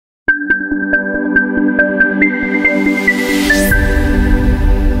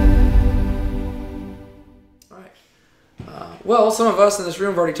Well, some of us in this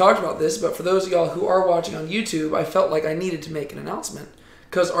room have already talked about this, but for those of y'all who are watching on YouTube, I felt like I needed to make an announcement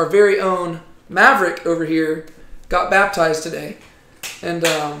because our very own Maverick over here got baptized today, and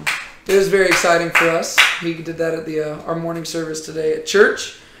it was very exciting for us. He did that at our morning service today at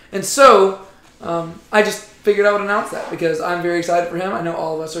church, and so I just figured I would announce that because I'm very excited for him. I know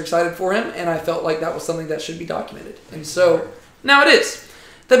all of us are excited for him, and I felt like that was something that should be documented, and so now it is.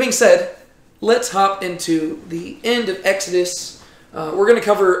 That being said, let's hop into the end of Exodus. We're going to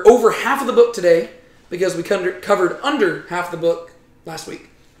cover over half of the book today because we covered under half the book last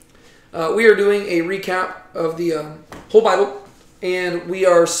week. We are doing a recap of the whole Bible, and we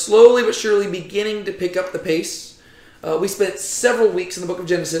are slowly but surely beginning to pick up the pace. We spent several weeks in the book of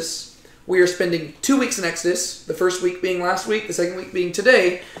Genesis. We are spending 2 weeks in Exodus, the first week being last week, the second week being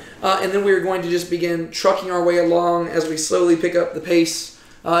today, and then we are going to just begin trucking our way along as we slowly pick up the pace.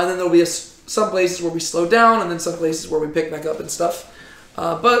 And then there will be some places where we slow down, and then some places where we pick back up and stuff.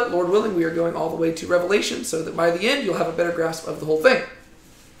 But, Lord willing, we are going all the way to Revelation, so that by the end, you'll have a better grasp of the whole thing.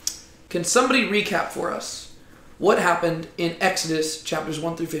 Can somebody recap for us what happened in Exodus chapters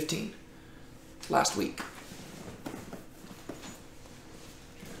 1 through 15 last week?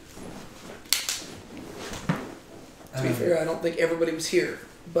 To be fair, I don't think everybody was here,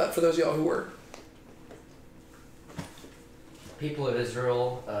 but for those of y'all who were. People of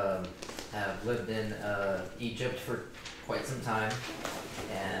Israel have lived in Egypt for quite some time,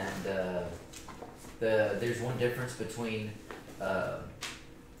 and there's one difference between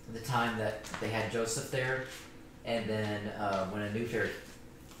the time that they had Joseph there and then when a new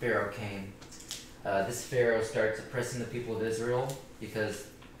Pharaoh came. This Pharaoh starts oppressing the people of Israel because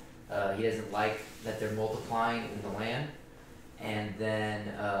he doesn't like that they're multiplying in the land. And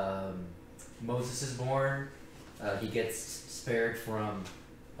then Moses is born. He gets spared from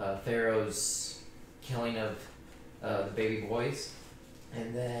Pharaoh's killing of the baby boys.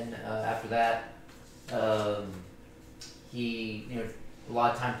 And then after that, a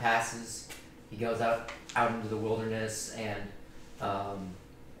lot of time passes. He goes out into the wilderness, and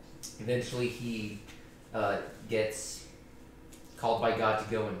eventually he gets called by God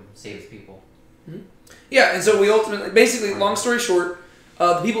to go and save his people. Mm-hmm. Yeah, and so we ultimately, basically, long story short,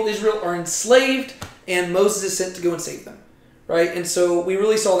 the people of Israel are enslaved, and Moses is sent to go and save them, right? And so we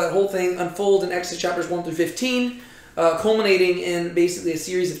really saw that whole thing unfold in Exodus chapters 1 through 15, culminating in basically a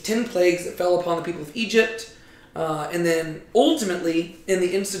series of 10 plagues that fell upon the people of Egypt, and then ultimately in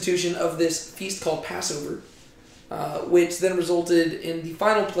the institution of this feast called Passover, which then resulted in the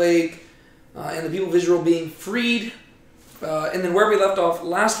final plague and the people of Israel being freed. And then where we left off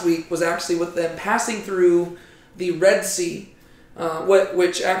last week was actually with them passing through the Red Sea,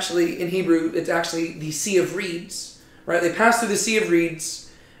 which actually in Hebrew, it's actually the Sea of Reeds, right? They passed through the Sea of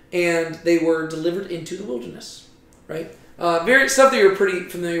Reeds and they were delivered into the wilderness, right? Very stuff that you're pretty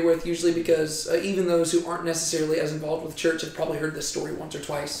familiar with usually because even those who aren't necessarily as involved with church have probably heard this story once or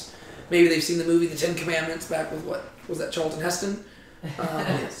twice. Maybe they've seen the movie The Ten Commandments back with, what was that, Charlton Heston?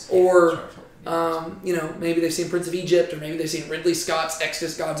 Yes. Or maybe they've seen Prince of Egypt, or maybe they've seen Ridley Scott's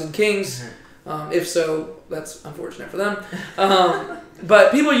Exodus, Gods and Kings. If so, that's unfortunate for them.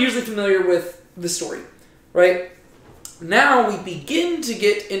 But people are usually familiar with the story, right? Now we begin to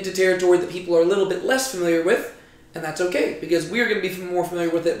get into territory that people are a little bit less familiar with, and that's okay, because we are going to be more familiar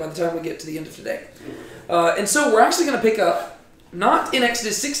with it by the time we get to the end of today. And so we're actually going to pick up, not in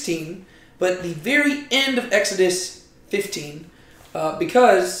Exodus 16, but the very end of Exodus 15,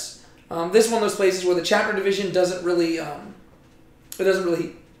 because this is one of those places where the chapter division doesn't really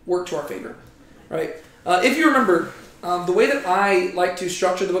work to our favor, right? If you remember, the way that I like to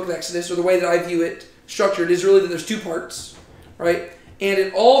structure the book of Exodus, or the way that I view it structured, is really that there's two parts, right? And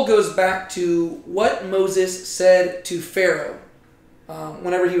it all goes back to what Moses said to Pharaoh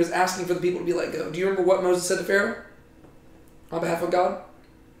whenever he was asking for the people to be let go. Do you remember what Moses said to Pharaoh on behalf of God?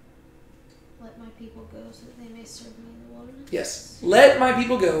 Let my people go so that they may serve me in the wilderness. Yes. Let my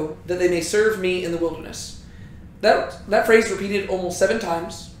people go that they may serve me in the wilderness. That phrase repeated almost 7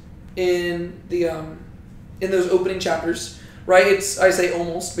 times in those opening chapters, right? I say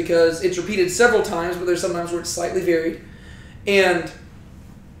almost because it's repeated several times, but there's sometimes where it's slightly varied. And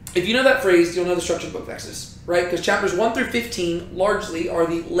if you know that phrase, you'll know the structure of the book of Exodus, right? Because chapters 1 through 15 largely are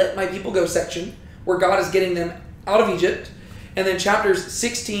the let my people go section, where God is getting them out of Egypt. And then chapters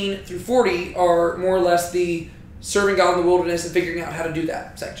 16 through 40 are more or less the serving God in the wilderness and figuring out how to do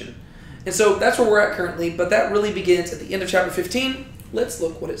that section. And so that's where we're at currently, but that really begins at the end of chapter 15. Let's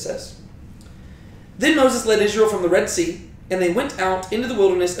look what it says. Then Moses led Israel from the Red Sea, and they went out into the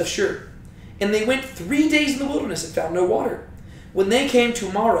wilderness of Shur. And they went 3 days in the wilderness and found no water. When they came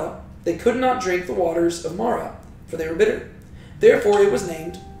to Marah, they could not drink the waters of Marah, for they were bitter. Therefore it was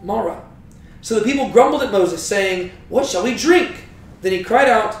named Marah. So the people grumbled at Moses, saying, "What shall we drink?" Then he cried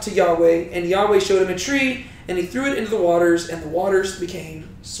out to Yahweh, and Yahweh showed him a tree, and he threw it into the waters, and the waters became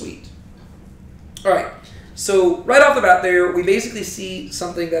sweet. All right, so right off the bat there, we basically see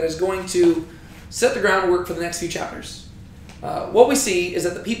something that is going to set the groundwork for the next few chapters. What we see is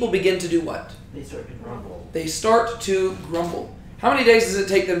that the people begin to do what? They start to grumble. They start to grumble. How many days does it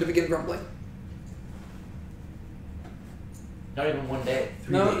take them to begin grumbling? Not even one day.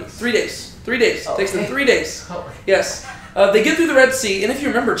 3 days. 3 days. 3 days. Oh, It takes them okay. 3 days. Oh. Yes. They get through the Red Sea, and if you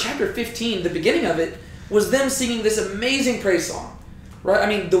remember, chapter 15, the beginning of it, was them singing this amazing praise song. Right? I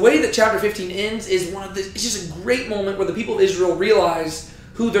mean, the way that chapter 15 ends is it's just a great moment where the people of Israel realize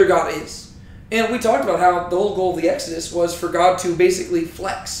who their God is. And we talked about how the whole goal of the Exodus was for God to basically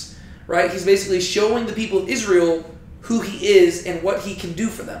flex. Right? He's basically showing the people of Israel who he is and what he can do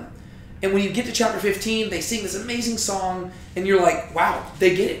for them. And when you get to chapter 15, they sing this amazing song, and you're like, wow,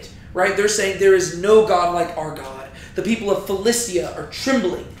 they get it. Right? They're saying there is no God like our God. The people of Philistia are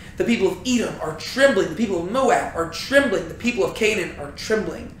trembling. The people of Edom are trembling. The people of Moab are trembling. The people of Canaan are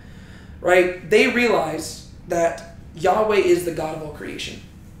trembling. Right? They realize that Yahweh is the God of all creation.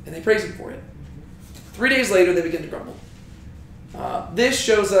 And they praise him for it. 3 days later, they begin to grumble. This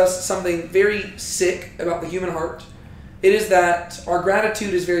shows us something very sick about the human heart. It is that our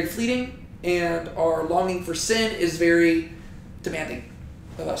gratitude is very fleeting, and our longing for sin is very demanding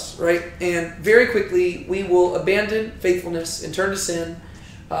of us, right? And very quickly, we will abandon faithfulness and turn to sin.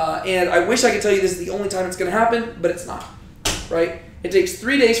 And I wish I could tell you this is the only time it's going to happen, but it's not, right? It takes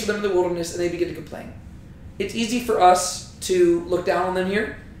 3 days for them in the wilderness, and they begin to complain. It's easy for us to look down on them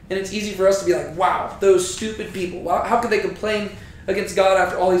here, and it's easy for us to be like, wow, those stupid people. Wow, how could they complain against God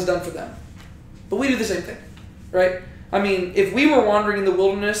after all he's done for them? But we do the same thing, right? I mean, if we were wandering in the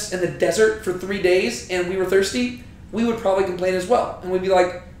wilderness and the desert for 3 days and we were thirsty, we would probably complain as well. And we'd be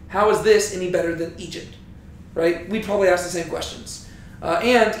like, how is this any better than Egypt? Right? We'd probably ask the same questions.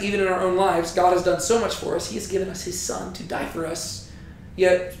 And even in our own lives, God has done so much for us. He has given us his son to die for us.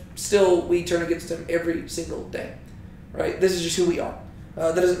 Yet, still, we turn against him every single day. Right? This is just who we are.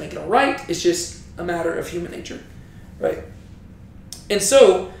 That doesn't make it all right. It's just a matter of human nature. Right? And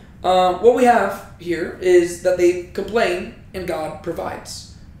so, what we have here is that they complain and God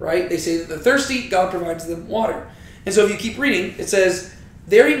provides, right? They say that they're thirsty, God provides them water. And so if you keep reading, it says,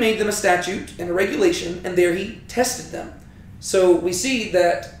 there he made them a statute and a regulation, and there he tested them. So we see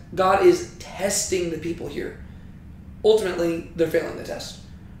that God is testing the people here. Ultimately, they're failing the test,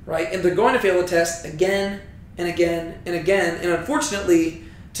 right? And they're going to fail the test again and again and again. And unfortunately,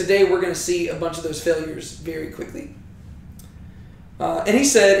 today we're going to see a bunch of those failures very quickly. And he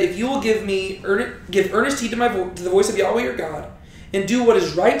said, if you will give earnest heed to the voice of Yahweh your God, and do what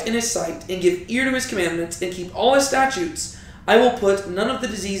is right in his sight, and give ear to his commandments, and keep all his statutes, I will put none of the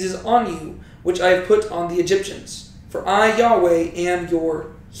diseases on you, which I have put on the Egyptians. For I, Yahweh, am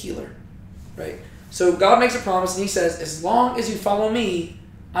your healer. Right? So God makes a promise, and he says, as long as you follow me,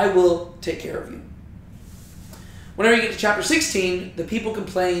 I will take care of you. Whenever you get to chapter 16, the people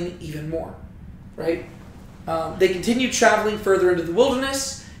complain even more. Right? They continue traveling further into the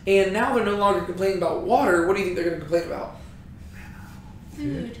wilderness, and now they're no longer complaining about water. What do you think they're going to complain about?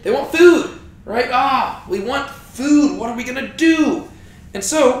 Food. They want food, right? We want food. What are we going to do? And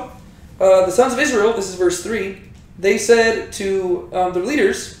so, the sons of Israel, this is verse 3, they said to their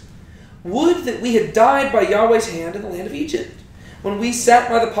leaders, would that we had died by Yahweh's hand in the land of Egypt, when we sat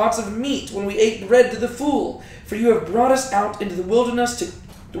by the pots of meat, when we ate bread to the full. For you have brought us out into the wilderness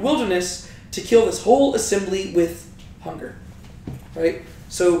to kill this whole assembly with hunger. Right?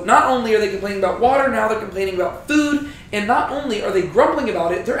 So not only are they complaining about water, now they're complaining about food, and not only are they grumbling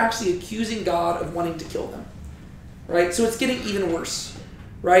about it, they're actually accusing God of wanting to kill them. Right? So it's getting even worse.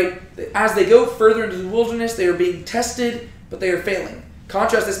 Right? As they go further into the wilderness, they are being tested, but they are failing.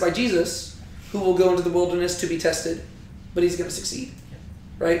 Contrast this by Jesus, who will go into the wilderness to be tested, but he's going to succeed.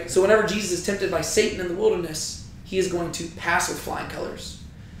 Right? So whenever Jesus is tempted by Satan in the wilderness, he is going to pass with flying colors.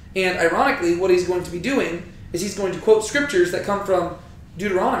 And ironically, what he's going to be doing is he's going to quote scriptures that come from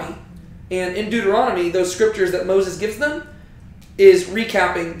Deuteronomy. And in Deuteronomy, those scriptures that Moses gives them is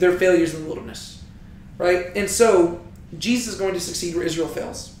recapping their failures in the wilderness. Right? And so, Jesus is going to succeed where Israel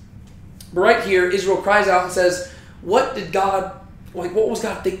fails. But right here, Israel cries out and says, what was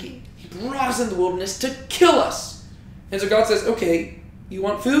God thinking? He brought us in the wilderness to kill us. And so God says, okay, you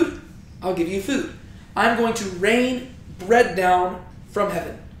want food? I'll give you food. I'm going to rain bread down from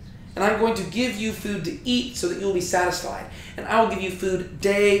heaven. And I'm going to give you food to eat so that you'll be satisfied. And I will give you food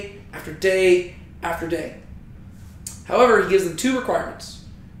day after day after day. However, he gives them 2 requirements.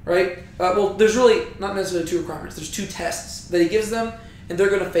 right? Well, there's really not necessarily 2 requirements. There's 2 tests that he gives them, and they're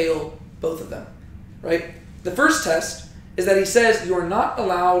going to fail both of them, right? The first test is that he says you are not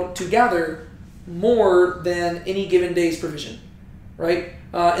allowed to gather more than any given day's provision, right?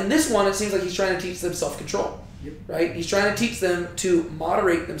 In this one, it seems like he's trying to teach them self-control, right? He's trying to teach them to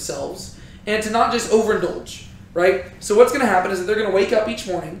moderate themselves and to not just overindulge, right? So what's going to happen is that they're going to wake up each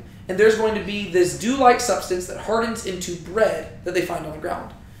morning, and there's going to be this dew-like substance that hardens into bread that they find on the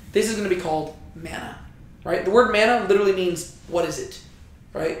ground. This is going to be called manna, right? The word manna literally means, what is it,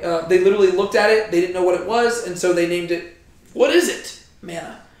 right? They literally looked at it, they didn't know what it was, and so they named it, what is it?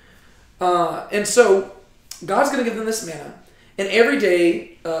 Manna. And so God's going to give them this manna. And every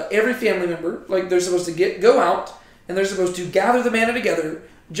day, every family member, like they're supposed to go out, and they're supposed to gather the manna together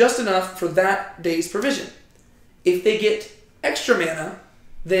just enough for that day's provision. If they get extra manna,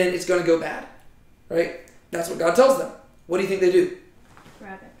 then it's going to go bad, right? That's what God tells them. What do you think they do?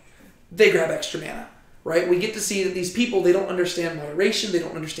 Grab extra. They grab extra manna, right? We get to see that these people, they don't understand moderation, they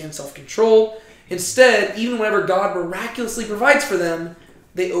don't understand self-control. Instead, even whenever God miraculously provides for them,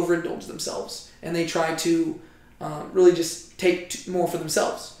 they overindulge themselves, and they try to really just take more for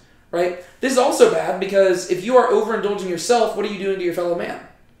themselves, right? This is also bad because if you are overindulging yourself, what are you doing to your fellow man?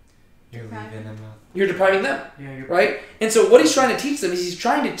 You're leaving them out. You're depriving them, Yeah, right? And so what he's trying to teach them is he's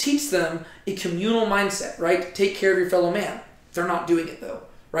trying to teach them a communal mindset, right? Take care of your fellow man. They're not doing it though,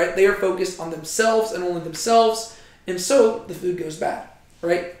 right? They are focused on themselves and only themselves, and so the food goes bad,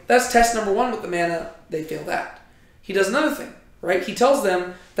 right? That's test number 1 with the manna. They fail that. He does another thing, right? He tells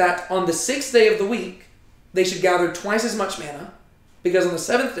them that on the 6th day of the week, they should gather twice as much manna, because on the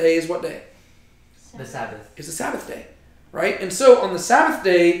 7th day is what day? The Sabbath. It's the Sabbath day, right? And so on the Sabbath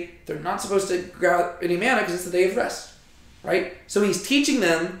day, they're not supposed to grab any manna because it's the day of rest, right? So he's teaching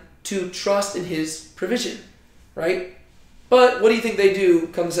them to trust in his provision, right? But what do you think they do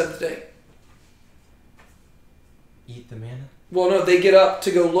come the 7th day? Eat the manna? Well, no, they get up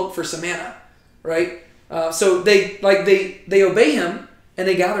to go look for some manna, right? So they obey him, and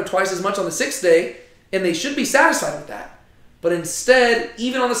they gather twice as much on the 6th day, and they should be satisfied with that. But instead,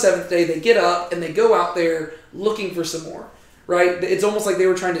 even on the 7th day, they get up and they go out there looking for some more, right? It's almost like they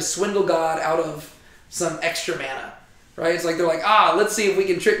were trying to swindle God out of some extra manna, right? It's like they're like, let's see if we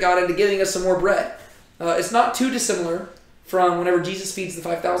can trick God into giving us some more bread. It's not too dissimilar from whenever Jesus feeds the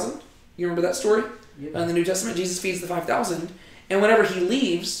 5,000. You remember that story? Yep. In the New Testament, Jesus feeds the 5,000, and whenever he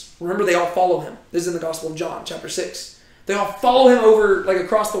leaves, remember they all follow him. This is in the Gospel of John, chapter 6. They all follow him over, like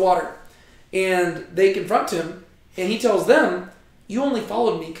across the water, and they confront him, and he tells them, you only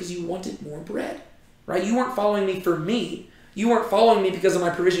followed me because you wanted more bread, right? You weren't following me for me. You weren't following me because of my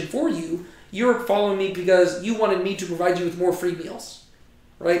provision for you. You were following me because you wanted me to provide you with more free meals,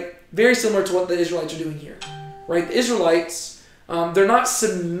 right? Very similar to what the Israelites are doing here, right? The Israelites, they're not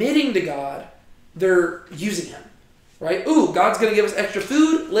submitting to God. They're using him, right? Ooh, God's going to give us extra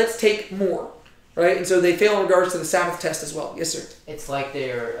food. Let's take more, right? And so they fail in regards to the Sabbath test as well. Yes, sir. It's like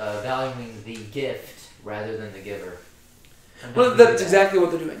they're valuing the gift rather than the giver. Well, that's exactly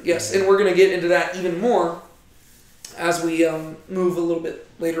what they're doing. Yes, and we're going to get into that even more as we move a little bit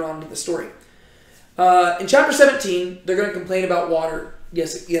later on to the story. In chapter 17, they're going to complain about water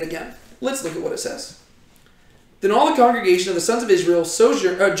yet again. Let's look at what it says. Then all the congregation of the sons of Israel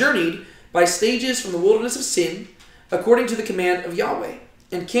journeyed by stages from the wilderness of Sin, according to the command of Yahweh,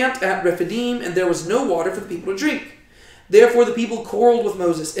 and camped at Rephidim, and there was no water for the people to drink. Therefore the people quarreled with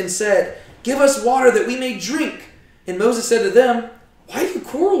Moses and said, give us water that we may drink. And Moses said to them, why do you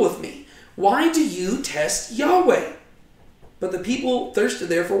quarrel with me? Why do you test Yahweh? But the people thirsted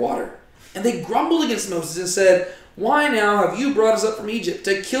there for water. And they grumbled against Moses and said, why now have you brought us up from Egypt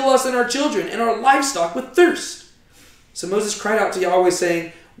to kill us and our children and our livestock with thirst? So Moses cried out to Yahweh,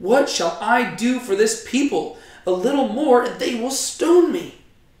 saying, what shall I do for this people? A little more, and they will stone me.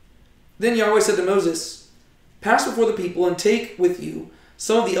 Then Yahweh said to Moses, pass before the people and take with you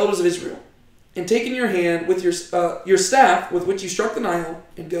some of the elders of Israel, and take in your hand with your staff with which you struck the Nile,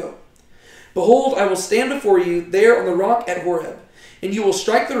 and go. Behold, I will stand before you there on the rock at Horeb, and you will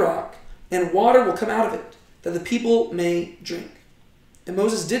strike the rock, and water will come out of it, that the people may drink. And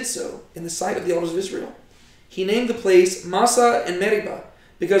Moses did so in the sight of the elders of Israel. He named the place Massah and Meribah,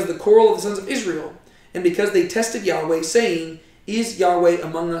 because of the quarrel of the sons of Israel, and because they tested Yahweh, saying, is Yahweh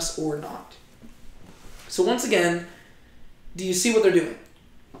among us or not? So once again, do you see what they're doing?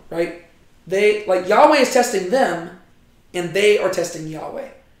 Right? Yahweh is testing them, and they are testing Yahweh.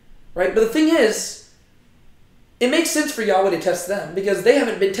 Right? But the thing is, it makes sense for Yahweh to test them, because they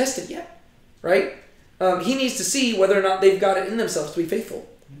haven't been tested yet. Right? He needs to see whether or not they've got it in themselves to be faithful.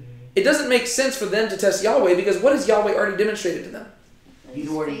 It doesn't make sense for them to test Yahweh, because what has Yahweh already demonstrated to them? He's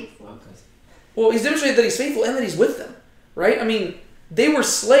already. faithful. Okay. Well, he's demonstrated that he's faithful and that he's with them, right? I mean, they were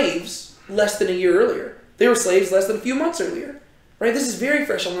slaves less than a year earlier. They were slaves less than a few months earlier, right? This is very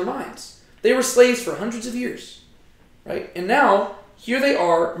fresh on their minds. They were slaves for hundreds of years, right? And now, here they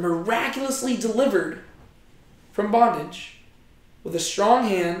are, miraculously delivered from bondage with a strong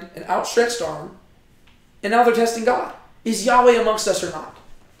hand, an outstretched arm, and now they're testing God. Is Yahweh amongst us or not?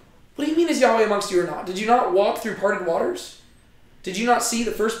 What do you mean, is Yahweh amongst you or not? Did you not walk through parted waters? Did you not see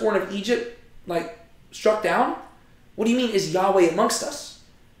the firstborn of Egypt, struck down? What do you mean, is Yahweh amongst us?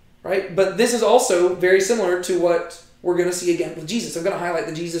 Right? But this is also very similar to what we're going to see again with Jesus. I'm going to highlight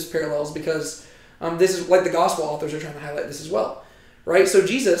the Jesus parallels because this is like the gospel authors are trying to highlight this as well. Right? So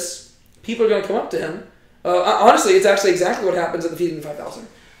Jesus, people are going to come up to him. Honestly, it's actually exactly what happens at the feeding of the 5,000.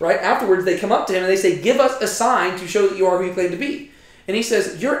 Right? Afterwards, they come up to him and they say, give us a sign to show that you are who you claim to be. And he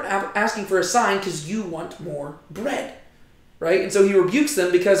says, you're asking for a sign because you want more bread. Right? And so he rebukes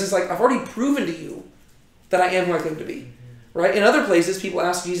them because he's like, I've already proven to you that I am who I claim to be. Right? In other places, people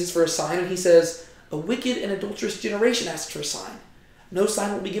ask Jesus for a sign and he says, a wicked and adulterous generation asks for a sign. No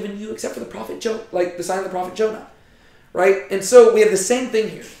sign will be given you except for the prophet the sign of the prophet Jonah. Right? And so we have the same thing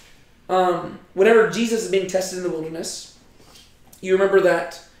here. Whenever Jesus is being tested in the wilderness, you remember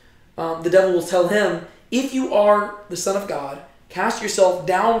that the devil will tell him, if you are the Son of God, cast yourself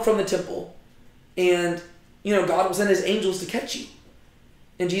down from the temple and God will send his angels to catch you.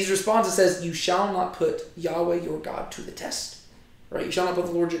 And Jesus responds and says, you shall not put Yahweh your God to the test. Right? You shall not put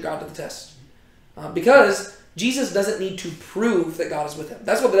the Lord your God to the test. Because Jesus doesn't need to prove that God is with him.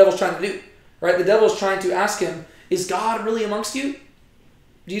 That's what the devil's trying to do. Right? The devil is trying to ask him, is God really amongst you?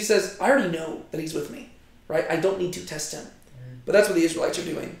 Jesus says, I already know that he's with me. Right? I don't need to test him. But that's what the Israelites are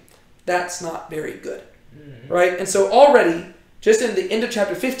doing. That's not very good. Right? And so already, just in the end of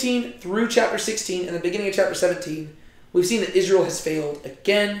chapter 15 through chapter 16 and the beginning of chapter 17, we've seen that Israel has failed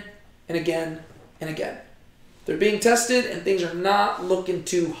again and again and again. They're being tested and things are not looking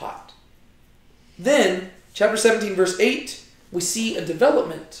too hot. Then, chapter 17, verse 8, we see a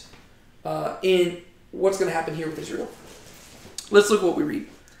development in what's going to happen here with Israel. Let's look at what we read.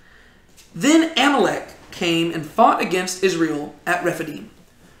 Then Amalek came and fought against Israel at Rephidim.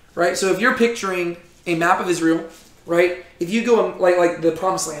 Right? So if you're picturing a map of Israel, right? If you go like the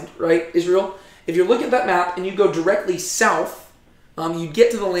Promised Land, right? Israel. If you're looking at that map and you go directly south, you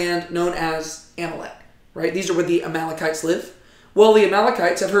get to the land known as Amalek, right? These are where the Amalekites live. Well, the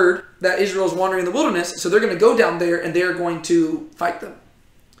Amalekites have heard that Israel is wandering in the wilderness, so they're going to go down there and they're going to fight them.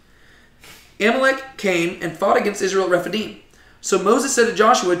 Amalek came and fought against Israel at Rephidim. So Moses said to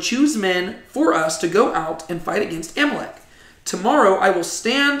Joshua, choose men for us to go out and fight against Amalek. Tomorrow I will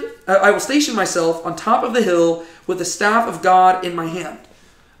station myself on top of the hill with the staff of God in my hand.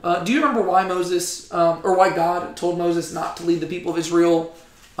 Do you remember why Moses, or why God told Moses not to lead the people of Israel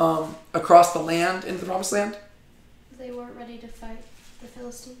across the land into the Promised Land? They weren't ready to fight the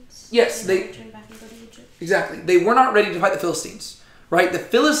Philistines. Yes, they turn back and go to Egypt. Exactly. They were not ready to fight the Philistines, right? The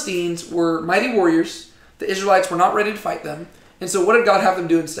Philistines were mighty warriors. The Israelites were not ready to fight them. And so what did God have them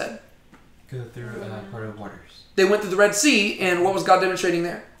do instead? Go through part of waters. They went through the Red Sea, and what was God demonstrating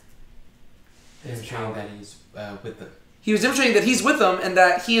there? Demonstrating that he's with them. He was demonstrating that he's with them and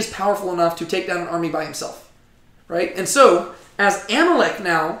that he is powerful enough to take down an army by himself. Right? And so, as Amalek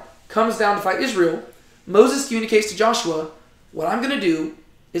now comes down to fight Israel, Moses communicates to Joshua, what I'm going to do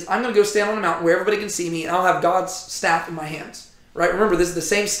is I'm going to go stand on a mountain where everybody can see me, and I'll have God's staff in my hands. Right? Remember, this is the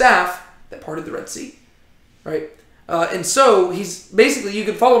same staff that parted the Red Sea. Right? And so, he's basically, you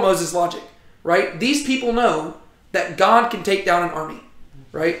can follow Moses' logic. Right? These people know that God can take down an army.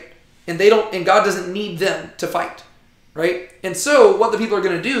 Right? And God doesn't need them to fight. Right? And so what the people are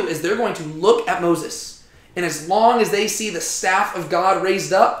going to do is they're going to look at Moses. And as long as they see the staff of God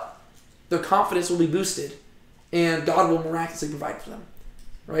raised up, their confidence will be boosted. And God will miraculously provide for them.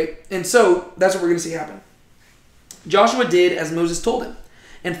 Right? And so that's what we're going to see happen. Joshua did as Moses told him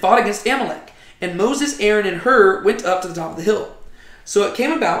and fought against Amalek. And Moses, Aaron, and Hur went up to the top of the hill. So it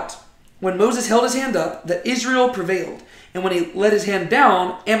came about when Moses held his hand up that Israel prevailed. And when he let his hand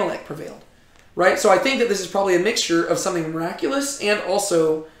down, Amalek prevailed. Right? So I think that this is probably a mixture of something miraculous and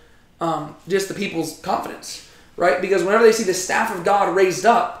also just the people's confidence. Right? Because whenever they see the staff of God raised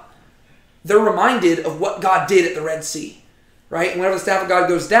up, they're reminded of what God did at the Red Sea. Right? And whenever the staff of God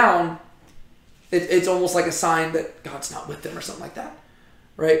goes down, it's almost like a sign that God's not with them or something like that.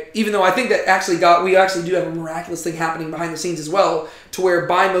 Right? Even though I think that we actually do have a miraculous thing happening behind the scenes as well, to where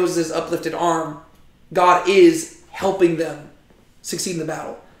by Moses' uplifted arm, God is helping them succeed in the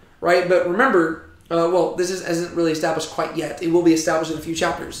battle. Right? But remember, this isn't really established quite yet. It will be established in a few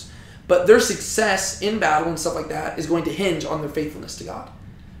chapters. but their success in battle and stuff like that is going to hinge on their faithfulness to God,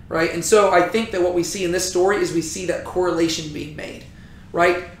 right? And so I think that what we see in this story is we see that correlation being made,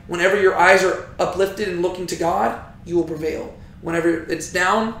 right? Whenever your eyes are uplifted and looking to God, you will prevail. Whenever it's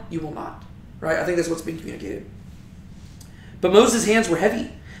down, you will not, right? I think that's what's being communicated. But Moses' hands were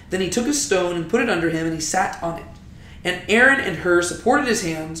heavy. Then he took a stone and put it under him, and he sat on it. And Aaron and Hur supported his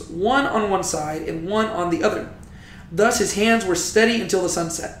hands, one on one side and one on the other. Thus his hands were steady until the sun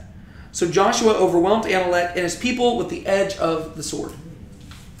set. So Joshua overwhelmed Amalek and his people with the edge of the sword.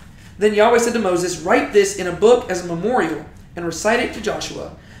 Then Yahweh said to Moses, "Write this in a book as a memorial, and recite it to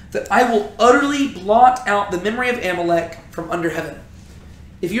Joshua, that I will utterly blot out the memory of Amalek from under heaven."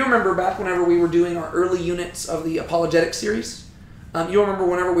 If you remember back whenever we were doing our early units of the apologetic series, you'll remember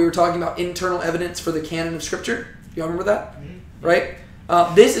whenever we were talking about internal evidence for the canon of Scripture. Y'all remember that? Mm-hmm.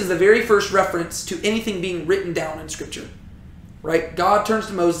 Right? This is the very first reference to anything being written down in Scripture. Right? God turns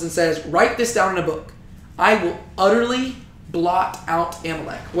to Moses and says, "Write this down in a book. I will utterly blot out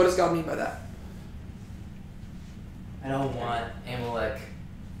Amalek." What does God mean by that? I don't want Amalek.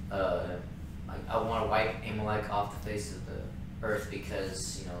 I want to wipe Amalek off the face of the earth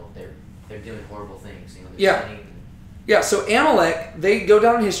because they're doing horrible things. They're sinning. Yeah, so Amalek, they go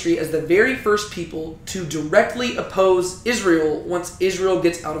down in history as the very first people to directly oppose Israel once Israel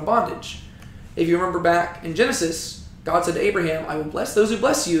gets out of bondage. If you remember back in Genesis, God said to Abraham, "I will bless those who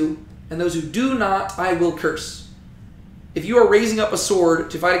bless you, and those who do not, I will curse." If you are raising up a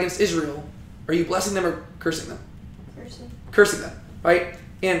sword to fight against Israel, are you blessing them or cursing them? Cursing them, right?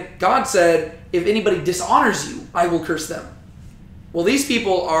 And God said, "If anybody dishonors you, I will curse them." Well, these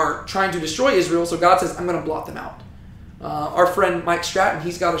people are trying to destroy Israel, so God says, "I'm going to blot them out." Our friend Mike Stratton,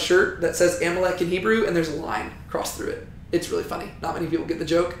 he's got a shirt that says Amalek in Hebrew, and there's a line crossed through it. It's really funny. Not many people get the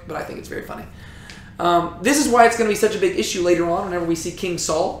joke, but I think it's very funny. This is why it's going to be such a big issue later on whenever we see King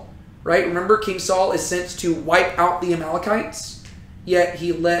Saul, right? Remember, King Saul is sent to wipe out the Amalekites, yet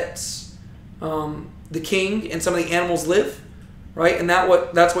he lets the king and some of the animals live, right? And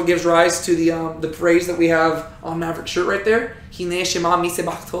that's what gives rise to the phrase that we have on Maverick's shirt right there. Hinei shema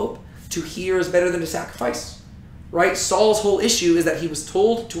misebachtob. To hear is better than to sacrifice. Right? Saul's whole issue is that he was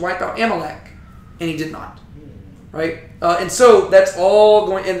told to wipe out Amalek, and he did not. Right? And so that's all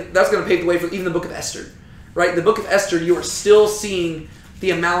going, and that's going to pave the way for even the book of Esther. Right? The book of Esther, you are still seeing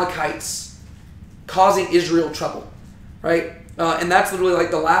the Amalekites causing Israel trouble. Right? And that's literally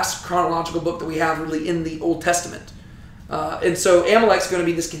like the last chronological book that we have really in the Old Testament. And so Amalek's going to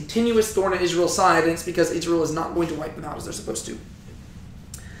be this continuous thorn in Israel's side, and it's because Israel is not going to wipe them out as they're supposed to.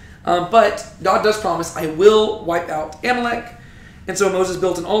 But God does promise, "I will wipe out Amalek." And so Moses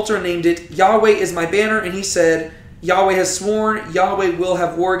built an altar and named it "Yahweh is my banner." And he said, "Yahweh has sworn, Yahweh will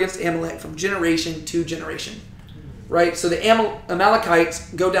have war against Amalek from generation to generation." Right? So the Amalekites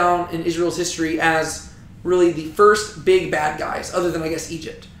go down in Israel's history as really the first big bad guys, other than, I guess,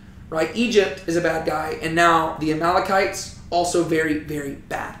 Egypt. Right? Egypt is a bad guy, and now the Amalekites, also very, very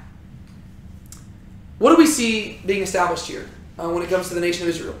bad. What do we see being established here when it comes to the nation of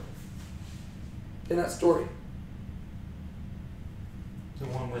Israel? In that story. The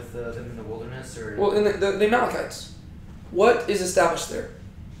one with them in the wilderness? Or Well, in the Amalekites. What is established there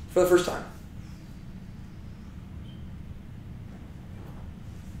for the first time?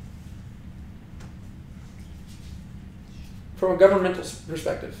 From a governmental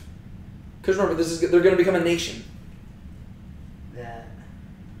perspective. Because remember, they're going to become a nation. That,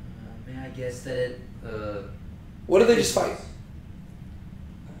 I guess that it... What did they just fight?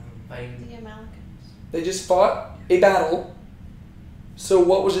 Fighting The Amalekites. They just fought a battle. So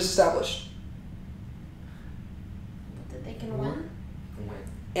what was just established? That they can win.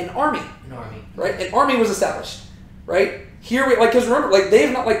 An army. An army. Right? An army was established. Right? Here we because remember, they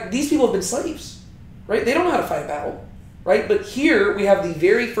have not these people have been slaves. Right? They don't know how to fight a battle. Right? But here we have the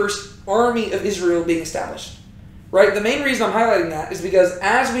very first army of Israel being established. Right? The main reason I'm highlighting that is because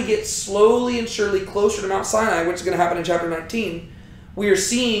as we get slowly and surely closer to Mount Sinai, which is going to happen in chapter 19, we are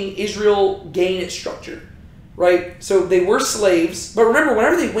seeing Israel gain its structure. Right? So they were slaves, but remember,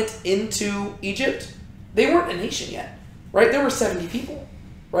 whenever they went into Egypt, they weren't a nation yet. Right? There were 70 people.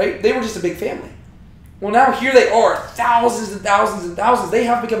 Right? They were just a big family. Well, now here they are, thousands and thousands and thousands. They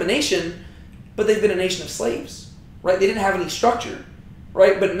have become a nation, but they've been a nation of slaves. Right? They didn't have any structure.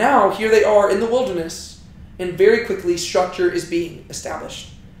 Right? But now here they are in the wilderness, and very quickly structure is being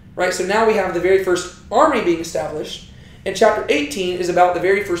established. Right? So now we have the very first army being established, and chapter 18 is about the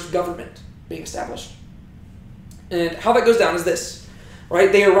very first government being established. And how that goes down is this.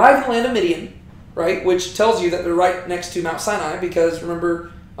 Right? They arrive in the land of Midian, right? Which tells you that they're right next to Mount Sinai, because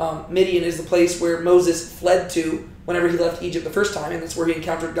remember, Midian is the place where Moses fled to whenever he left Egypt the first time, and that's where he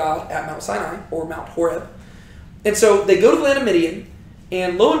encountered God at Mount Sinai, or Mount Horeb. And so they go to the land of Midian,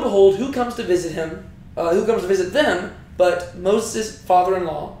 and lo and behold, who comes to visit him? Who comes to visit them but Moses'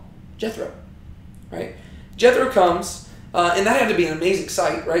 father-in-law, Jethro, right? Jethro comes, and that had to be an amazing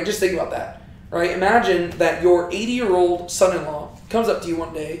sight, right? Just think about that, right? Imagine that your 80-year-old son-in-law comes up to you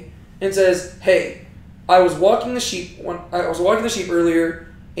one day and says, "Hey, I was walking the sheep earlier,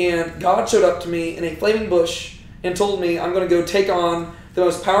 and God showed up to me in a flaming bush and told me I'm going to go take on the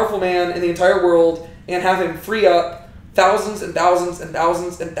most powerful man in the entire world and have him free up thousands and thousands and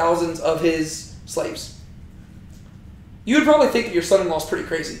thousands and thousands of his slaves." You would probably think that your son-in-law is pretty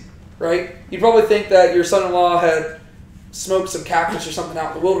crazy, right? You'd probably think that your son-in-law had smoked some cactus or something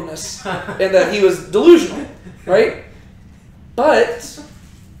out in the wilderness and that he was delusional, right? But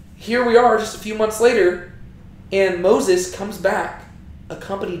here we are just a few months later, and Moses comes back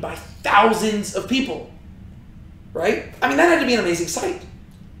accompanied by thousands of people, right? I mean, that had to be an amazing sight.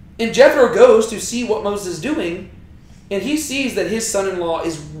 And Jethro goes to see what Moses is doing, and he sees that his son-in-law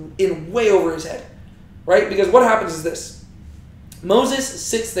is in way over his head, right? Because what happens is this. Moses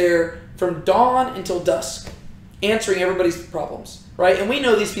sits there from dawn until dusk, answering everybody's problems, right? And we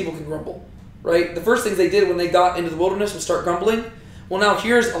know these people can grumble, right? The first things they did when they got into the wilderness was start grumbling. Well, now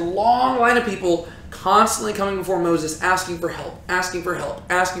here's a long line of people constantly coming before Moses, asking for help, asking for help,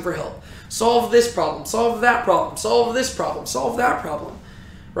 asking for help. Solve this problem, solve that problem, solve this problem, solve that problem,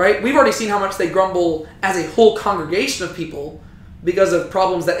 right? We've already seen how much they grumble as a whole congregation of people because of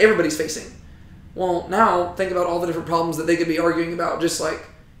problems that everybody's facing. Well, now think about all the different problems that they could be arguing about, just like,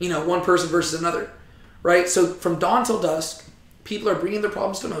 one person versus another, right? So from dawn till dusk, people are bringing their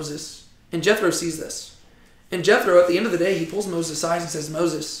problems to Moses, and Jethro sees this. And Jethro, at the end of the day, he pulls Moses aside and says,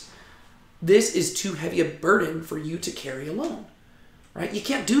 "Moses, this is too heavy a burden for you to carry alone, right? You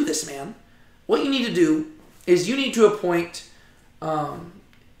can't do this, man. What you need to do is you need to appoint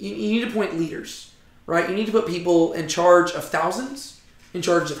leaders, right? You need to put people in charge of thousands, in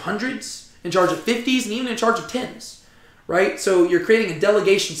charge of hundreds, in charge of 50s, and even in charge of 10s, right? So you're creating a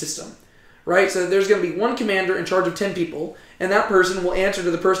delegation system, right? So there's going to be one commander in charge of 10 people, and that person will answer to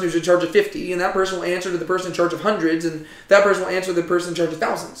the person who's in charge of 50, and that person will answer to the person in charge of hundreds, and that person will answer to the person in charge of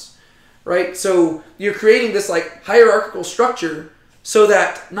thousands, right? So you're creating this like hierarchical structure so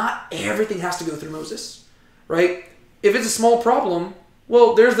that not everything has to go through Moses, right? If it's a small problem,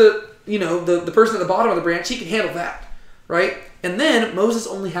 well, there's the person at the bottom of the branch, he can handle that, right? And then Moses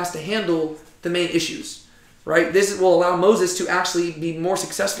only has to handle the main issues, right? This will allow Moses to actually be more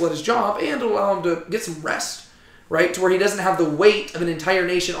successful at his job, and it'll allow him to get some rest, right? To where he doesn't have the weight of an entire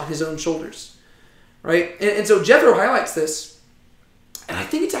nation on his own shoulders, right? And so Jethro highlights this, and I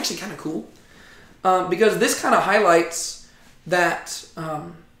think it's actually kind of cool because this kind of highlights that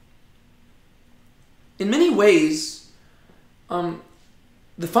in many ways,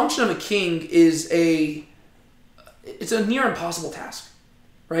 the function of a king is it's a near impossible task,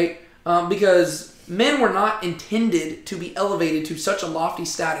 right? Because men were not intended to be elevated to such a lofty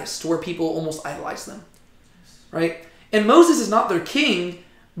status to where people almost idolize them, right? And Moses is not their king,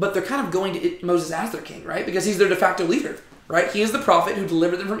 but they're kind of going to Moses as their king, right? Because he's their de facto leader, right? He is the prophet who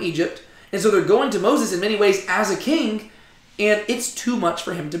delivered them from Egypt. And so they're going to Moses in many ways as a king, and it's too much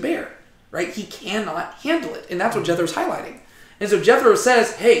for him to bear, right? He cannot handle it. And that's what Jethro's highlighting. And so Jethro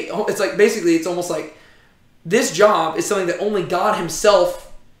says, hey, it's like basically it's almost like this job is something that only God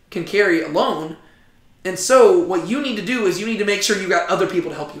himself can carry alone. And so what you need to do is you need to make sure you've got other people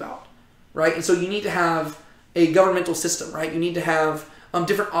to help you out, right? And so you need to have a governmental system, right? You need to have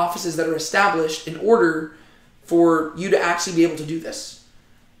different offices that are established in order for you to actually be able to do this.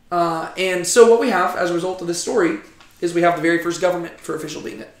 And so what we have as a result of this story is we have the very first government for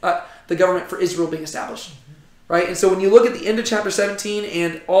the government for Israel being established, right? And so when you look at the end of chapter 17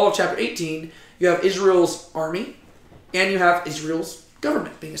 and all of chapter 18, you have Israel's army and you have Israel's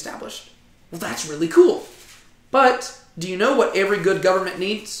government being established. Well, that's really cool. But do you know what every good government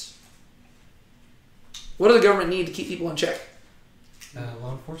needs? What does the government need to keep people in check?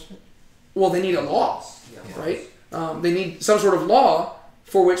 Law enforcement? Well, they need a law, right? They need some sort of law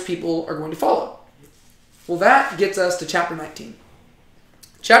for which people are going to follow. Well, that gets us to chapter 19.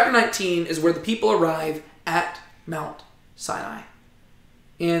 Chapter 19 is where the people arrive at Mount Sinai.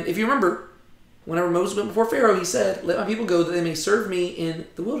 And if you remember, whenever Moses went before Pharaoh, he said, "Let my people go that they may serve me in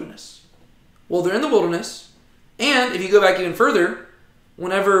the wilderness." Well, they're in the wilderness. And if you go back even further,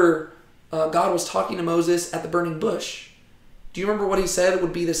 whenever God was talking to Moses at the burning bush, do you remember what he said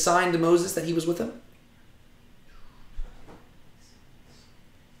would be the sign to Moses that he was with him?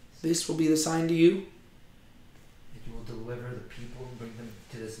 This will be the sign to you. That you will deliver the people and bring them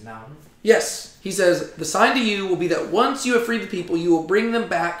to the this mountain? Yes. He says, the sign to you will be that once you have freed the people, you will bring them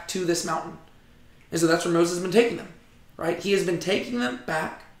back to this mountain. And so that's where Moses has been taking them, right? He has been taking them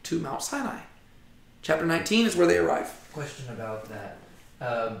back to Mount Sinai. Chapter 19 is where they arrive. Question about that.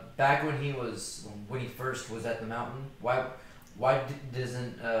 Back when he first was at the mountain, why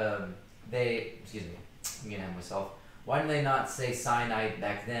doesn't they? Excuse me, I'm getting ahead of myself. Why didn't they not say Sinai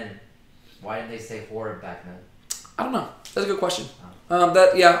back then? Why didn't they say Horeb back then? I don't know. That's a good question.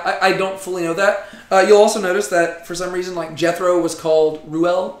 I don't fully know that. You'll also notice that for some reason, like Jethro was called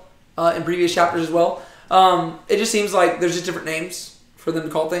Ruel in previous chapters as well. It just seems like there's just different names for them to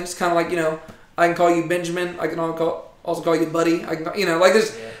call things. Kind of like, I can call you Benjamin. I can also call you Buddy. I can, like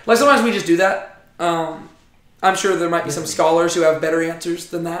there's like sometimes we just do that. I'm sure there might be some scholars who have better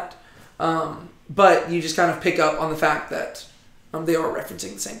answers than that. But you just kind of pick up on the fact that they are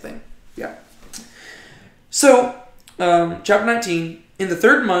referencing the same thing. Yeah. So, chapter 19, in the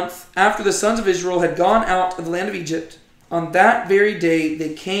 3rd month, after the sons of Israel had gone out of the land of Egypt, on that very day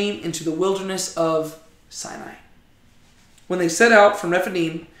they came into the wilderness of Sinai. When they set out from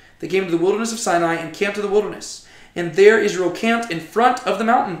Rephidim, they came to the wilderness of Sinai and camped in the wilderness. And there Israel camped in front of the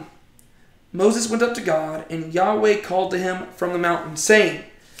mountain. Moses went up to God, and Yahweh called to him from the mountain, saying,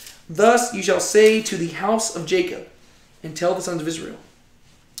 Thus you shall say to the house of Jacob, and tell the sons of Israel,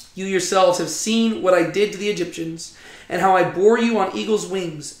 You yourselves have seen what I did to the Egyptians, and how I bore you on eagle's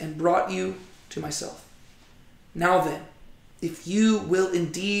wings, and brought you to myself. Now then, if you will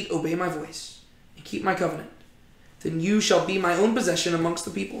indeed obey my voice, and keep my covenant, then you shall be my own possession amongst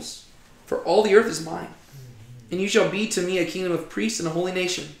the peoples, for all the earth is mine. And you shall be to me a kingdom of priests and a holy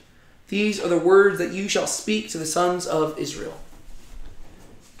nation. These are the words that you shall speak to the sons of Israel.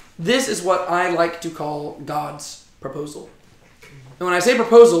 This is what I like to call God's proposal. And when I say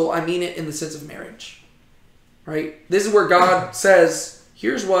proposal, I mean it in the sense of marriage. Right? This is where God says,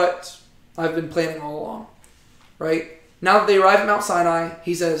 here's what I've been planning all along. Right? Now that they arrive at Mount Sinai,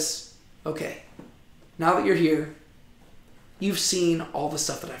 he says, okay, now that you're here, you've seen all the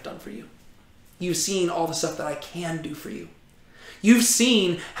stuff that I've done for you. You've seen all the stuff that I can do for you. You've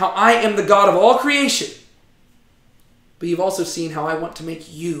seen how I am the God of all creation. But you've also seen how I want to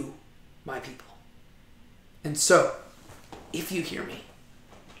make you my people. And so, if you hear me,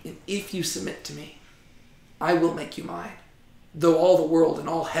 and if you submit to me, I will make you mine, though all the world and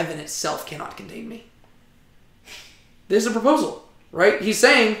all heaven itself cannot contain me. This is a proposal, right? He's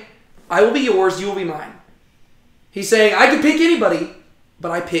saying, I will be yours, you will be mine. He's saying, I could pick anybody, but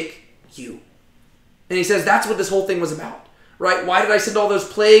I pick you. And he says, that's what this whole thing was about, right? Why did I send all those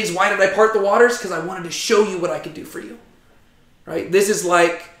plagues? Why did I part the waters? Because I wanted to show you what I could do for you, right? This is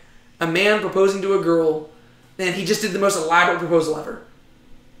like a man proposing to a girl, and he just did the most elaborate proposal ever.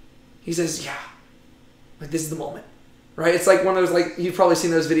 He says, yeah, like this is the moment, right? It's like one of those, like, you've probably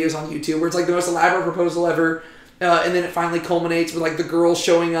seen those videos on YouTube where it's like the most elaborate proposal ever. And then it finally culminates with like the girl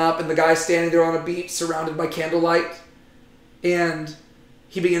showing up and the guy standing there on a beach surrounded by candlelight. And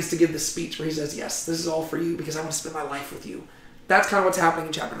he begins to give this speech where he says, yes, this is all for you because I want to spend my life with you. That's kind of what's happening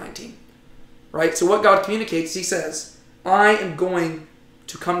in chapter 19, right? So what God communicates, he says, I am going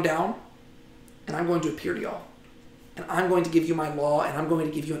to come down and I'm going to appear to y'all. And I'm going to give you my law and I'm going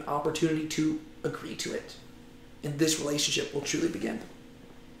to give you an opportunity to agree to it. And this relationship will truly begin.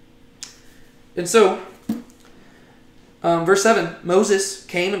 And so, verse 7, Moses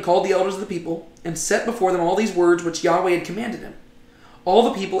came and called the elders of the people and set before them all these words which Yahweh had commanded him. All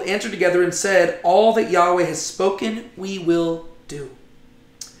the people answered together and said, all that Yahweh has spoken, we will do.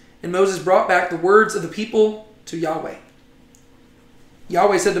 And Moses brought back the words of the people to Yahweh.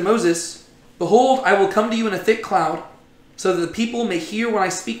 Yahweh said to Moses, behold, I will come to you in a thick cloud, so that the people may hear when I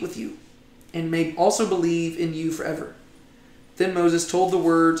speak with you, and may also believe in you forever. Then Moses told the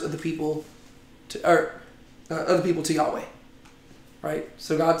words of the people to Yahweh. Right?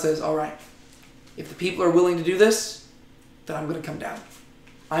 So God says, all right, if the people are willing to do this, then I'm going to come down.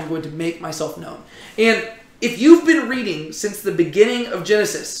 I'm going to make myself known. And if you've been reading since the beginning of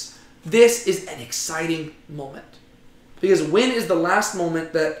Genesis, this is an exciting moment. Because when is the last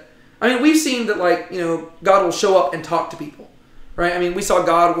moment that, we've seen that God will show up and talk to people. Right? We saw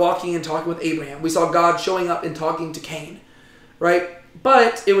God walking and talking with Abraham. We saw God showing up and talking to Cain. Right?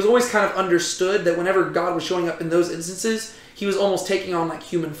 But it was always kind of understood that whenever God was showing up in those instances, he was almost taking on like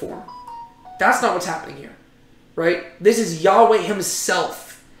human form. That's not what's happening here. Right? This is Yahweh himself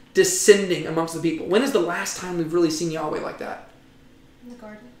descending amongst the people. When is the last time we've really seen Yahweh like that? In the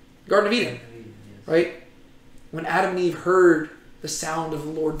garden. Garden of Eden. Right? When Adam and Eve heard the sound of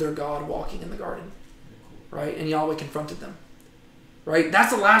the Lord their God walking in the garden. Right? And Yahweh confronted them. Right?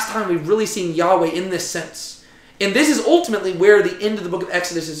 That's the last time we've really seen Yahweh in this sense. And this is ultimately where the end of the book of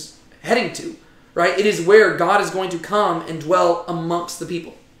Exodus is heading to, right? It is where God is going to come and dwell amongst the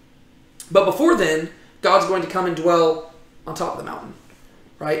people. But before then, God's going to come and dwell on top of the mountain,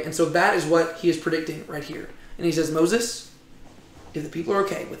 right? And so that is what he is predicting right here. And he says, Moses, if the people are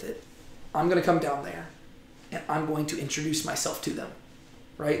okay with it, I'm going to come down there and I'm going to introduce myself to them,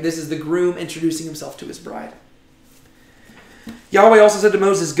 right? This is the groom introducing himself to his bride. Yahweh also said to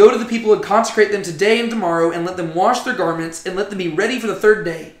Moses, go to the people and consecrate them today and tomorrow, and let them wash their garments, and let them be ready for the third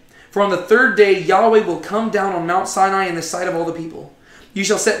day. For on the third day Yahweh will come down on Mount Sinai in the sight of all the people. You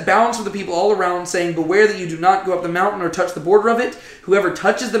shall set bounds for the people all around, saying, beware that you do not go up the mountain or touch the border of it. Whoever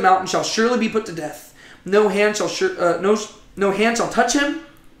touches the mountain shall surely be put to death. No hand shall touch him,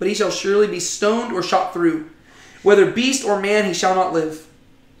 but he shall surely be stoned or shot through. Whether beast or man, he shall not live.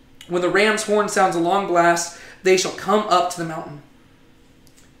 When the ram's horn sounds a long blast, they shall come up to the mountain.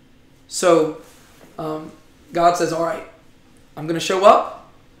 So, God says, all right, I'm going to show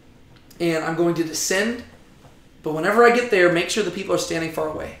up, and I'm going to descend, but whenever I get there, make sure the people are standing far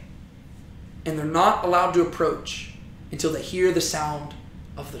away. And they're not allowed to approach until they hear the sound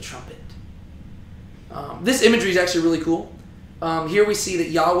of the trumpet. This imagery is actually really cool. Here we see that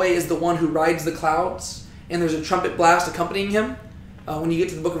Yahweh is the one who rides the clouds, and there's a trumpet blast accompanying him. When you get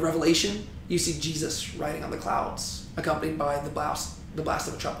to the book of Revelation, you see Jesus riding on the clouds, accompanied by the blast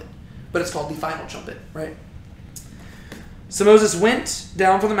of a trumpet. But it's called the final trumpet, right? So Moses went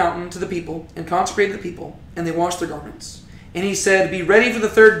down from the mountain to the people and consecrated the people, and they washed their garments. And he said, be ready for the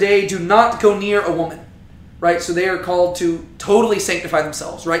third day, do not go near a woman. Right? So they are called to totally sanctify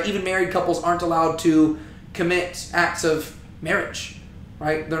themselves, right? Even married couples aren't allowed to commit acts of marriage,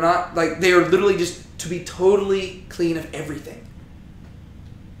 right? They're not, they are literally just to be totally clean of everything.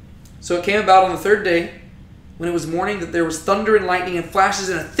 So it came about on the third day, when it was morning, that there was thunder and lightning and flashes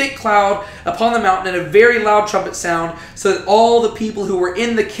and a thick cloud upon the mountain and a very loud trumpet sound, so that all the people who were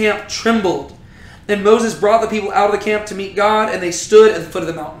in the camp trembled. Then Moses brought the people out of the camp to meet God, and they stood at the foot of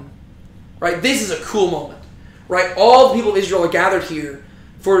the mountain. Right? This is a cool moment. Right? All the people of Israel are gathered here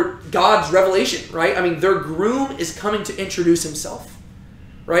for God's revelation. Right? I mean, their groom is coming to introduce himself.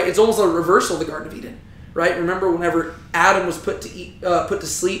 Right? It's almost a reversal of the Garden of Eden. Right? Remember whenever Adam was put to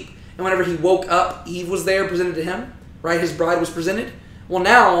sleep, and whenever he woke up, Eve was there, presented to him. Right? His bride was presented. Well,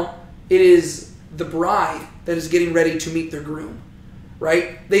 now it is the bride that is getting ready to meet their groom.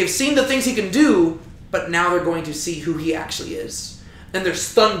 Right? They have seen the things he can do, but now they're going to see who he actually is. And there's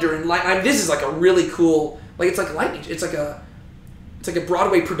thunder and light. I mean, this is like a really cool, it's like lightning. It's like a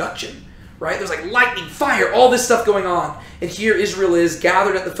Broadway production, right? There's like lightning, fire, all this stuff going on. And here Israel is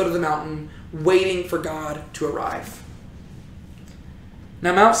gathered at the foot of the mountain, waiting for God to arrive.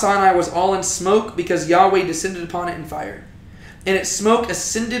 Now Mount Sinai was all in smoke, because Yahweh descended upon it in fire. And its smoke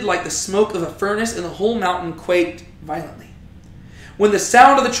ascended like the smoke of a furnace, and the whole mountain quaked violently. When the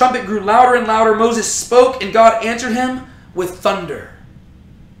sound of the trumpet grew louder and louder, Moses spoke, and God answered him with thunder.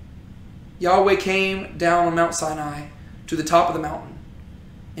 Yahweh came down on Mount Sinai to the top of the mountain.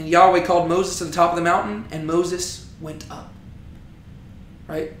 And Yahweh called Moses to the top of the mountain, and Moses went up.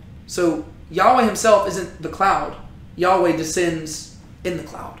 Right? So Yahweh himself isn't the cloud. Yahweh descends in the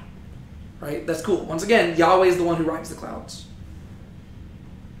cloud. Right? That's cool. Once again, Yahweh is the one who rides the clouds.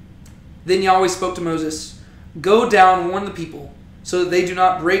 Then Yahweh spoke to Moses, go down and warn the people, so that they do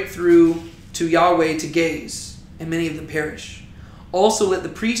not break through to Yahweh to gaze, and many of them perish. Also let the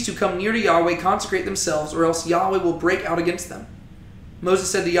priests who come near to Yahweh consecrate themselves, or else Yahweh will break out against them.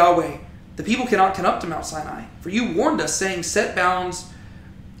 Moses said to Yahweh, the people cannot come up to Mount Sinai, for you warned us, saying, set bounds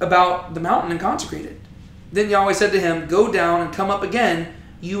about the mountain and consecrate it. Then Yahweh said to him, go down and come up again,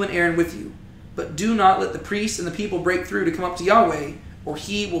 you and Aaron with you. But do not let the priests and the people break through to come up to Yahweh, or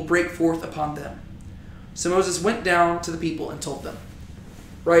he will break forth upon them. So Moses went down to the people and told them.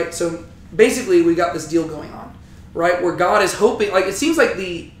 Right? So basically we got this deal going on. Right? Where God is hoping, it seems like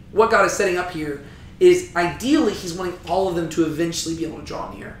what God is setting up here is ideally he's wanting all of them to eventually be able to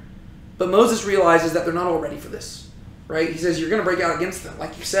draw near. But Moses realizes that they're not all ready for this. Right? He says, you're going to break out against them,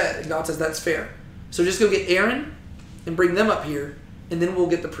 like you said. And God says, that's fair. So just go get Aaron and bring them up here, and then we'll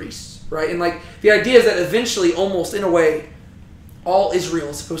get the priests. Right? And the idea is that eventually, almost in a way, all Israel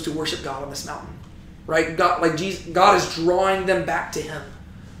is supposed to worship God on this mountain. Right? God is drawing them back to him.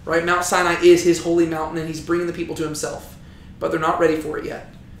 Right? Mount Sinai is his holy mountain, and he's bringing the people to himself. But they're not ready for it yet.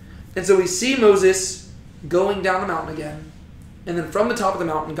 And so we see Moses going down the mountain again. And then from the top of the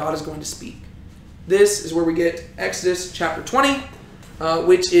mountain, God is going to speak. This is where we get Exodus chapter 20,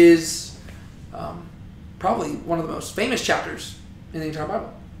 which is probably one of the most famous chapters in the entire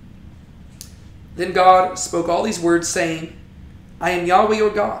Bible. Then God spoke all these words, saying, I am Yahweh your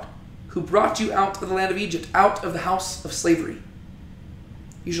God, who brought you out of the land of Egypt, out of the house of slavery.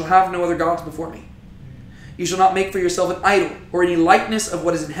 You shall have no other gods before me. You shall not make for yourself an idol, or any likeness of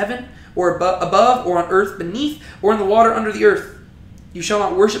what is in heaven, or above, or on earth beneath, or in the water under the earth. You shall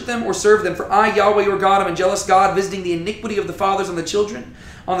not worship them or serve them, for I, Yahweh your God, am a jealous God, visiting the iniquity of the fathers on the children,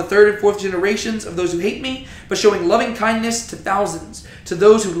 on the third and fourth generations of those who hate me, but showing loving kindness to thousands, to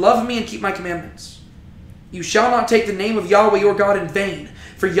those who love me and keep my commandments. You shall not take the name of Yahweh your God in vain,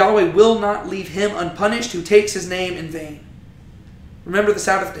 for Yahweh will not leave him unpunished who takes his name in vain. Remember the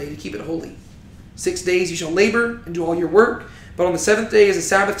Sabbath day to keep it holy. 6 days you shall labor and do all your work, but on the seventh day is a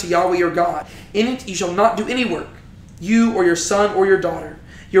Sabbath to Yahweh your God. In it you shall not do any work, you or your son or your daughter,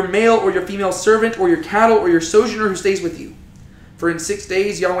 your male or your female servant, or your cattle, or your sojourner who stays with you. For in 6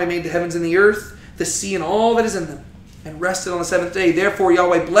 days Yahweh made the heavens and the earth, the sea and all that is in them, and rested on the seventh day. Therefore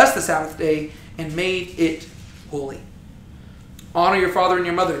Yahweh blessed the Sabbath day and made it holy. Honor your father and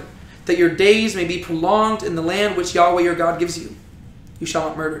your mother, that your days may be prolonged in the land which Yahweh your God gives you. You shall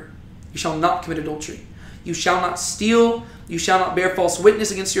not murder. You shall not commit adultery. You shall not steal. You shall not bear false witness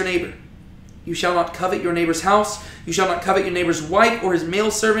against your neighbor. You shall not covet your neighbor's house. You shall not covet your neighbor's wife, or his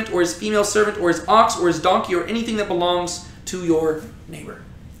male servant, or his female servant, or his ox, or his donkey, or anything that belongs to your neighbor.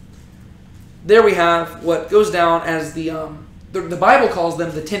 There we have what goes down as the Bible calls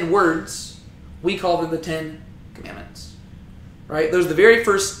them the 10 words. We call them the 10 commandments. Right? Those are the very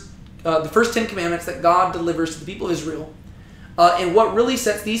first, the first 10 commandments that God delivers to the people of Israel. And what really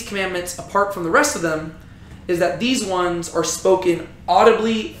sets these commandments apart from the rest of them is that these ones are spoken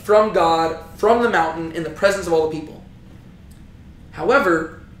audibly from God, from the mountain, in the presence of all the people.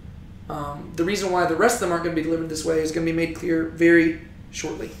 However, the reason why the rest of them aren't going to be delivered this way is going to be made clear very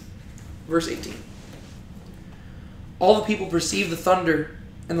shortly. Verse 18. All the people perceived the thunder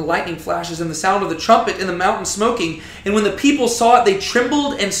and the lightning flashes and the sound of the trumpet and the mountain smoking. And when the people saw it, they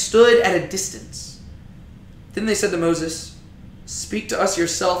trembled and stood at a distance. Then they said to Moses, "Speak to us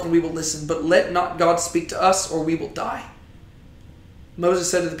yourself and we will listen, but let not God speak to us or we will die." Moses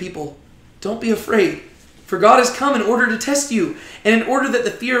said to the people, "Don't be afraid, for God has come in order to test you, and in order that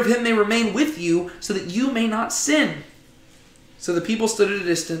the fear of him may remain with you, so that you may not sin." So the people stood at a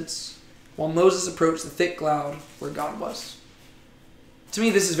distance, while Moses approached the thick cloud where God was. To me,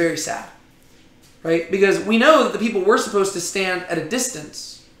 this is very sad, right? Because we know that the people were supposed to stand at a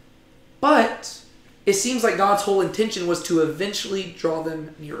distance, but it seems like God's whole intention was to eventually draw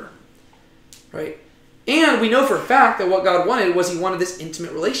them nearer, right? And we know for a fact that what God wanted was he wanted this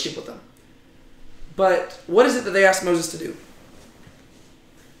intimate relationship with them. But what is it that they asked Moses to do?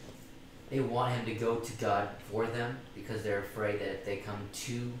 They want him to go to God for them because they're afraid that if they come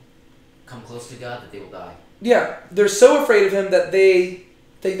close to God, that they will die. Yeah, they're so afraid of him that they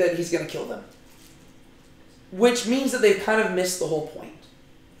think that he's going to kill them. Which means that they've kind of missed the whole point.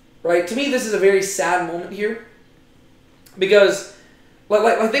 Right? To me, this is a very sad moment here. Because,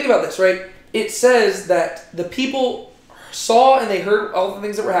 like think about this, right? It says that the people saw and they heard all the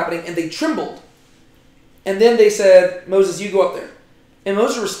things that were happening and they trembled. And then they said, "Moses, you go up there." And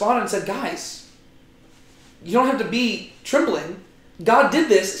Moses responded and said, "Guys, you don't have to be trembling. God did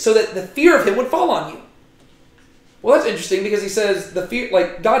this so that the fear of him would fall on you." Well, that's interesting because he says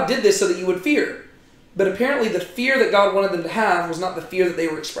God did this so that you would fear. But apparently the fear that God wanted them to have was not the fear that they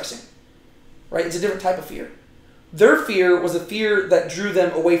were expressing. Right? It's a different type of fear. Their fear was a fear that drew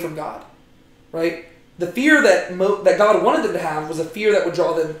them away from God. Right? The fear that God wanted them to have was a fear that would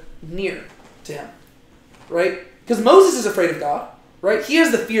draw them near to him. Right? Because Moses is afraid of God. Right? He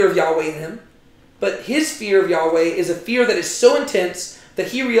has the fear of Yahweh in him. But his fear of Yahweh is a fear that is so intense that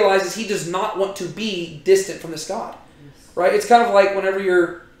he realizes he does not want to be distant from this God. Right? It's kind of like whenever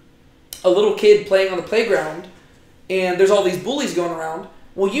you're a little kid playing on the playground and there's all these bullies going around.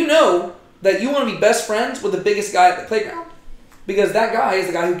 Well, you know that you want to be best friends with the biggest guy at the playground because that guy is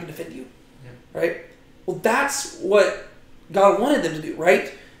the guy who can defend you. Yeah. Right? Well, that's what God wanted them to do,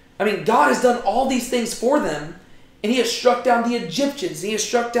 right? I mean, God has done all these things for them, and he has struck down the Egyptians, he has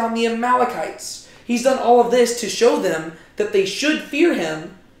struck down the Amalekites. He's done all of this to show them that they should fear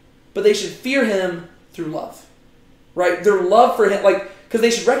him, but they should fear him through love. Right? Their love for him, because they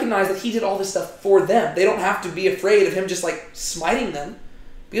should recognize that he did all this stuff for them. They don't have to be afraid of him just smiting them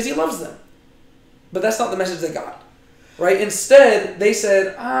because he loves them. But that's not the message they got. Right? Instead, they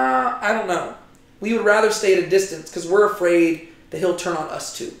said, I don't know. We would rather stay at a distance because we're afraid that he'll turn on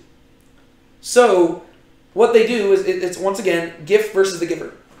us too. So what they do is, it's once again, gift versus the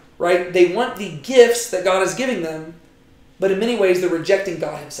giver. Right? They want the gifts that God is giving them, but in many ways they're rejecting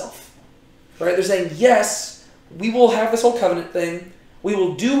God himself. Right? They're saying, yes, we will have this whole covenant thing. We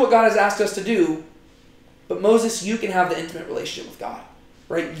will do what God has asked us to do. But Moses, you can have the intimate relationship with God.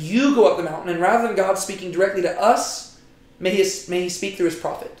 right? You go up the mountain, and rather than God speaking directly to us, may he speak through his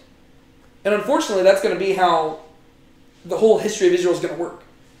prophet. And unfortunately, that's going to be how the whole history of Israel is going to work,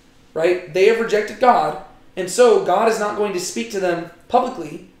 right? They have rejected God, and so God is not going to speak to them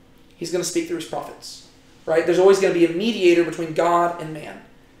publicly. He's going to speak through his prophets, right? There's always going to be a mediator between God and man,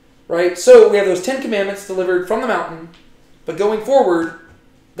 right? So we have those 10 commandments delivered from the mountain, but going forward,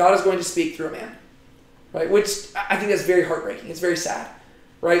 God is going to speak through a man, right? Which I think that's very heartbreaking. It's very sad,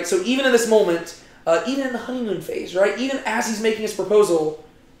 right? So even in this moment, even in the honeymoon phase, right? Even as he's making his proposal,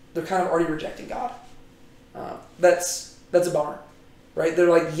 they're kind of already rejecting God. That's a bummer, right? They're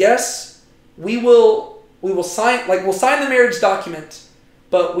like, yes, we will sign, like we'll sign the marriage document,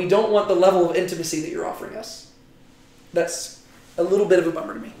 but we don't want the level of intimacy that you're offering us. That's a little bit of a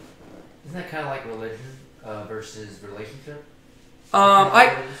bummer to me. Isn't that kind of like religion versus relationship?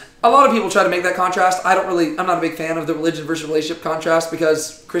 A lot of people try to make that contrast. I'm not a big fan of the religion versus relationship contrast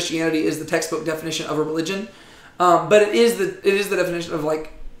because Christianity is the textbook definition of a religion. But it is the definition of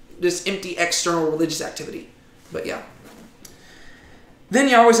like this empty external religious activity. But yeah. Then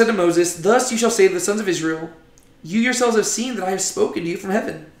Yahweh said to Moses, "Thus you shall say to the sons of Israel, you yourselves have seen that I have spoken to you from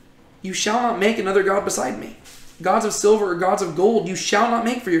heaven. You shall not make another god beside me. Gods of silver or gods of gold you shall not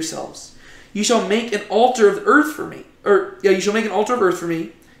make for yourselves. You shall make an altar of the earth for me. You shall make an altar of earth for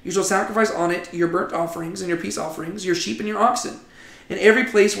me. You shall sacrifice on it your burnt offerings and your peace offerings, your sheep and your oxen. In every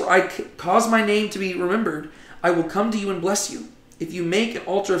place where I cause my name to be remembered, I will come to you and bless you. If you make an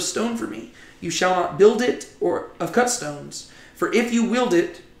altar of stone for me, you shall not build it or of cut stones. For if you wield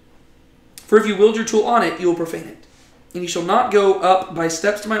your tool on it, you will profane it. And you shall not go up by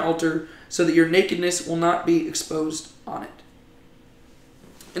steps to my altar, so that your nakedness will not be exposed on it."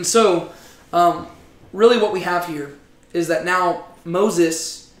 And so, really what we have here is that now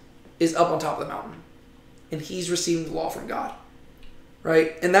Moses is up on top of the mountain, and he's receiving the law from God,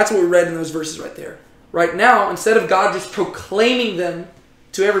 right? And that's what we read in those verses right there. Right now, instead of God just proclaiming them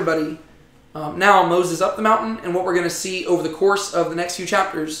to everybody, now Moses is up the mountain, and what we're going to see over the course of the next few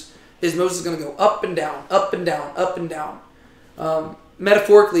chapters is Moses is going to go up and down, up and down, up and down.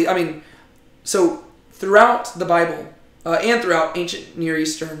 Metaphorically, so throughout the Bible, and throughout ancient Near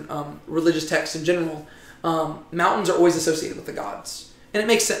Eastern religious texts in general, mountains are always associated with the gods. And it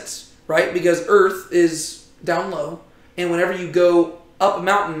makes sense, right? Because earth is down low, and whenever you go up a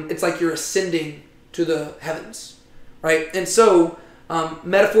mountain, it's like you're ascending to the heavens, right? And so,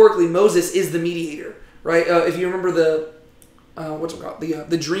 metaphorically, Moses is the mediator, right? If you remember the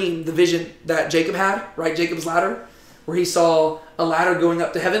dream, the vision that Jacob had, right? Jacob's ladder, where he saw a ladder going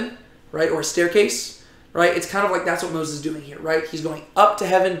up to heaven, right? Or a staircase, right? It's kind of like that's what Moses is doing here, right? He's going up to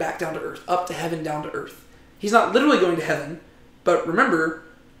heaven, back down to earth, up to heaven, down to earth. He's not literally going to heaven, but remember,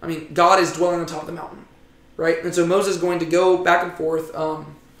 God is dwelling on top of the mountain, right? And so Moses is going to go back and forth.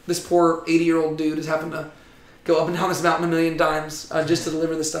 This poor 80-year-old dude is having to go up and down this mountain a million times just to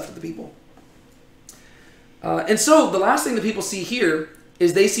deliver this stuff to the people. And so the last thing that people see here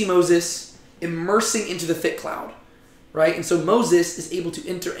is they see Moses immersing into the thick cloud, right? And so Moses is able to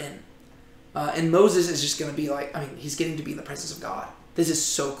enter in. And Moses is just going to be like, he's getting to be in the presence of God. This is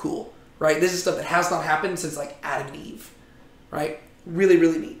so cool, right? This is stuff that has not happened since like Adam and Eve, right? Really,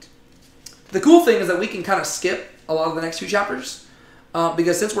 really neat. The cool thing is that we can kind of skip a lot of the next few chapters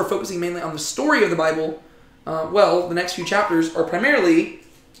because since we're focusing mainly on the story of the Bible, the next few chapters are primarily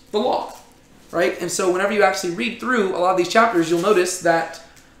the law, right? And so whenever you actually read through a lot of these chapters, you'll notice that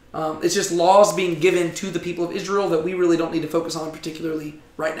it's just laws being given to the people of Israel that we really don't need to focus on particularly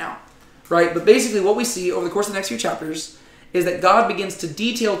right now, right? But basically what we see over the course of the next few chapters is that God begins to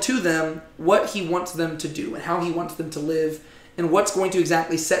detail to them what he wants them to do and how he wants them to live and what's going to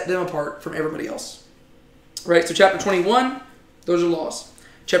exactly set them apart from everybody else, right? So chapter 21, those are laws.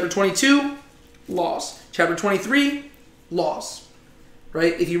 Chapter 22, laws. Chapter 23, laws,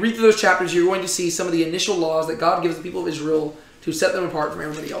 right? If you read through those chapters, you're going to see some of the initial laws that God gives the people of Israel to set them apart from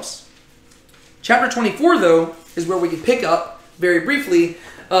everybody else. Chapter 24, though, is where we can pick up very briefly,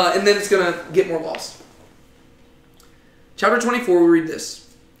 and then it's going to get more laws. Chapter 24, we read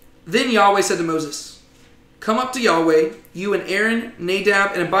this. Then Yahweh said to Moses, "Come up to Yahweh, you and Aaron,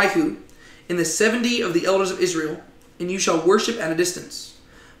 Nadab, and Abihu, and the 70 of the elders of Israel, and you shall worship at a distance.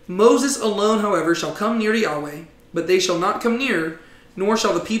 Moses alone, however, shall come near to Yahweh, but they shall not come near, nor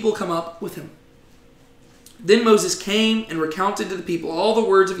shall the people come up with him." Then Moses came and recounted to the people all the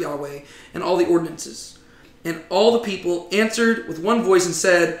words of Yahweh and all the ordinances. And all the people answered with one voice and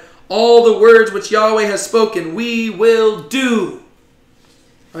said, "All the words which Yahweh has spoken, we will do."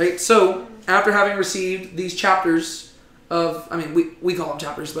 Right? So, after having received these chapters of, we call them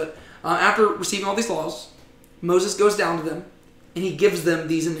chapters, but after receiving all these laws, Moses goes down to them and he gives them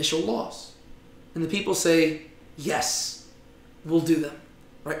these initial laws. And the people say, yes, we'll do them.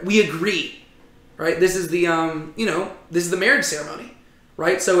 Right? We agree. Right? This is the this is the marriage ceremony.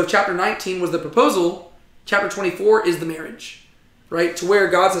 Right? So if chapter 19 was the proposal, chapter 24 is the marriage. Right? To where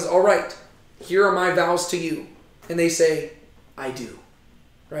God says, all right, here are my vows to you. And they say, I do.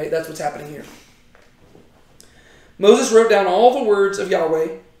 Right? That's what's happening here. Moses wrote down all the words of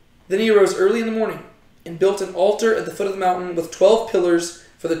Yahweh. Then he arose early in the morning and built an altar at the foot of the mountain with 12 pillars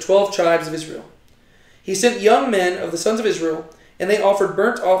for the 12 tribes of Israel. He sent young men of the sons of Israel, and they offered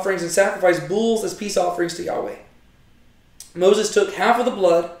burnt offerings and sacrificed bulls as peace offerings to Yahweh. Moses took half of the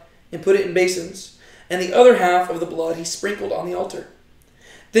blood and put it in basins, and the other half of the blood he sprinkled on the altar.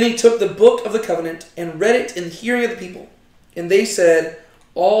 Then he took the book of the covenant and read it in the hearing of the people. And they said,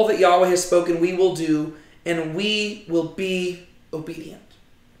 all that Yahweh has spoken we will do, and we will be obedient.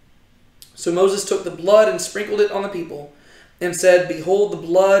 So Moses took the blood and sprinkled it on the people, and said, behold the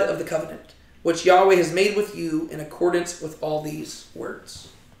blood of the covenant, which Yahweh has made with you in accordance with all these words.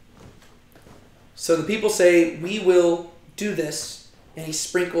 So the people say, we will do this, and he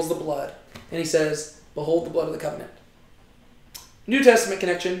sprinkles the blood. And he says, behold the blood of the covenant. New Testament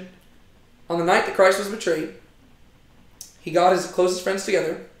connection. On the night that Christ was betrayed, he got his closest friends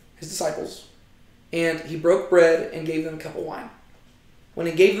together, his disciples, and he broke bread and gave them a cup of wine. When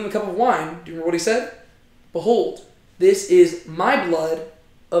he gave them a cup of wine, do you remember what he said? Behold, this is my blood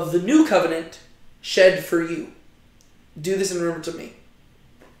of the new covenant shed for you. Do this in remembrance of me.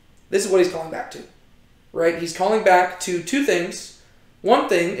 This is what he's calling back to. Right? He's calling back to two things. One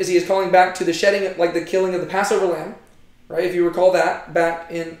thing is he is calling back to the shedding, like the killing of the Passover lamb. Right? If you recall that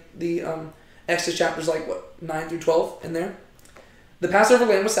back in the Exodus chapters 9 through 12 in there. The Passover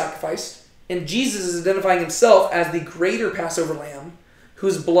lamb was sacrificed, and Jesus is identifying himself as the greater Passover lamb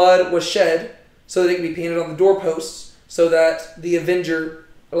whose blood was shed so that it could be painted on the doorposts so that the avenger,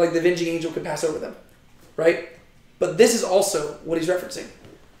 or like the avenging angel, could pass over them. Right? But this is also what he's referencing.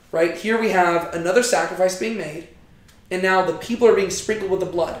 Right? Here we have another sacrifice being made, and now the people are being sprinkled with the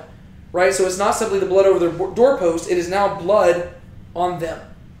blood. Right? So it's not simply the blood over their doorpost, it is now blood on them.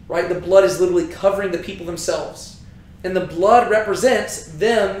 Right? The blood is literally covering the people themselves. And the blood represents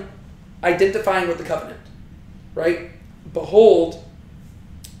them identifying with the covenant. Right? Behold,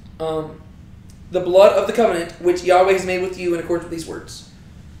 the blood of the covenant which Yahweh has made with you in accordance with these words.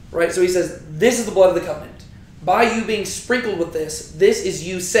 Right? So he says, this is the blood of the covenant. By you being sprinkled with this is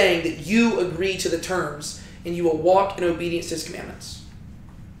you saying that you agree to the terms and you will walk in obedience to his commandments.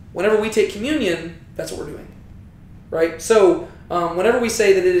 Whenever we take communion, that's what we're doing. Right? So whenever we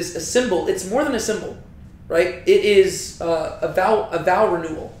say that it is a symbol, it's more than a symbol. Right? It is a vow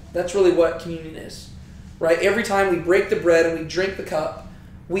renewal. That's really what communion is. Right? Every time we break the bread and we drink the cup,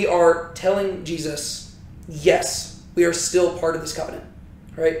 we are telling Jesus, yes, we are still part of this covenant.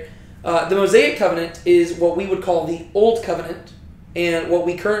 Right? The Mosaic covenant is what we would call the Old Covenant, and what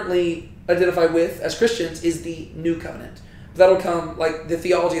we currently identify with as Christians is the New Covenant. That'll come, like the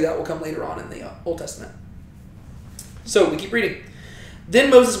theology of that will come later on in the Old Testament. So we keep reading. Then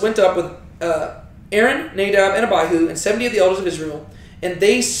Moses went up with Aaron, Nadab, and Abihu, and 70 of the elders of Israel, and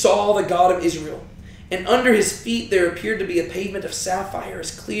they saw the God of Israel. And under his feet there appeared to be a pavement of sapphire,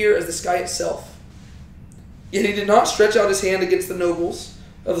 as clear as the sky itself. Yet he did not stretch out his hand against the nobles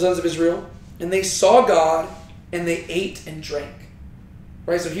of the sons of Israel, and they saw God, and they ate and drank.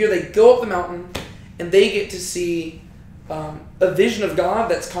 Right? So here they go up the mountain, and they get to see a vision of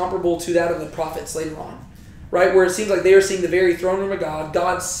God that's comparable to that of the prophets later on. Right? Where it seems like they are seeing the very throne room of God,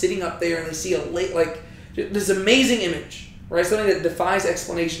 God's sitting up there, and they see this amazing image. Right? Something that defies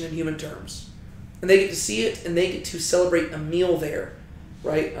explanation in human terms. And they get to see it, and they get to celebrate a meal there.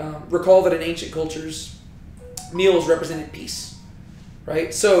 Right? Recall that in ancient cultures, meals represented peace.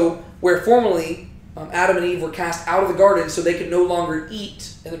 Right? So, where formerly Adam and Eve were cast out of the garden so they could no longer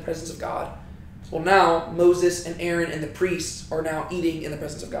eat in the presence of God. Well, now Moses and Aaron and the priests are now eating in the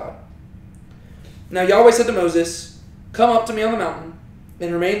presence of God. Now Yahweh said to Moses, come up to me on the mountain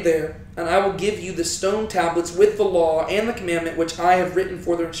and remain there, and I will give you the stone tablets with the law and the commandment which I have written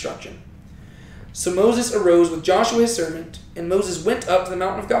for their instruction. So Moses arose with Joshua his servant, and Moses went up to the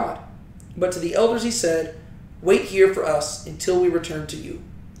mountain of God. But to the elders he said, wait here for us until we return to you.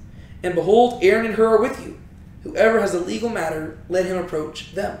 And behold, Aaron and Hur are with you. Whoever has a legal matter, let him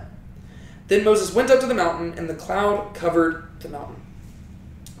approach them. Then Moses went up to the mountain, and the cloud covered the mountain.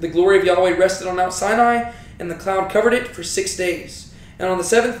 The glory of Yahweh rested on Mount Sinai, and the cloud covered it for 6 days. And on the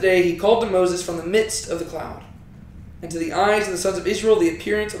 7th day he called to Moses from the midst of the cloud. And to the eyes of the sons of Israel the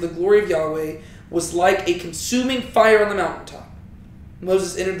appearance of the glory of Yahweh was like a consuming fire on the mountaintop.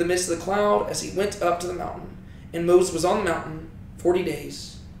 Moses entered the midst of the cloud as he went up to the mountain. And Moses was on the mountain, 40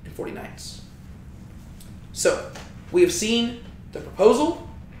 days and 40 nights. So, we have seen the proposal,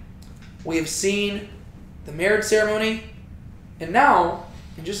 we have seen the marriage ceremony, and now,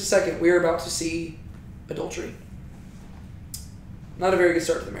 in just a second, we are about to see adultery. Not a very good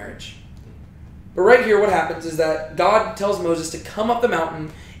start to the marriage. But right here, what happens is that God tells Moses to come up the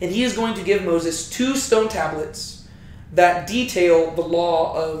mountain, and he is going to give Moses 2 stone tablets that detail the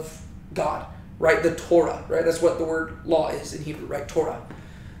law of God, right? The Torah, right? That's what the word law is in Hebrew, right? Torah.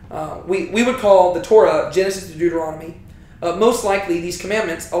 We would call the Torah Genesis to Deuteronomy. Most likely, these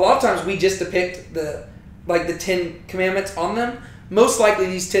commandments, a lot of times we just depict the 10 commandments on them. Most likely,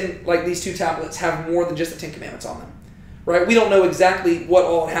 these 2 tablets have more than just the 10 commandments on them, right? We don't know exactly what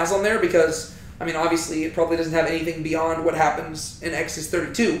all it has on there because, I mean, obviously, it probably doesn't have anything beyond what happens in Exodus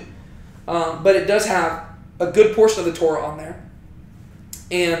 32. But it does have a good portion of the Torah on there.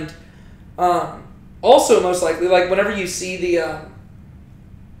 And also, most likely, like whenever you see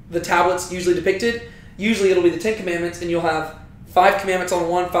the tablets usually depicted, usually it'll be the 10 commandments, and you'll have 5 commandments on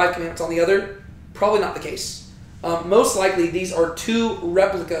one, 5 commandments on the other. Probably not the case. Most likely, these are 2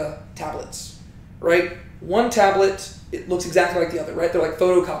 replica tablets, right? One tablet, it looks exactly like the other, right? They're like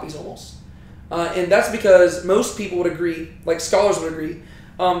photocopies almost. And that's because most people would agree, like scholars would agree,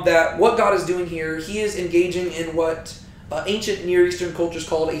 that what God is doing here, he is engaging in what ancient Near Eastern cultures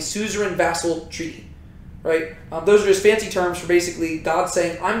called a suzerain vassal treaty, right? Those are just fancy terms for basically God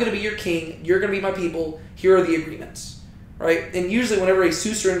saying, I'm going to be your king, you're going to be my people, here are the agreements, right? And usually whenever a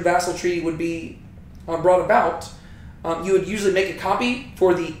suzerain vassal treaty would be brought about, you would usually make a copy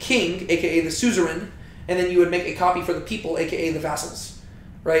for the king, aka the suzerain, and then you would make a copy for the people, aka the vassals,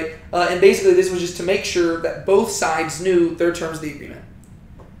 right? And basically this was just to make sure that both sides knew their terms of the agreement.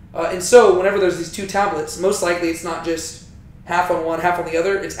 And so whenever there's these 2 tablets, most likely it's not just half on one, half on the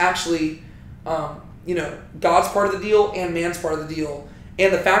other. It's actually, God's part of the deal and man's part of the deal.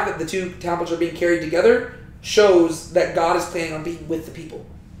 And the fact that the 2 tablets are being carried together shows that God is planning on being with the people,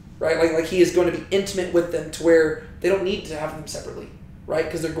 right? Like he is going to be intimate with them to where they don't need to have them separately, right?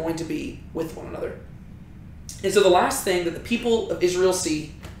 Because they're going to be with one another. And so the last thing that the people of Israel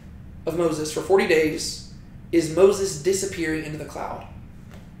see of Moses for 40 days is Moses disappearing into the cloud.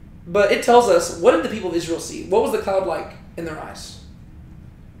 But it tells us, what did the people of Israel see? What was the cloud like in their eyes?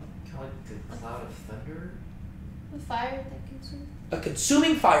 Kind of like the cloud of thunder. The fire that consumed. A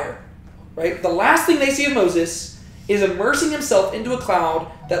consuming fire, right? The last thing they see of Moses is immersing himself into a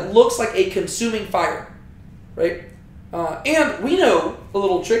cloud that looks like a consuming fire, right? And we know a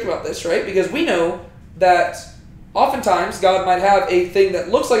little trick about this, right? Because we know that oftentimes God might have a thing that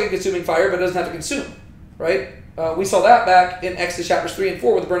looks like a consuming fire but doesn't have to consume, right? We saw that back in Exodus chapters 3 and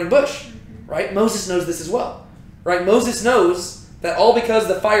 4 with the burning bush, right? Moses knows this as well, right? Moses knows that all because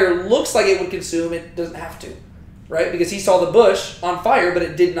the fire looks like it would consume, it doesn't have to, right? Because he saw the bush on fire, but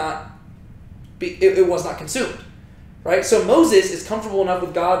it was not consumed, right? So Moses is comfortable enough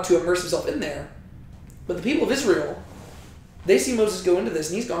with God to immerse himself in there, but the people of Israel, they see Moses go into this,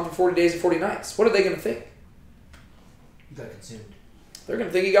 and he's gone for 40 days and 40 nights. What are they going to think? He got consumed. They're going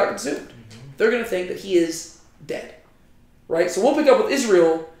to think he got consumed. Mm-hmm. They're going to think that he is dead, right? So we'll pick up with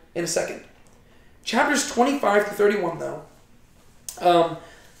Israel in a second. Chapters 25 to 31, though.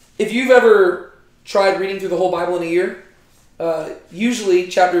 If you've ever tried reading through the whole Bible in a year, usually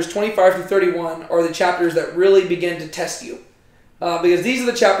chapters 25 to 31 are the chapters that really begin to test you. Because these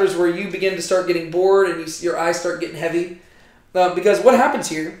are the chapters where you begin to start getting bored and your eyes start getting heavy. Because what happens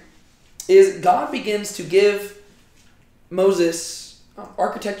here is God begins to give Moses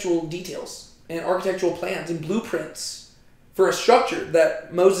architectural details and architectural plans and blueprints for a structure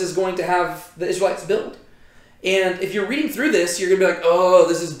that Moses is going to have the Israelites build. And if you're reading through this, you're going to be like, oh,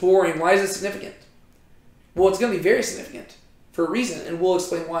 this is boring. Why is this significant? Well, it's going to be very significant for a reason, and we'll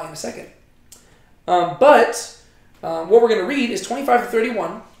explain why in a second. But what we're going to read is 25 to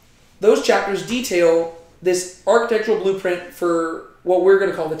 31. Those chapters detail this architectural blueprint for what we're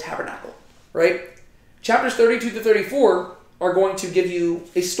going to call the tabernacle, right? Chapters 32 to 34 are going to give you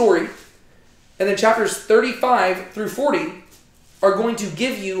a story, and then chapters 35 through 40 are going to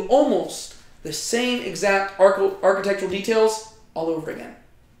give you almost the same exact architectural details all over again.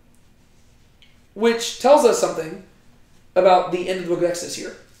 Which tells us something about the end of the book of Exodus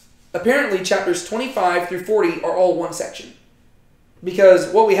here. Apparently, chapters 25 through 40 are all one section.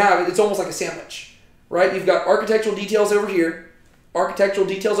 Because what we have, it's almost like a sandwich, right? You've got architectural details over here, architectural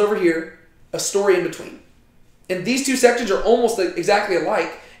details over here, a story in between. And these 2 sections are almost exactly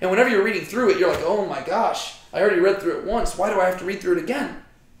alike. And whenever you're reading through it, you're like, oh my gosh, I already read through it once. Why do I have to read through it again?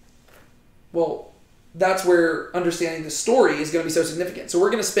 Well, that's where understanding the story is going to be so significant. So we're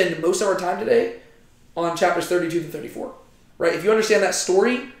going to spend most of our time today on chapters 32 to 34, right? If you understand that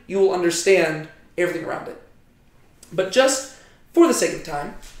story, you will understand everything around it. But just for the sake of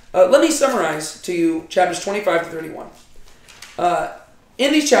time, let me summarize to you chapters 25 to 31.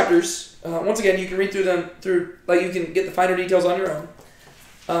 In these chapters, once again, you can read through them you can get the finer details on your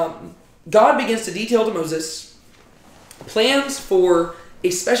own. God begins to detail to Moses plans for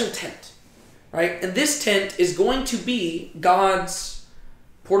a special tent, right? And this tent is going to be God's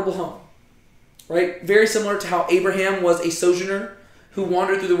portable home, right? Very similar to how Abraham was a sojourner who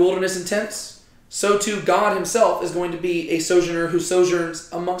wandered through the wilderness in tents. So too, God himself is going to be a sojourner who sojourns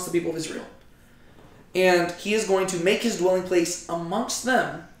amongst the people of Israel. And he is going to make his dwelling place amongst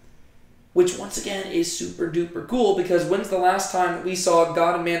them, which once again is super duper cool, because when's the last time that we saw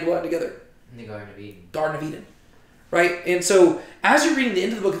God and man dwelling together? In the Garden of Eden. Garden of Eden. Right? And so as you're reading the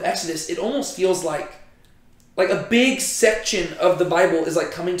end of the book of Exodus, it almost feels like a big section of the Bible is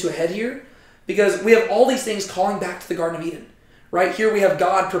like coming to a head here, because we have all these things calling back to the Garden of Eden. Right? Here we have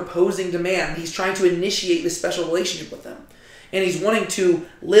God proposing to man. He's trying to initiate this special relationship with them. And he's wanting to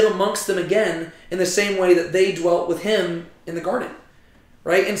live amongst them again in the same way that they dwelt with him in the garden.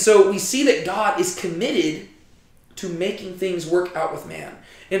 Right? And so we see that God is committed to making things work out with man.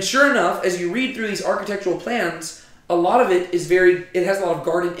 And sure enough, as you read through these architectural plans, a lot of it is it has a lot of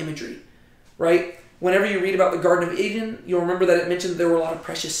garden imagery. Right? Whenever you read about the Garden of Eden, you'll remember that it mentioned that there were a lot of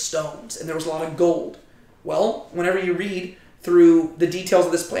precious stones and there was a lot of gold. Well, whenever you read through the details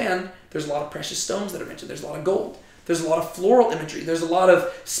of this plan, there's a lot of precious stones that are mentioned. There's a lot of gold. There's a lot of floral imagery. There's a lot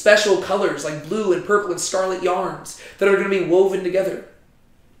of special colors like blue and purple and scarlet yarns that are going to be woven together.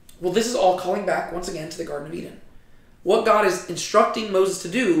 Well, this is all calling back once again to the Garden of Eden. What God is instructing Moses to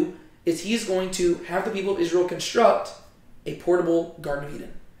do is he's going to have the people of Israel construct a portable Garden of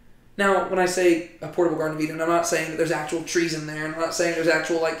Eden. Now, when I say a portable Garden of Eden, I'm not saying that there's actual trees in there, and I'm not saying there's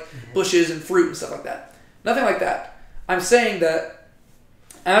actual bushes and fruit and stuff like that. Nothing like that. I'm saying that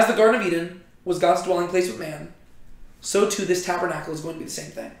as the Garden of Eden was God's dwelling place with man, so too this tabernacle is going to be the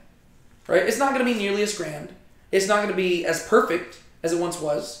same thing. Right? It's not going to be nearly as grand. It's not going to be as perfect as it once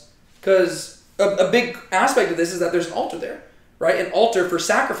was, because a big aspect of this is that there's an altar there. Right? An altar for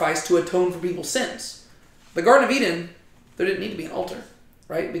sacrifice to atone for people's sins. The Garden of Eden, there didn't need to be an altar.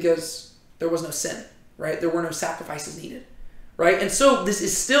 Right? Because there was no sin. Right? There were no sacrifices needed. Right? And so this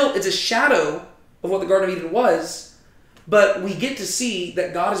is still, it's a shadow of what the Garden of Eden was, but we get to see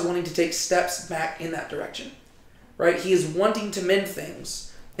that God is wanting to take steps back in that direction. Right? He is wanting to mend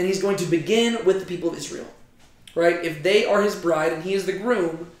things, and he's going to begin with the people of Israel. Right? If they are his bride and he is the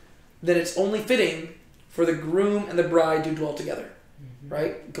groom, then it's only fitting for the groom and the bride to dwell together. Mm-hmm.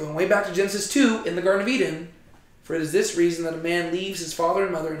 Right? Going way back to Genesis 2 in the Garden of Eden, for it is this reason that a man leaves his father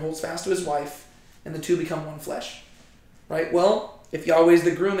and mother and holds fast to his wife, and the two become one flesh. Right? Well, if Yahweh is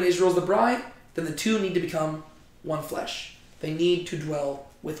the groom and Israel is the bride, then the two need to become one flesh. They need to dwell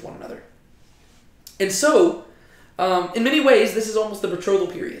with one another. And so, in many ways, this is almost the betrothal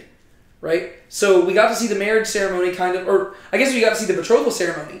period, right? So we got to see the marriage ceremony or I guess we got to see the betrothal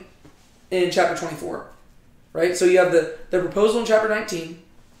ceremony in chapter 24, right? So you have the proposal in chapter 19,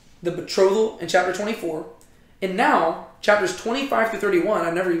 the betrothal in chapter 24, and now chapters 25 through 31,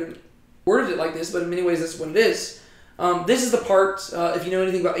 I've never even worded it like this, but in many ways this is what it is. This is the part, if you know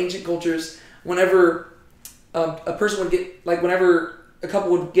anything about ancient cultures, whenever a person would get, whenever a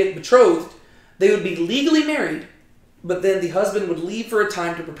couple would get betrothed, they would be legally married, but then the husband would leave for a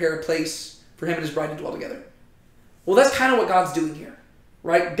time to prepare a place for him and his bride to dwell together. Well, that's kind of what God's doing here,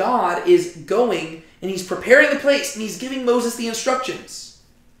 right? God is going and he's preparing the place and he's giving Moses the instructions.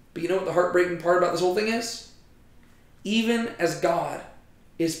 But you know what the heartbreaking part about this whole thing is? Even as God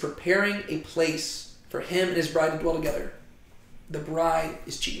is preparing a place for him and his bride to dwell together, the bride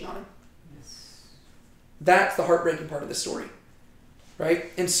is cheating on him. That's the heartbreaking part of this story.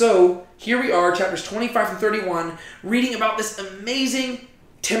 Right? And so, here we are, chapters 25 through 31, reading about this amazing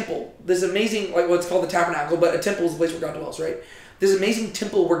temple. This amazing, what's called the tabernacle, but a temple is the place where God dwells, right? This amazing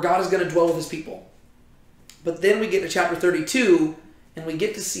temple where God is going to dwell with his people. But then we get to chapter 32, and we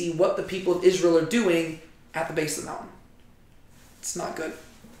get to see what the people of Israel are doing at the base of the mountain. It's not good.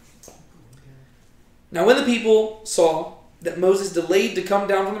 Now, when the people saw that Moses delayed to come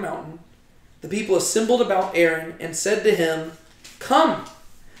down from the mountain, the people assembled about Aaron and said to him, "Come,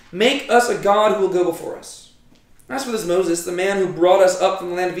 make us a god who will go before us. As for this Moses, the man who brought us up from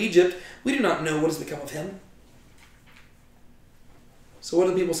the land of Egypt, we do not know what has become of him." So what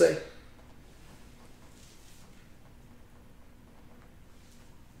do the people say?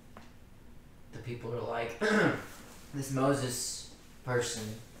 The people are like, this Moses person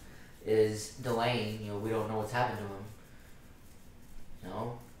is delaying, we don't know what's happened to him.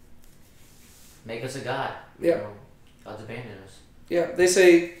 Make us a god. Yeah. God's abandoned us. Yeah, they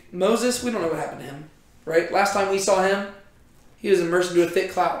say, Moses, we don't know what happened to him. Right? Last time we saw him, he was immersed into a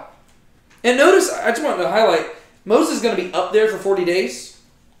thick cloud. And notice, I just wanted to highlight, Moses is going to be up there for 40 days.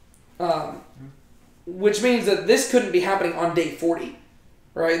 Which means that this couldn't be happening on day 40.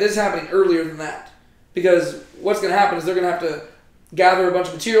 Right? This is happening earlier than that. Because what's going to happen is they're going to have to gather a bunch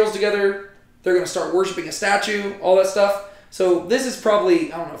of materials together. They're going to start worshiping a statue, all that stuff. So this is probably,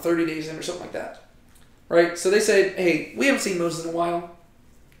 30 days in or something like that. Right? So they say, hey, we haven't seen Moses in a while.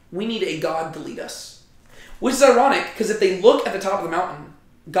 We need a God to lead us. Which is ironic, because if they look at the top of the mountain,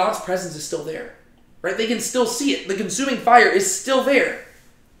 God's presence is still there. Right? They can still see it. The consuming fire is still there.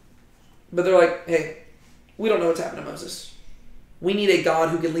 But they're like, hey, we don't know what's happened to Moses. We need a God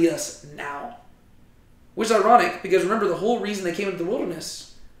who can lead us now. Which is ironic, because remember, the whole reason they came into the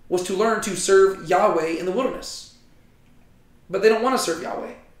wilderness was to learn to serve Yahweh in the wilderness. But they don't want to serve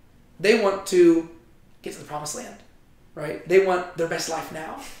Yahweh. They want to get to the promised land. Right? They want their best life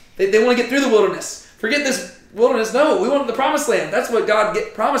now. They want to get through the wilderness. Forget this wilderness. No, we want the promised land. That's what God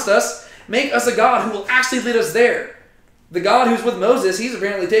promised us. Make us a God who will actually lead us there. The God who's with Moses, he's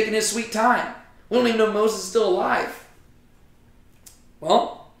apparently taking his sweet time. We don't even know Moses is still alive.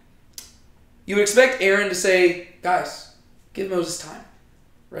 Well, you would expect Aaron to say, guys, give Moses time.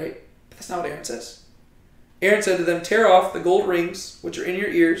 Right? But that's not what Aaron says. Aaron said to them, tear off the gold rings which are in your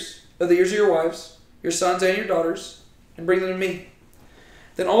ears, of the ears of your wives, your sons and your daughters, and bring them to me.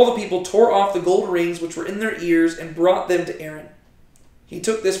 Then all the people tore off the gold rings which were in their ears and brought them to Aaron. He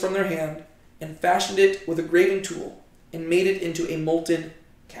took this from their hand and fashioned it with a graving tool and made it into a molten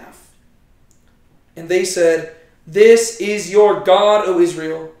calf. And they said, this is your God, O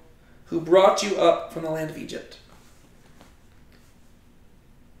Israel, who brought you up from the land of Egypt.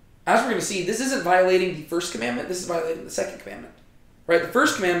 As we're going to see, this isn't violating the first commandment, this is violating the second commandment. Right? The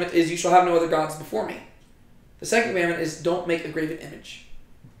first commandment is, you shall have no other gods before me. The second commandment is, don't make a graven image.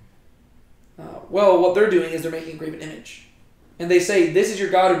 Well, what they're doing is they're making a graven image. And they say, this is your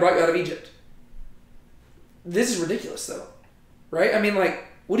God who brought you out of Egypt. This is ridiculous, though. Right? I mean, like,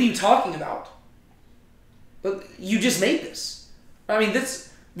 what are you talking about? You just made this. I mean,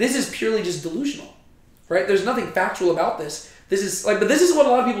 this is purely just delusional. Right? There's nothing factual about this. But this is what a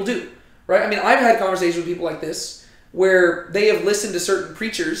lot of people do. Right? I mean, I've had conversations with people like this where they have listened to certain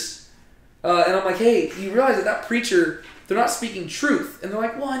preachers, and I'm like, hey, you realize that preacher, they're not speaking truth. And they're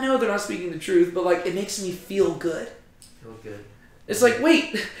like, well, I know they're not speaking the truth, but like, it makes me feel good. Feel good. It's like,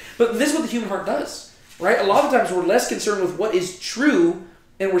 wait, but this is what the human heart does, right? A lot of times we're less concerned with what is true,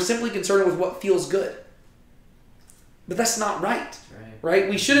 and we're simply concerned with what feels good. But that's not right, right?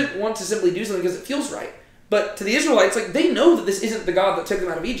 We shouldn't want to simply do something because it feels right. But to the Israelites, like, they know that this isn't the God that took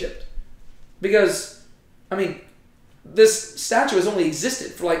them out of Egypt. Because, I mean, this statue has only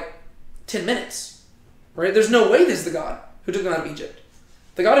existed for like 10 minutes, right? There's no way this is the God who took them out of Egypt.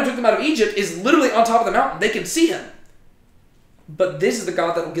 The God who took them out of Egypt is literally on top of the mountain. They can see him. But this is the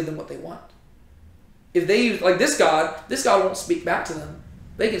God that will give them what they want. If they use, like this God won't speak back to them.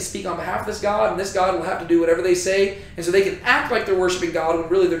 They can speak on behalf of this God, and this God will have to do whatever they say, and so they can act like they're worshiping God when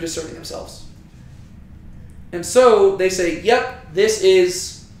really they're just serving themselves. And so they say, yep, this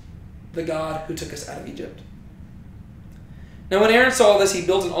is the God who took us out of Egypt. Now when Aaron saw this, he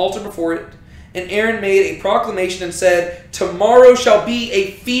built an altar before it, and Aaron made a proclamation and said, tomorrow shall be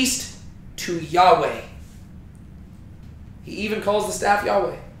a feast to Yahweh. He even calls the staff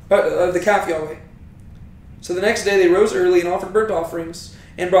Yahweh, the calf Yahweh. So the next day they rose early and offered burnt offerings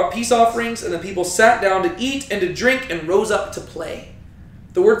and brought peace offerings, and the people sat down to eat and to drink and rose up to play.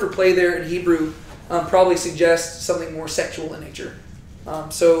 The word for play there in Hebrew probably suggests something more sexual in nature.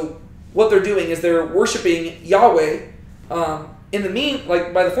 So what they're doing is they're worshiping Yahweh by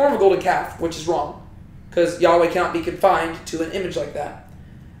the form of a golden calf, which is wrong, because Yahweh cannot be confined to an image like that.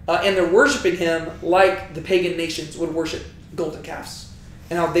 And they're worshiping him like the pagan nations would worship golden calves,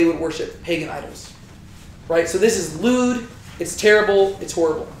 and how they would worship pagan idols. Right? So this is lewd, it's terrible, it's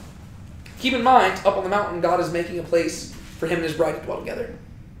horrible. Keep in mind, up on the mountain, God is making a place for him and his bride to dwell together.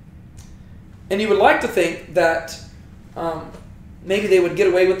 And you would like to think that maybe they would get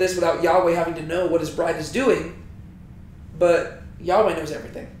away with this without Yahweh having to know what his bride is doing, but Yahweh knows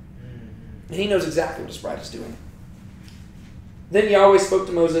everything. And he knows exactly what his bride is doing. Then Yahweh spoke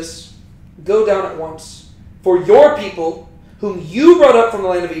to Moses, go down at once, for your people, whom you brought up from the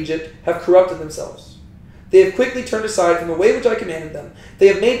land of Egypt, have corrupted themselves. They have quickly turned aside from the way which I commanded them. They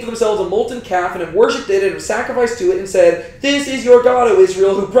have made for themselves a molten calf and have worshipped it and have sacrificed to it and said, this is your God, O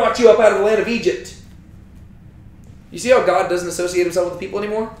Israel, who brought you up out of the land of Egypt. You see how God doesn't associate himself with the people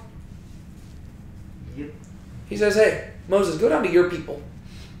anymore? Yep. He says, hey, Moses, go down to your people.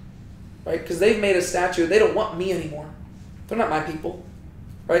 right? Because they've made a statue. They don't want me anymore. They're not my people,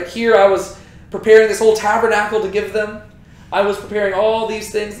 right? Here I was preparing this whole tabernacle to give them. I was preparing all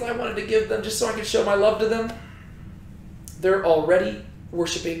these things that I wanted to give them just so I could show my love to them. They're already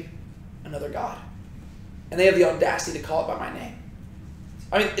worshiping another god. And they have the audacity to call it by my name.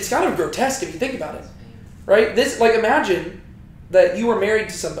 I mean, it's kind of grotesque if you think about it, right? This, like, imagine that you were married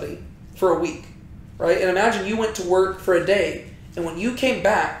to somebody for a week, right? And imagine you went to work for a day, and when you came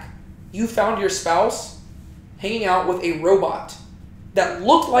back, you found your spouse hanging out with a robot that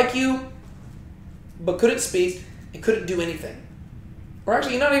looked like you, but couldn't speak and couldn't do anything. Or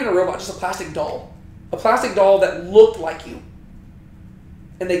actually, not even a robot, just a plastic doll. A plastic doll that looked like you.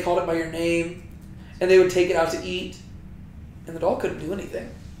 And they called it by your name, and they would take it out to eat, and the doll couldn't do anything.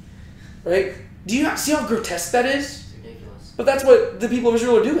 Right? Do you not see how grotesque that is? It's ridiculous. But that's what the people of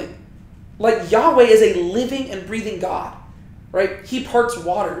Israel are doing. Like, Yahweh is a living and breathing God. Right? He parts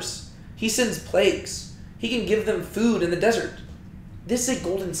waters. He sends plagues. He can give them food in the desert. This is a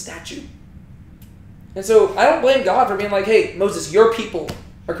golden statue. And so I don't blame God for being like, hey, Moses, your people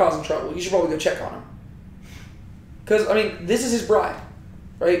are causing trouble. You should probably go check on them. Because, I mean, this is his bride.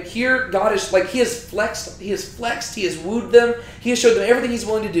 Right? Here, God is like, he has flexed, he has wooed them, he has showed them everything he's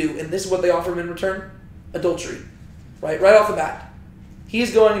willing to do, and this is what they offer him in return? Adultery. Right off the bat.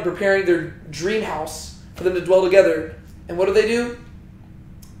 He's going and preparing their dream house for them to dwell together, and what do?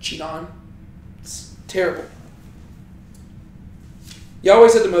 Cheat on him. It's terrible. Yahweh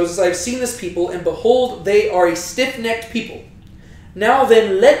said to Moses, I have seen this people, and behold, they are a stiff-necked people. Now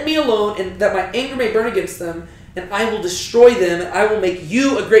then, let me alone, and that my anger may burn against them, and I will destroy them, and I will make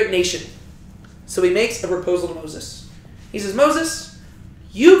you a great nation. So he makes a proposal to Moses. He says, Moses,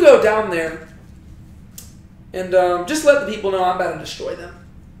 you go down there, and just let the people know I'm about to destroy them.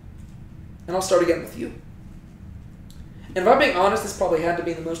 And I'll start again with you. And if I'm being honest, this probably had to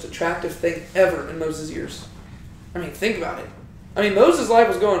be the most attractive thing ever in Moses' ears. I mean, think about it. I mean, Moses' life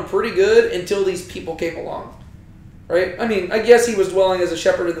was going pretty good until these people came along. Right? I mean, I guess he was dwelling as a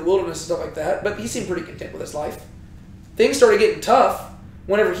shepherd in the wilderness and stuff like that, but he seemed pretty content with his life. Things started getting tough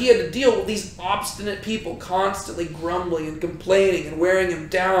whenever he had to deal with these obstinate people constantly grumbling and complaining and wearing him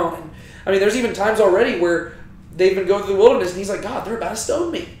down. And I mean, there's even times already where they've been going through the wilderness and he's like, God, they're about to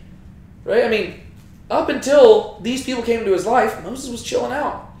stone me. Right? I mean, up until these people came into his life, Moses was chilling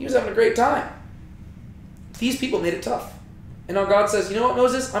out. He was having a great time. These people made it tough. And now God says, you know what,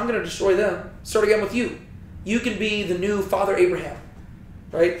 Moses? I'm going to destroy them. Start again with you. You can be the new Father Abraham,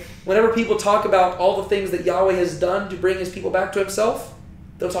 right? Whenever people talk about all the things that Yahweh has done to bring his people back to himself,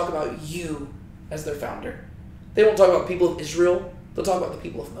 they'll talk about you as their founder. They won't talk about the people of Israel. They'll talk about the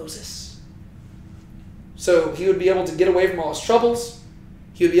people of Moses. So he would be able to get away from all his troubles.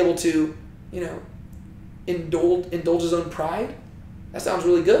 He would be able to, indulge his own pride. That sounds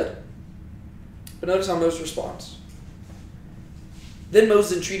really good. But notice how Moses responds. Then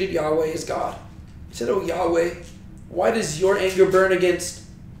Moses entreated Yahweh his God. He said, Oh Yahweh, why does your anger burn against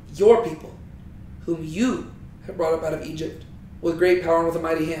your people, whom you have brought up out of Egypt, with great power and with a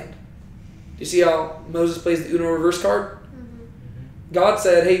mighty hand? Do you see how Moses plays the Uno reverse card? Mm-hmm. God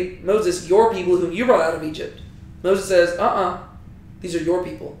said, hey, Moses, your people whom you brought out of Egypt. Moses says, these are your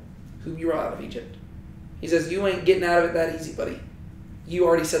people whom you brought out of Egypt. He says, you ain't getting out of it that easy, buddy. You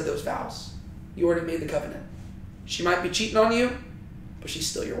already said those vows. You already made the covenant. She might be cheating on you, but she's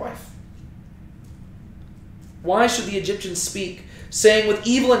still your wife. Why should the Egyptians speak, saying, with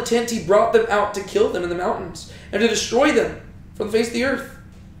evil intent he brought them out to kill them in the mountains, and to destroy them from the face of the earth?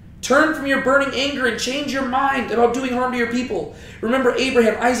 Turn from your burning anger and change your mind about doing harm to your people. Remember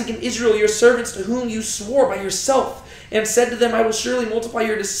Abraham, Isaac, and Israel, your servants, to whom you swore by yourself, and said to them, I will surely multiply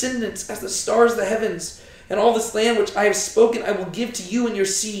your descendants as the stars of the heavens, and all this land which I have spoken I will give to you and your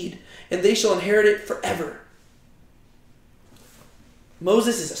seed, and they shall inherit it forever.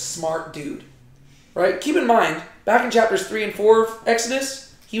 Moses is a smart dude. Right? Keep in mind, back in chapters 3 and 4 of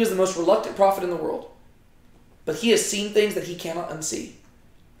Exodus, he was the most reluctant prophet in the world. But he has seen things that he cannot unsee.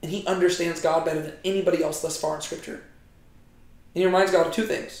 And he understands God better than anybody else thus far in Scripture. And he reminds God of two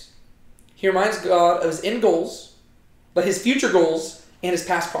things. He reminds God of his end goals, but his future goals and his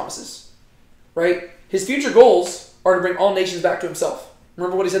past promises. Right? His future goals are to bring all nations back to himself.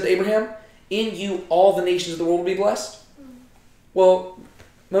 Remember what he said to Abraham? In you all the nations of the world will be blessed. Well,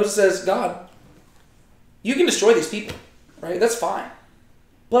 Moses says, God, you can destroy these people, right? That's fine.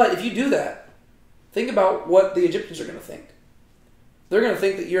 But if you do that, think about what the Egyptians are going to think. They're going to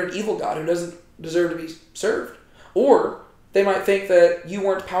think that you're an evil God who doesn't deserve to be served. Or they might think that you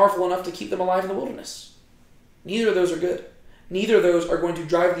weren't powerful enough to keep them alive in the wilderness. Neither of those are good. Neither of those are going to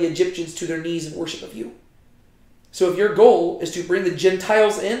drive the Egyptians to their knees in worship of you. So if your goal is to bring the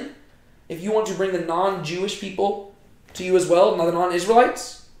Gentiles in, if you want to bring the non-Jewish people to you as well, not the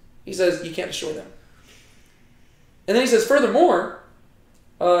non-Israelites, he says, you can't destroy them. And then he says, furthermore,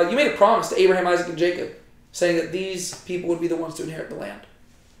 you made a promise to Abraham, Isaac, and Jacob, saying that these people would be the ones to inherit the land.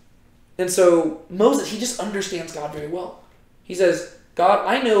 And so Moses, he just understands God very well. He says, God,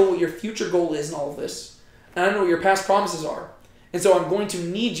 I know what your future goal is in all of this, and I know what your past promises are. And so I'm going to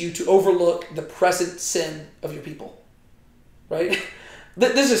need you to overlook the present sin of your people. Right?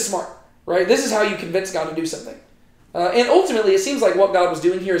 This is smart. Right? This is how you convince God to do something. And ultimately, it seems like what God was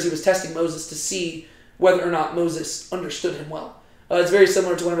doing here is he was testing Moses to see whether or not Moses understood him well. It's very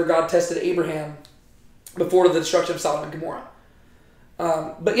similar to whenever God tested Abraham before the destruction of Sodom and Gomorrah.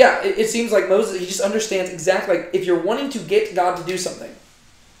 But yeah, it seems like Moses, he just understands exactly, like, if you're wanting to get God to do something,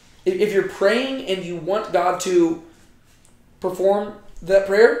 if you're praying and you want God to perform that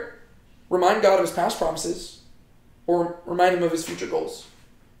prayer, remind God of his past promises or remind him of his future goals.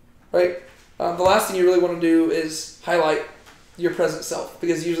 Right? The last thing you really want to do is highlight your present self,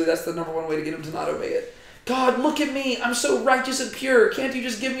 because usually that's the number one way to get him to not obey it. God, look at me. I'm so righteous and pure. Can't you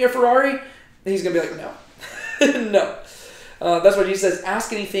just give me a Ferrari? And he's going to be like, no. No. That's why Jesus says,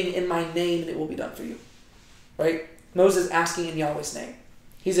 ask anything in my name and it will be done for you. Right? Moses asking in Yahweh's name.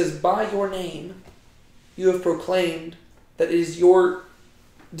 He says, by your name, you have proclaimed that it is your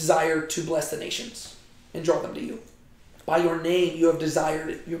desire to bless the nations and draw them to you. By your name, you have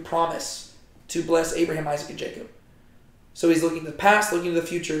desired your promise to bless Abraham, Isaac, and Jacob. So he's looking to the past, looking to the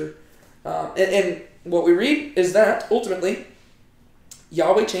future. And what we read is that, ultimately,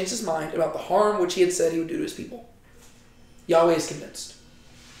 Yahweh changed his mind about the harm which he had said he would do to his people. Yahweh is convinced.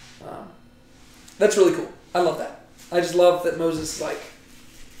 That's really cool. I love that. I just love that Moses,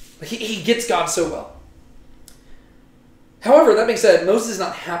 he gets God so well. However, that being said, Moses is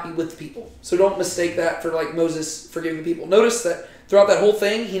not happy with the people. So don't mistake that for Moses forgiving the people. Notice that throughout that whole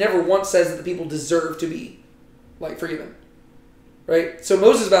thing, he never once says that the people deserve to be forgiven. Right? So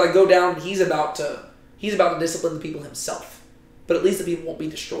Moses is about to go down and he's about to discipline the people himself. But at least the people won't be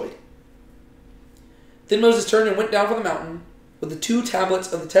destroyed. Then Moses turned and went down from the mountain with the 2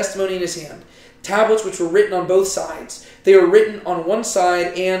 tablets of the testimony in his hand. Tablets which were written on both sides. They were written on one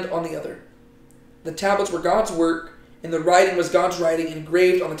side and on the other. The tablets were God's work, and the writing was God's writing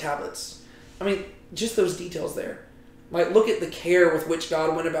engraved on the tablets. I mean, just those details there. Look at the care with which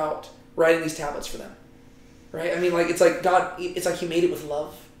God went about writing these tablets for them. Right? I mean, it's like God, it's like he made it with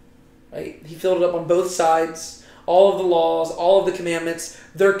love. Right? He filled it up on both sides. All of the laws, all of the commandments,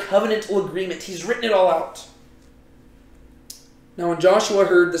 their covenantal agreement. He's written it all out. Now when Joshua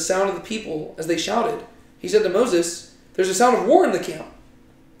heard the sound of the people as they shouted, he said to Moses, there's a sound of war in the camp.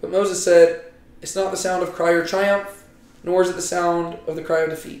 But Moses said, it's not the sound of cry or triumph, nor is it the sound of the cry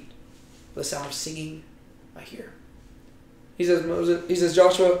of defeat. The sound of singing I hear. He says,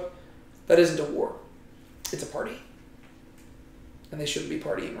 Joshua, that isn't a war. It's a party. And they shouldn't be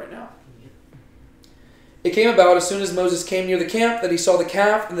partying right now. It came about as soon as Moses came near the camp that he saw the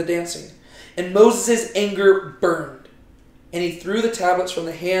calf and the dancing. And Moses' anger burned. And he threw the tablets from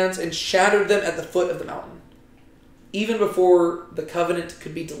the hands and shattered them at the foot of the mountain. Even before the covenant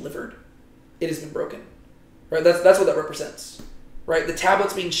could be delivered, it has been broken. Right? That's what that represents. Right? The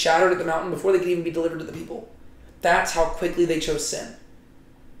tablets being shattered at the mountain before they could even be delivered to the people. That's how quickly they chose sin.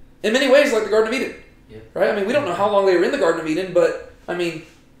 In many ways, like the Garden of Eden. Yeah. Right? I mean, we don't know how long they were in the Garden of Eden, but, I mean,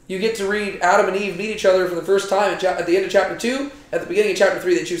 you get to read Adam and Eve meet each other for the first time at the end of chapter 2. At the beginning of chapter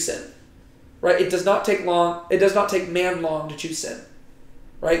 3, they choose sin. Right? It does not take man long to choose sin.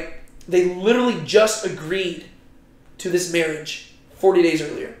 Right? They literally just agreed to this marriage 40 days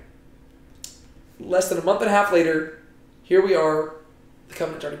earlier. Less than a month and a half later, here we are, the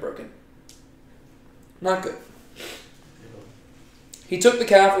covenant's already broken. Not good. He took the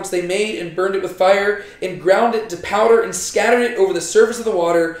calf which they made and burned it with fire and ground it to powder and scattered it over the surface of the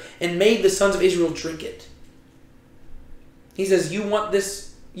water and made the sons of Israel drink it. He says, you want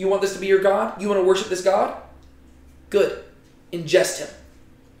this to be your God? You want to worship this God? Good. Ingest him.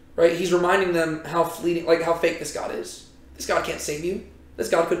 Right? He's reminding them how fleeting, how fake this God is. This God can't save you. This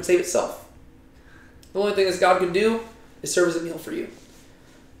God couldn't save itself. The only thing this God can do is serve as a meal for you.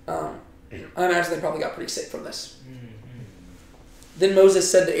 I imagine they probably got pretty sick from this. Then Moses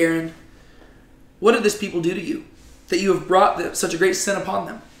said to Aaron, what did this people do to you, that you have brought such a great sin upon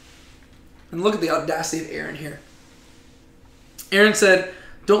them? And look at the audacity of Aaron here. Aaron said,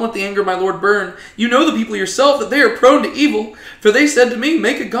 don't let the anger of my Lord burn. You know the people yourself, that they are prone to evil. For they said to me,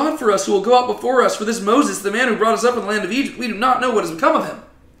 make a God for us who will go out before us. For this Moses, the man who brought us up in the land of Egypt, we do not know what has become of him.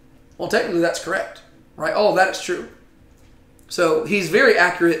 Well, technically that's correct. Right? All of that is true. So he's very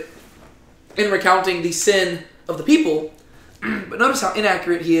accurate in recounting the sin of the people. But notice how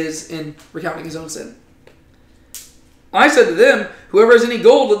inaccurate he is in recounting his own sin. I said to them, whoever has any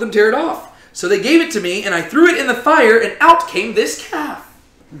gold, let them tear it off. So they gave it to me, and I threw it in the fire, and out came this calf.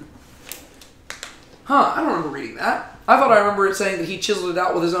 I don't remember reading that. I thought I remember it saying that he chiseled it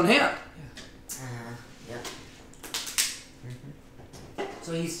out with his own hand. Yeah.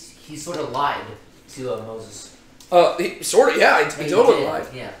 So he sort of lied to Moses. He sort of, yeah. He totally lied.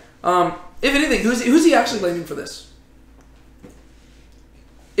 Yeah. If anything, who's he actually blaming for this?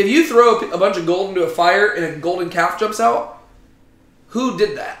 If you throw a bunch of gold into a fire and a golden calf jumps out, who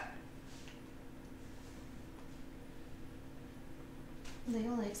did that? The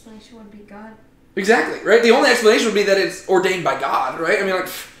only explanation would be God. Exactly, right? The only explanation would be that it's ordained by God, right? I mean, like,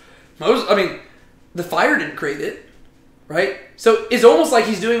 Moses, the fire didn't create it, right? So it's almost like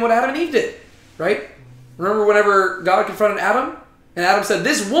he's doing what Adam and Eve did, right? Remember whenever God confronted Adam? And Adam said,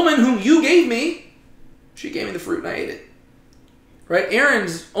 this woman whom you gave me, she gave me the fruit and I ate it. Right?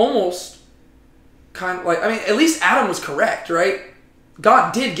 Aaron's almost kind of like, at least Adam was correct, right?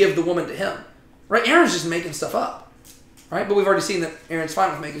 God did give the woman to him, right? Aaron's just making stuff up, right? But we've already seen that Aaron's fine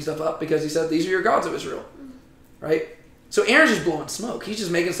with making stuff up because he said, these are your gods of Israel, right? So Aaron's just blowing smoke. He's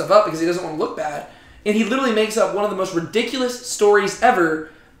just making stuff up because he doesn't want to look bad. And he literally makes up one of the most ridiculous stories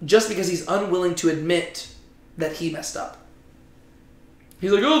ever just because he's unwilling to admit that he messed up.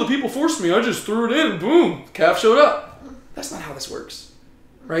 He's like, oh, the people forced me. I just threw it in and boom, calf showed up. That's not how this works,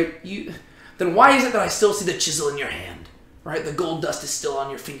 right? Then why is it that I still see the chisel in your hand, right? The gold dust is still on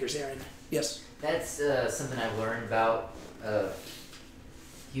your fingers, Aaron. Yes? That's something I've learned about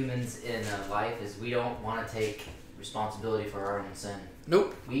humans in life is we don't want to take responsibility for our own sin.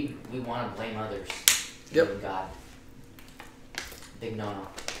 Nope. We want to blame others. Yep. Blame God. Big no-no.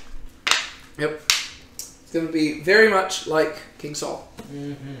 Yep. It's going to be very much like King Saul.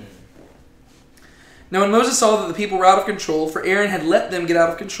 Mm-hmm. Now when Moses saw that the people were out of control, for Aaron had let them get out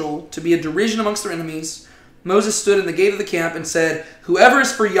of control, to be a derision amongst their enemies, Moses stood in the gate of the camp and said, whoever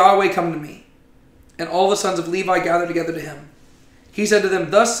is for Yahweh, come to me. And all the sons of Levi gathered together to him. He said to them,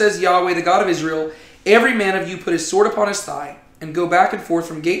 thus says Yahweh, the God of Israel, every man of you put his sword upon his thigh, and go back and forth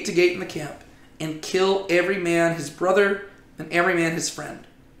from gate to gate in the camp, and kill every man his brother, and every man his friend,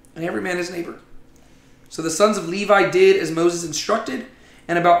 and every man his neighbor. So the sons of Levi did as Moses instructed,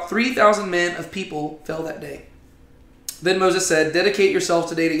 and about 3,000 men of people fell that day. Then Moses said, dedicate yourselves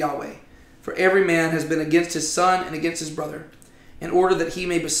today to Yahweh, for every man has been against his son and against his brother, in order that he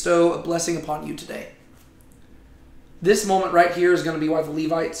may bestow a blessing upon you today. This moment right here is going to be why the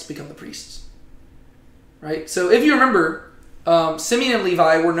Levites become the priests. Right? So if you remember, Simeon and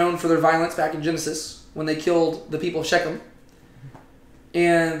Levi were known for their violence back in Genesis, when they killed the people of Shechem.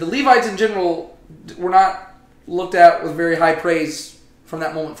 And the Levites in general were not looked at with very high praise from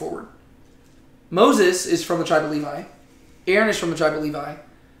that moment forward. Moses is from the tribe of Levi. Aaron is from the tribe of Levi.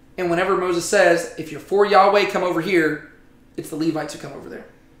 And whenever Moses says, if you're for Yahweh, come over here, it's the Levites who come over there.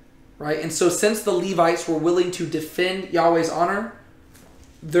 Right? And so since the Levites were willing to defend Yahweh's honor,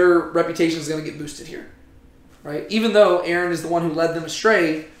 their reputation is going to get boosted here. Right? Even though Aaron is the one who led them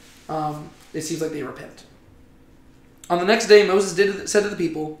astray, it seems like they repent. On the next day, Moses said to the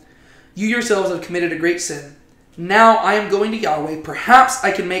people, you yourselves have committed a great sin. Now I am going to Yahweh. Perhaps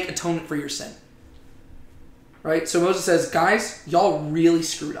I can make atonement for your sin. Right? So Moses says, guys, y'all really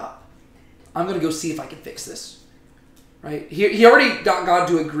screwed up. I'm going to go see if I can fix this. Right? He already got God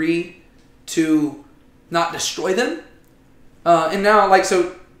to agree to not destroy them. And now,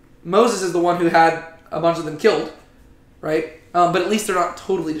 so Moses is the one who had a bunch of them killed. Right? But at least they're not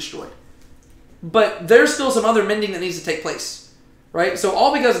totally destroyed. But there's still some other mending that needs to take place. Right? So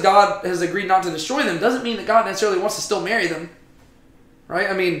all because God has agreed not to destroy them doesn't mean that God necessarily wants to still marry them.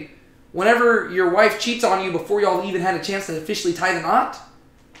 Right? Whenever your wife cheats on you before y'all even had a chance to officially tie the knot,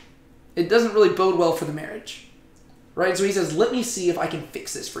 it doesn't really bode well for the marriage. Right? So he says, let me see if I can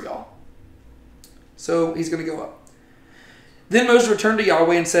fix this for y'all. So he's going to go up. Then Moses returned to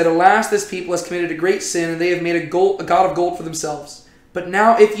Yahweh and said, alas, this people has committed a great sin, and they have made a god of gold for themselves. But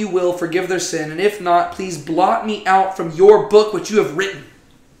now, if you will, forgive their sin, and if not, please blot me out from your book which you have written.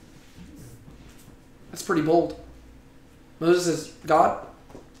 That's pretty bold. Moses says, God,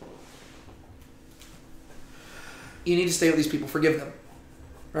 you need to stay with these people. Forgive them.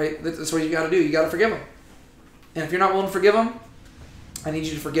 Right? That's what you got to do. You got to forgive them. And if you're not willing to forgive them, I need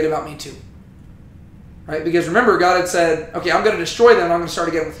you to forget about me too. Right? Because remember, God had said, okay, I'm going to destroy them, and I'm going to start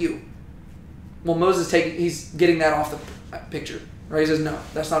again with you. Well, Moses, he's getting that off the picture. Right? He says, no,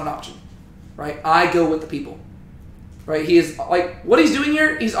 that's not an option. Right? I go with the people. Right? He is, what he's doing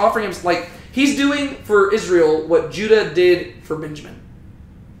here, he's offering him, he's doing for Israel what Judah did for Benjamin.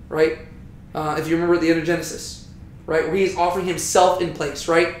 Right? If you remember at the end of Genesis. right? Where he is offering himself in place,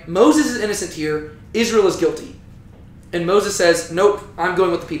 right? Moses is innocent here. Israel is guilty. And Moses says, nope, I'm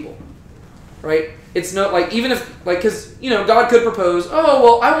going with the people, right? It's not like, even if, like, because, God could propose, oh,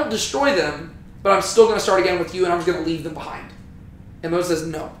 well, I won't destroy them, but I'm still going to start again with you and I'm just going to leave them behind. And Moses says,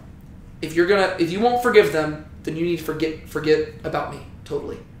 no. If you won't forgive them, then you need to forget about me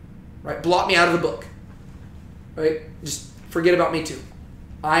totally, right? Blot me out of the book, right? Just forget about me too.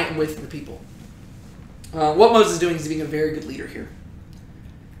 I am with the people. What Moses is doing is being a very good leader here.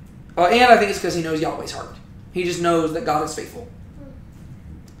 And I think it's because he knows Yahweh's heart. He just knows that God is faithful.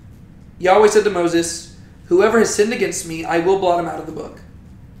 Yahweh said to Moses, whoever has sinned against me, I will blot him out of the book.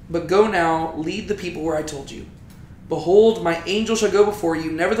 But go now, lead the people where I told you. Behold, my angel shall go before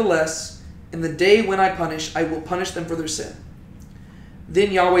you. Nevertheless, in the day when I will punish them for their sin.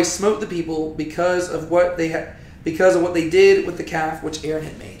 Then Yahweh smote the people because of what they did with the calf which Aaron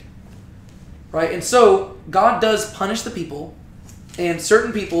had made. Right? And so, God does punish the people, and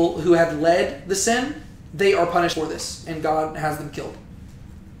certain people who had led the sin, they are punished for this, and God has them killed.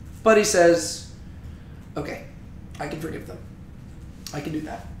 But he says, okay, I can forgive them. I can do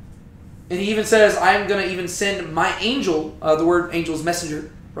that. And he even says, I'm going to even send my angel, the word angel is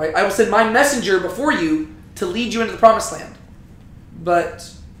messenger, right? I will send my messenger before you to lead you into the promised land. But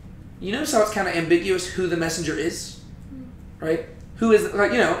you notice how it's kind of ambiguous who the messenger is, right? Who is,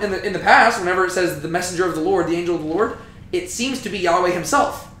 like, in the past, whenever it says the messenger of the Lord, the angel of the Lord, it seems to be Yahweh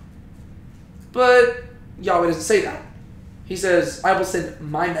himself. But Yahweh doesn't say that. He says, I will send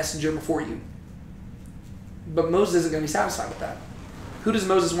my messenger before you. But Moses isn't going to be satisfied with that. Who does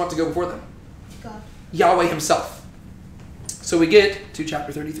Moses want to go before them? God. Yahweh himself. So we get to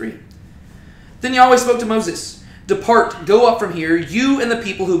chapter 33. Then Yahweh spoke to Moses, depart, go up from here, you and the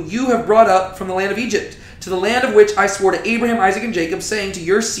people whom you have brought up from the land of Egypt, to the land of which I swore to Abraham, Isaac, and Jacob, saying, to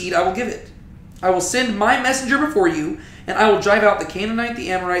your seed I will give it. I will send my messenger before you, and I will drive out the Canaanite,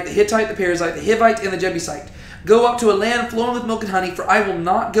 the Amorite, the Hittite, the Perizzite, the Hivite, and the Jebusite. Go up to a land flowing with milk and honey, for I will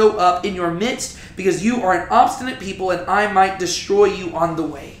not go up in your midst, because you are an obstinate people, and I might destroy you on the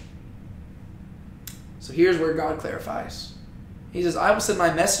way. So here's where God clarifies. He says, I will send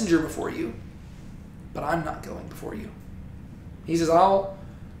my messenger before you, but I'm not going before you. He says, I'll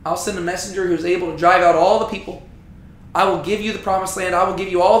send a messenger who's able to drive out all the people. I will give you the promised land. I will give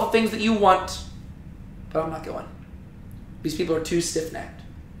you all the things that you want, but I'm not going. These people are too stiff-necked.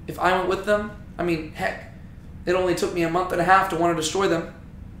 If I went with them, heck, it only took me a month and a half to want to destroy them.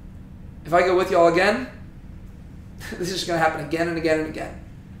 If I go with y'all again, this is going to happen again and again and again.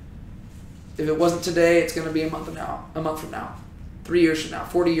 If it wasn't today, it's going to be a month from now, 3 years from now,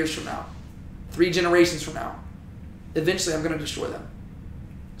 40 years from now, 3 generations from now. Eventually, I'm going to destroy them.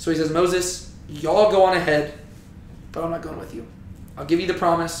 So he says, Moses, y'all go on ahead, but I'm not going with you. I'll give you the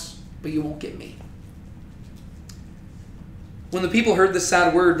promise, but you won't get me. When the people heard this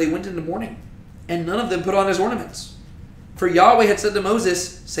sad word, they went into mourning, and none of them put on his ornaments. For Yahweh had said to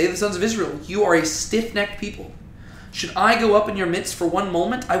Moses, say to the sons of Israel, you are a stiff-necked people. Should I go up in your midst for one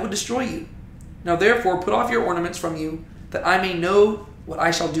moment, I would destroy you. Now therefore put off your ornaments from you, that I may know what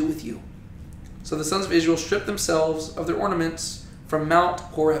I shall do with you. So the sons of Israel stripped themselves of their ornaments from Mount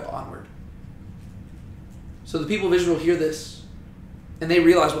Horeb onward. So the people of Israel hear this, and they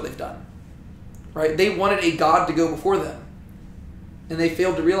realize what they've done. Right? They wanted a God to go before them, and they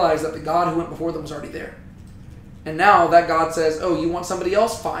failed to realize that the God who went before them was already there. And now that God says, oh, you want somebody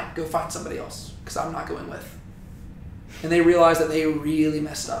else? Fine, go find somebody else, because I'm not going with. And they realize that they really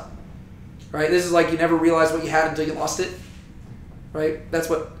messed up. Right? This is like you never realize what you had until you lost it. Right? That's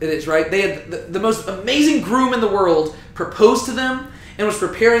what it is, right? They had the most amazing groom in the world proposed to them and was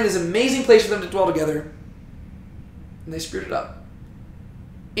preparing this amazing place for them to dwell together. And they screwed it up.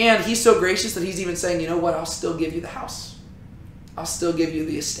 And he's so gracious that he's even saying, you know what? I'll still give you the house. I'll still give you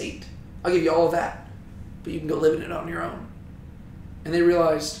the estate. I'll give you all of that. But you can go live in it on your own. And they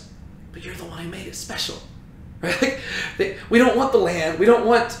realized, but you're the one who made it special. Right? We don't want the land. We don't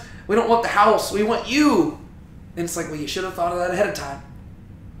want the house. We want you. And it's like, well, you should have thought of that ahead of time.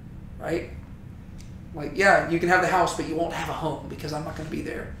 Right? Like, yeah, you can have the house, but you won't have a home because I'm not going to be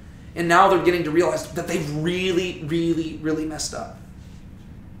there. And now they're getting to realize that they've really, really, really messed up.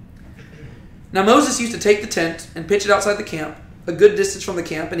 Now Moses used to take the tent and pitch it outside the camp, a good distance from the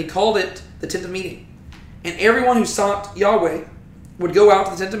camp, and he called it the tent of meeting. And everyone who sought Yahweh would go out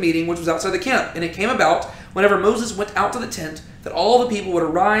to the tent of meeting, which was outside the camp. And it came about, whenever Moses went out to the tent, that all the people would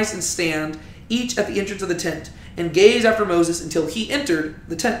arise and stand, each at the entrance of the tent, and gaze after Moses until he entered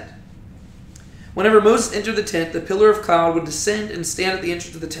the tent. Whenever Moses entered the tent, the pillar of cloud would descend and stand at the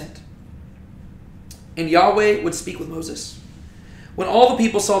entrance of the tent. And Yahweh would speak with Moses. When all the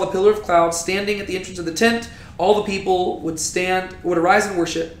people saw the pillar of cloud standing at the entrance of the tent, all the people would arise and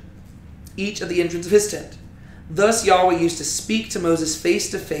worship, each at the entrance of his tent. Thus Yahweh used to speak to Moses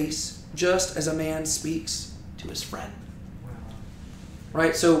face to face, just as a man speaks to his friend.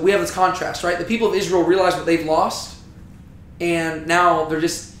 Right? So we have this contrast, right? The people of Israel realize what they've lost, and now they're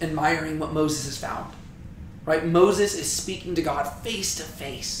just admiring what Moses has found. Right? Moses is speaking to God face to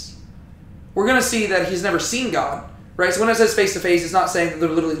face. We're going to see that he's never seen God. Right? So when it says face to face, it's not saying that they're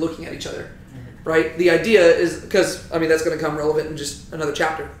literally looking at each other. Right? The idea is, because, that's going to come relevant in just another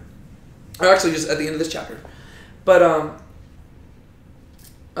chapter. Or actually just at the end of this chapter. But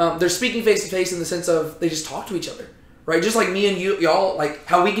they're speaking face to face in the sense of they just talk to each other. Right? Just like me and y'all, like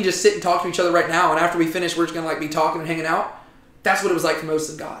how we can just sit and talk to each other right now, and after we finish, we're just going to be talking and hanging out. That's what it was like for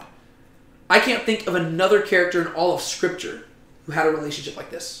Moses and God. I can't think of another character in all of Scripture who had a relationship like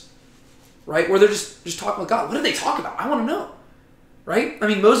this. Right? Where they're just talking with God. What did they talk about? I want to know. Right?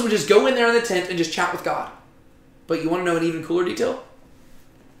 Moses would just go in there in the tent and just chat with God. But you want to know an even cooler detail?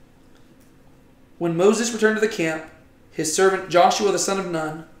 When Moses returned to the camp, his servant Joshua the son of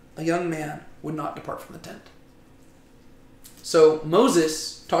Nun, a young man, would not depart from the tent. So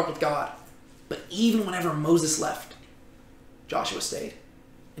Moses talked with God, but even whenever Moses left, Joshua stayed.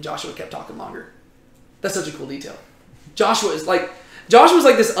 And Joshua kept talking longer. That's such a cool detail. Joshua's like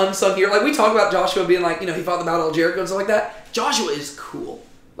this unsung hero. Like we talk about Joshua being like, he fought the Battle of Jericho and stuff like that. Joshua is cool.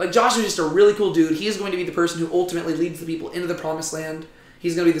 Like Joshua's just a really cool dude. He is going to be the person who ultimately leads the people into the promised land.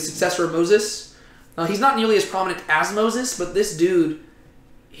 He's going to be the successor of Moses. He's not nearly as prominent as Moses, but this dude,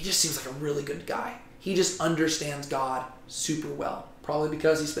 he just seems like a really good guy. He just understands God super well. Probably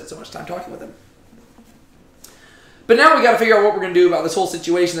because he spent so much time talking with him. But now we got to figure out what we're going to do about this whole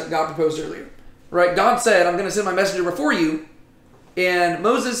situation that God proposed earlier. Right? God said, I'm going to send my messenger before you. And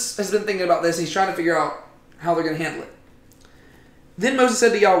Moses has been thinking about this, and he's trying to figure out how they're going to handle it. Then Moses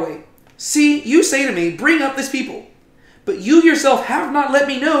said to Yahweh, see, you say to me, bring up this people. But you yourself have not let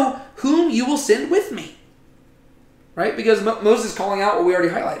me know whom you will send with me. Right? Because Moses is calling out what we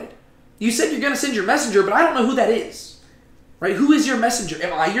already highlighted. You said you're going to send your messenger, but I don't know who that is. Right? Who is your messenger?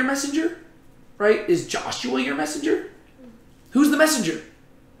 Am I your messenger? Right? Is Joshua your messenger? Who's the messenger?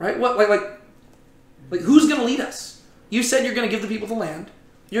 Right? What like who's going to lead us? You said you're going to give the people the land.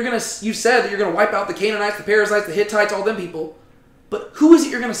 You said that you're going to wipe out the Canaanites, the Perizzites, the Hittites, all them people. But who is it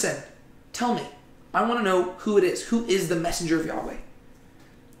you're going to send? Tell me. I want to know who it is. Who is the messenger of Yahweh?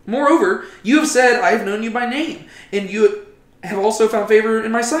 Moreover, you have said, I have known you by name, and you have also found favor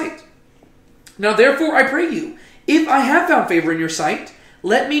in my sight. Now therefore I pray you, if I have found favor in your sight,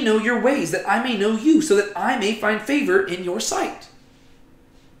 let me know your ways, that I may know you, so that I may find favor in your sight.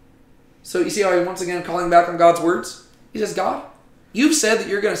 So you see how he once again calling back on God's words? He says, God, you've said that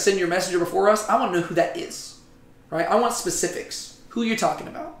you're going to send your messenger before us. I want to know who that is. Right? I want specifics. Who you're talking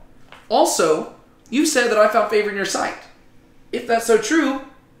about. Also, you said that I found favor in your sight. If that's so true,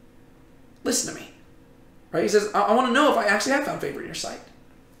 listen to me. Right? He says, I want to know if I actually have found favor in your sight.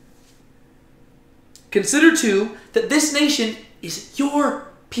 Consider too that this nation is your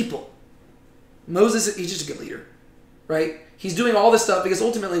people. Moses, he's just a good leader. Right? He's doing all this stuff because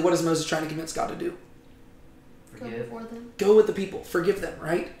ultimately what is Moses trying to convince God to do? Go before them. Go with the people. Forgive them,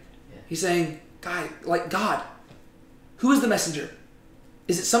 right? Yeah. He's saying, God, who is the messenger?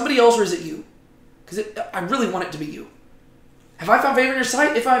 Is it somebody else or is it you? Because I really want it to be you. Have I found favor in your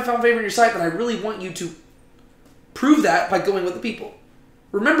sight? If I found favor in your sight, then I really want you to prove that by going with the people.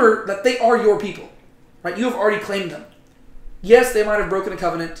 Remember that they are your people. Right? You have already claimed them. Yes, they might have broken a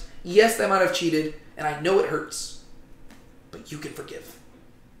covenant. Yes, they might have cheated. And I know it hurts. But you can forgive.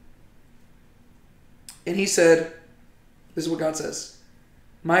 And he said, this is what God says,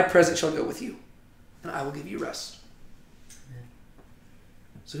 my presence shall go with you, and I will give you rest.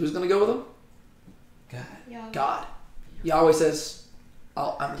 So who's going to go with him? God. God. Yahweh says,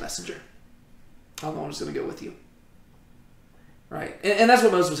 I'm the messenger. I'm the one who's going to go with you. Right? And that's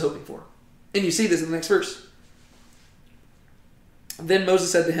what Moses was hoping for. And you see this in the next verse. Then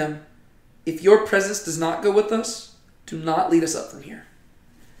Moses said to him, if your presence does not go with us, do not lead us up from here.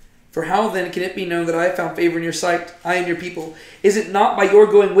 For how then can it be known that I have found favor in your sight, I and your people? Is it not by your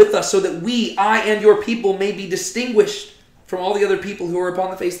going with us, so that we, I and your people, may be distinguished from all the other people who are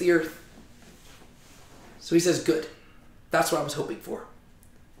upon the face of the earth? So he says, good. That's what I was hoping for.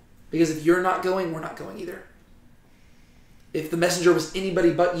 Because if you're not going, we're not going either. If the messenger was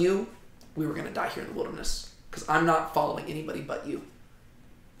anybody but you, we were going to die here in the wilderness. Because I'm not following anybody but you.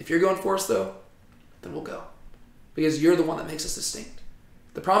 If you're going for us, though, then we'll go. Because you're the one that makes us distinct.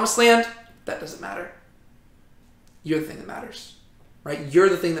 The promised land, that doesn't matter. You're the thing that matters. Right? You're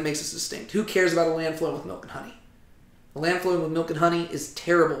the thing that makes us distinct. Who cares about a land flowing with milk and honey? A land flowing with milk and honey is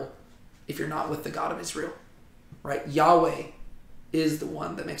terrible if you're not with the God of Israel. right? Yahweh is the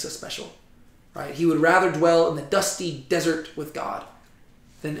one that makes us special, right? He would rather dwell in the dusty desert with God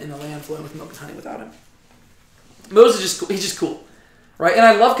than in a land flowing with milk and honey without him. Moses, he's just cool, right? And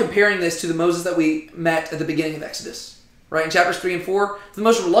I love comparing this to the Moses that we met at the beginning of Exodus, right? In chapters 3 and 4, the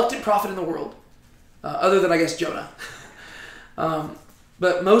most reluctant prophet in the world, other than, I guess, Jonah.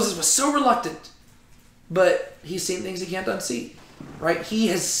 But Moses was so reluctant, but he's seen things he can't unsee, right? He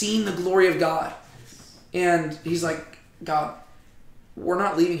has seen the glory of God. And he's like, God, we're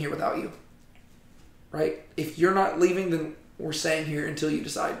not leaving here without you, right? If you're not leaving, then we're staying here until you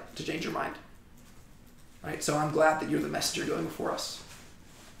decide to change your mind, right? So I'm glad that you're the messenger going before us.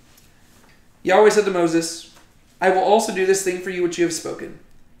 Yahweh said to Moses, I will also do this thing for you which you have spoken,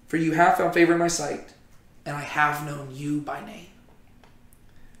 for you have found favor in my sight, and I have known you by name.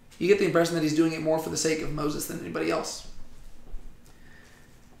 You get the impression that he's doing it more for the sake of Moses than anybody else.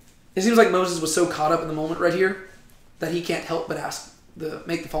 It seems like Moses was so caught up in the moment right here that he can't help but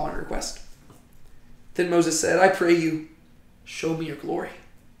make the following request. Then Moses said, I pray you, show me your glory.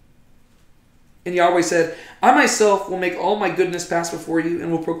 And Yahweh said, I myself will make all my goodness pass before you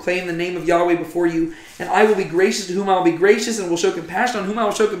and will proclaim the name of Yahweh before you, and I will be gracious to whom I will be gracious and will show compassion on whom I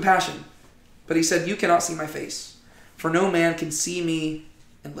will show compassion. But he said, you cannot see my face, for no man can see me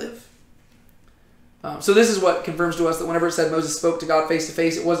and live. So this is what confirms to us that whenever it said Moses spoke to God face to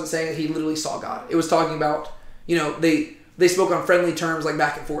face, it wasn't saying that he literally saw God. It was talking about, they spoke on friendly terms, like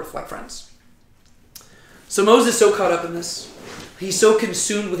back and forth, like friends. So Moses is so caught up in this. He's so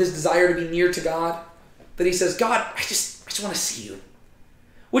consumed with his desire to be near to God that he says, God, I just want to see you.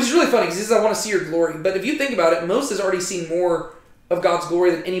 Which is really funny because he says, I want to see your glory. But if you think about it, Moses has already seen more of God's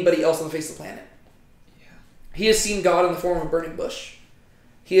glory than anybody else on the face of the planet. Yeah. He has seen God in the form of a burning bush.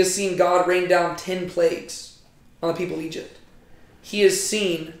 He has seen God rain down 10 plagues on the people of Egypt. He has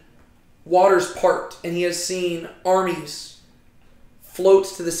seen waters part, and he has seen armies float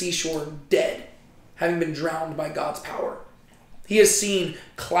to the seashore dead, having been drowned by God's power. He has seen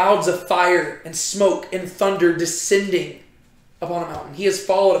clouds of fire and smoke and thunder descending upon a mountain. He has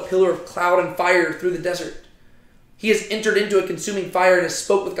followed a pillar of cloud and fire through the desert. He has entered into a consuming fire and has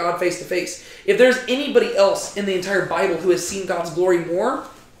spoke with God face to face. If there's anybody else in the entire Bible who has seen God's glory more,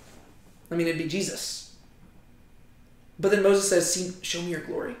 it'd be Jesus. But then Moses says, show me your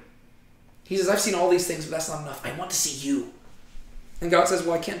glory. He says, I've seen all these things, but that's not enough. I want to see you. And God says,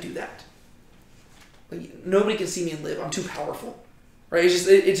 well, I can't do that. Nobody can see me and live. I'm too powerful. Right?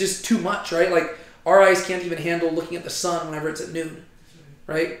 It's just too much, right? Like, our eyes can't even handle looking at the sun whenever it's at noon.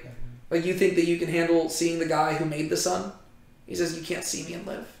 Right? Like, you think that you can handle seeing the guy who made the sun? He says, you can't see me and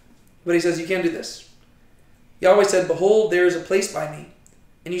live. But he says, you can do this. Yahweh said, behold, there is a place by me,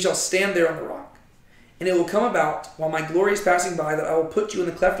 and you shall stand there on the rock. And it will come about, while my glory is passing by, that I will put you in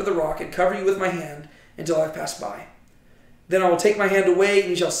the cleft of the rock and cover you with my hand until I have passed by. Then I will take my hand away, and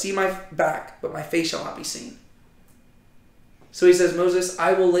you shall see my back, but my face shall not be seen. So he says, Moses,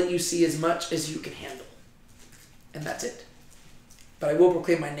 I will let you see as much as you can handle. And that's it. But I will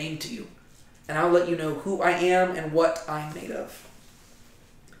proclaim my name to you, and I'll let you know who I am and what I'm made of.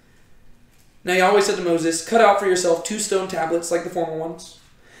 Now Yahweh said to Moses, cut out for yourself 2 stone tablets like the former ones,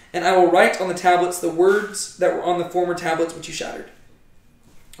 and I will write on the tablets the words that were on the former tablets which you shattered.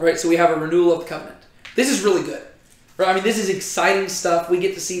 All right, so we have a renewal of the covenant. This is really good. Right? This is exciting stuff. We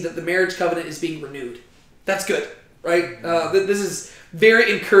get to see that the marriage covenant is being renewed. That's good, right? This is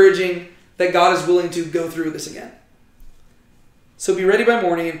very encouraging that God is willing to go through this again. So be ready by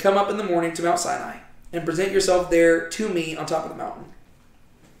morning and come up in the morning to Mount Sinai and present yourself there to me on top of the mountain.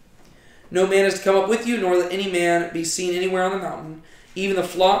 No man is to come up with you, nor let any man be seen anywhere on the mountain. Even the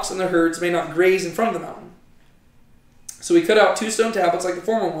flocks and the herds may not graze in front of the mountain. So he cut out 2 stone tablets like the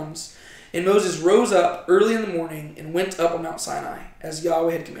former ones, and Moses rose up early in the morning and went up on Mount Sinai, as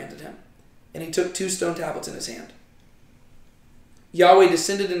Yahweh had commanded him. And he took 2 stone tablets in his hand. Yahweh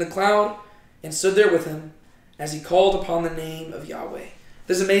descended in the cloud and stood there with him as he called upon the name of Yahweh.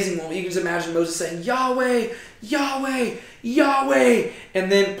 This amazing moment. You can just imagine Moses saying, Yahweh, Yahweh, Yahweh. And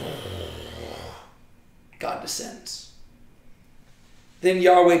then God descends. Then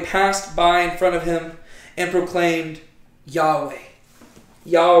Yahweh passed by in front of him and proclaimed, Yahweh,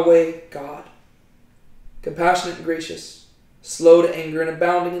 Yahweh God, compassionate and gracious, slow to anger and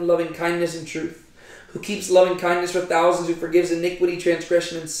abounding in loving kindness and truth, who keeps loving kindness for thousands, who forgives iniquity,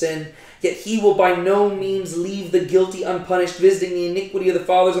 transgression, and sin. Yet he will by no means leave the guilty unpunished, visiting the iniquity of the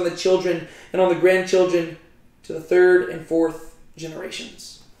fathers on the children and on the grandchildren to the 3rd and 4th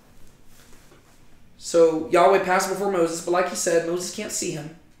generations. So Yahweh passed before Moses, but like he said, Moses can't see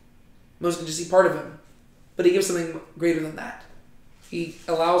him. Moses can just see part of him. But he gives something greater than that. He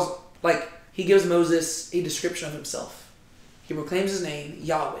allows, he gives Moses a description of himself. He proclaims his name,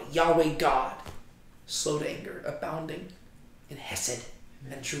 Yahweh, Yahweh God, slow to anger, abounding in hesed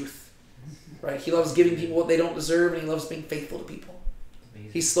and truth. Right? He loves giving people what they don't deserve, and he loves being faithful to people.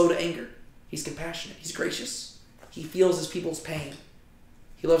 Amazing. He's slow to anger. He's compassionate. He's gracious. He feels his people's pain.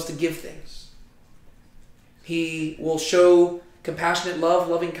 He loves to give things. He will show compassionate love,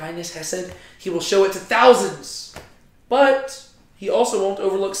 loving kindness, hesed. He will show it to thousands. But he also won't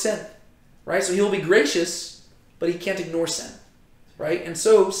overlook sin. Right? So he will be gracious, but he can't ignore sin. Right? And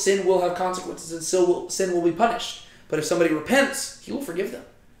so sin will have consequences, and sin will be punished. But if somebody repents, he will forgive them.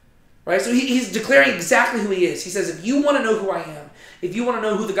 Right? So he's declaring exactly who he is. He says, if you want to know who I am, if you want to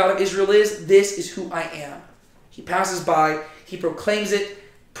know who the God of Israel is, this is who I am. He passes by. He proclaims it.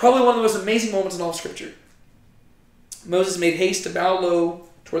 Probably one of the most amazing moments in all of Scripture. Moses made haste to bow low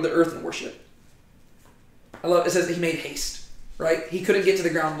toward the earth and worship. I love it says that he made haste. Right? He couldn't get to the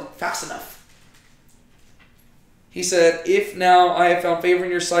ground fast enough. He said, if now I have found favor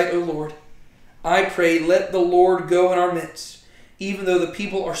in your sight, O Lord, I pray, let the Lord go in our midst, even though the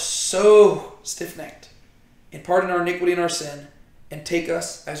people are so stiff-necked, and pardon our iniquity and our sin, and take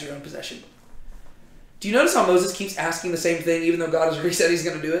us as your own possession. Do you notice how Moses keeps asking the same thing, even though God has already said he's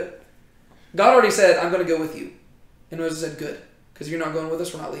going to do it? God already said, I'm going to go with you. And Moses said, good, because you're not going with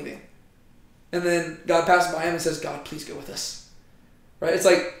us, we're not leaving. And then God passes by him and says, God, please go with us. Right? It's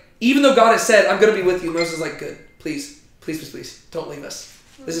like, even though God has said, I'm going to be with you, Moses is like, good, please, please, please, please, don't leave us.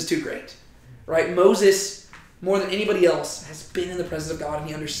 This is too great. Right? Moses, more than anybody else, has been in the presence of God, and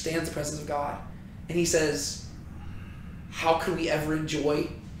he understands the presence of God. And he says, how could we ever enjoy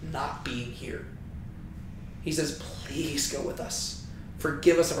not being here? He says, please go with us.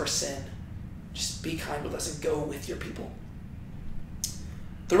 Forgive us of our sin. Just be kind with us and go with your people.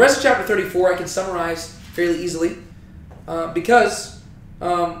 The rest of chapter 34 I can summarize fairly easily because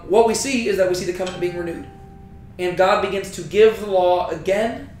what we see is that we see the covenant being renewed. And God begins to give the law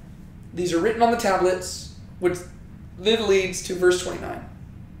again. These are written on the tablets, which then leads to verse 29.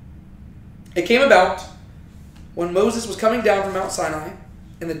 It came about when Moses was coming down from Mount Sinai,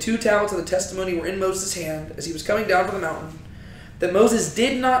 and the 2 tablets of the testimony were in Moses' hand as he was coming down from the mountain, that Moses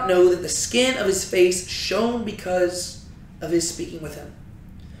did not know that the skin of his face shone because of his speaking with him.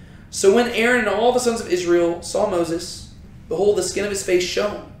 So when Aaron and all the sons of Israel saw Moses, behold, the skin of his face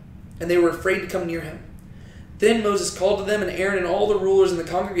shone, and they were afraid to come near him. Then Moses called to them, and Aaron and all the rulers in the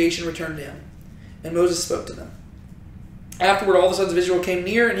congregation returned to him. And Moses spoke to them. Afterward, all the sons of Israel came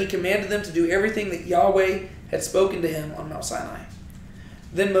near, and he commanded them to do everything that Yahweh had spoken to him on Mount Sinai.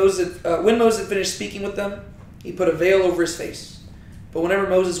 Then when Moses had finished speaking with them, he put a veil over his face. But whenever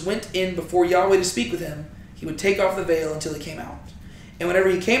Moses went in before Yahweh to speak with him, he would take off the veil until he came out. And whenever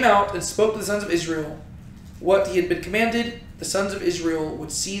he came out and spoke to the sons of Israel what he had been commanded, the sons of Israel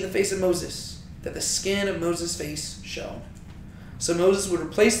would see the face of Moses, that the skin of Moses' face shone. So Moses would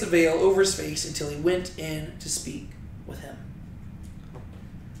replace the veil over his face until he went in to speak with him.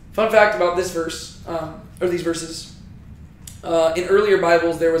 Fun fact about this verse, or these verses. In earlier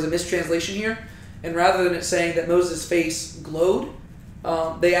Bibles, there was a mistranslation here, and rather than it saying that Moses' face glowed,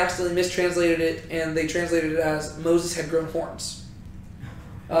 they accidentally mistranslated it, and they translated it as Moses had grown horns.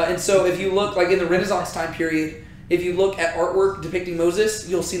 And so if you look, like in the Renaissance time period, if you look at artwork depicting Moses,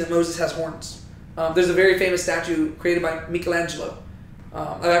 you'll see that Moses has horns. There's a very famous statue created by Michelangelo.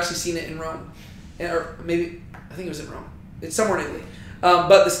 I've actually seen it in Rome. Or maybe, I think it was in Rome. It's somewhere in Italy.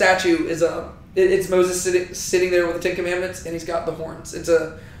 But the statue is it's Moses sitting there with the Ten Commandments, and he's got the horns. It's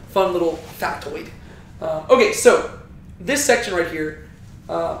a fun little factoid. Okay, so this section right here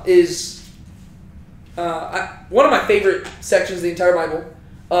is one of my favorite sections of the entire Bible.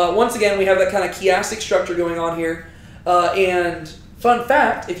 Once again, we have that kind of chiastic structure going on here. And fun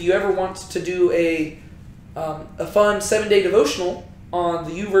fact, if you ever want to do a fun 7-day devotional on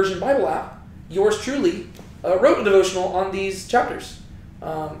the YouVersion Bible app, yours truly wrote a devotional on these chapters.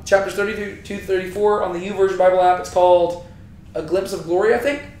 Chapters 32 to 34 on the YouVersion Bible app. It's called A Glimpse of Glory, I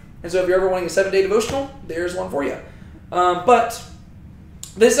think. And so if you're ever wanting a 7-day devotional, there's one for you. But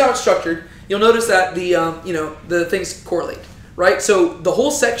this is how it's structured. You'll notice that the things correlate, right? So the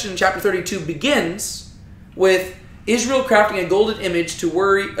whole section in chapter 32 begins with Israel crafting a golden image to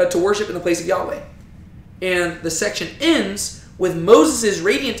worship in the place of Yahweh. And the section ends with Moses'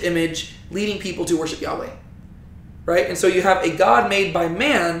 radiant image leading people to worship Yahweh. Right? And so you have a God made by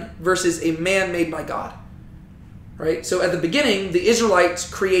man versus a man made by God. Right? So at the beginning, the Israelites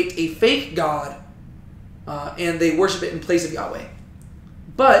create a fake God and they worship it in place of Yahweh.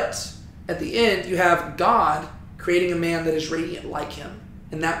 But at the end, you have God creating a man that is radiant like him.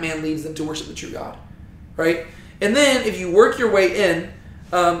 And that man leads them to worship the true God. Right? And then if you work your way in,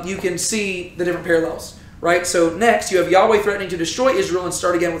 you can see the different parallels. Right? So next, you have Yahweh threatening to destroy Israel and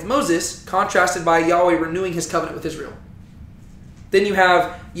start again with Moses, contrasted by Yahweh renewing his covenant with Israel. Then you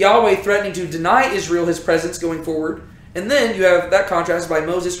have Yahweh threatening to deny Israel his presence going forward. And then you have that contrasted by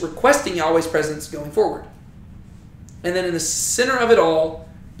Moses requesting Yahweh's presence going forward. And then in the center of it all,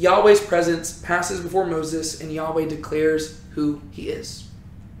 Yahweh's presence passes before Moses and Yahweh declares who he is.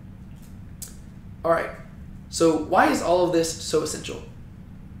 All right. So why is all of this so essential?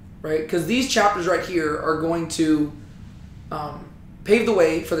 Right? Because these chapters right here are going to pave the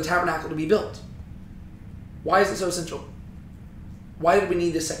way for the tabernacle to be built. Why is it so essential? Why did we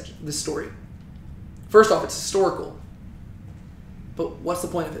need this section, this story? First off, it's historical. But what's the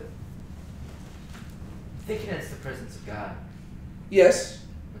point of it? Thinking it's the presence of God. Yes.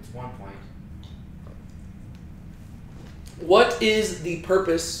 That's one point. What is the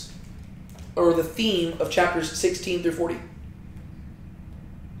purpose or the theme of chapters 16 through 40?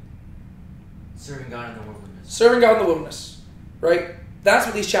 Serving God in the wilderness. Serving God in the wilderness. Right? That's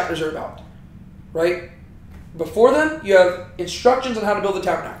what these chapters are about. Right? Before them, you have instructions on how to build the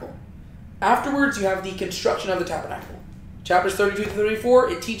tabernacle. Afterwards, you have the construction of the tabernacle. Chapters 32 to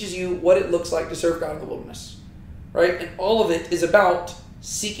 34, it teaches you what it looks like to serve God in the wilderness. Right? And all of it is about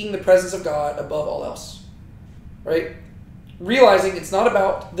seeking the presence of God above all else. Right? Realizing it's not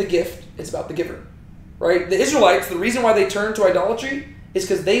about the gift, it's about the giver. Right? The Israelites, the reason why they turned to idolatry is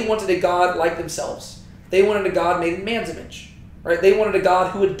because they wanted a God like themselves. They wanted a God made in man's image. Right? They wanted a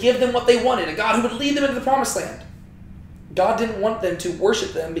God who would give them what they wanted, a God who would lead them into the promised land. God didn't want them to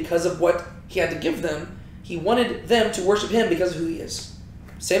worship them because of what he had to give them. He wanted them to worship him because of who he is.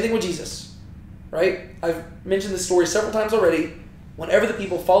 Same thing with Jesus. Right? I've mentioned this story several times already. Whenever the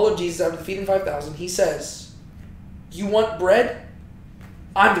people followed Jesus after the feeding 5,000, he says, "You want bread?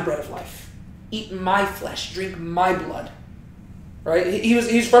 I'm the bread of life. Eat my flesh, drink my blood." Right? He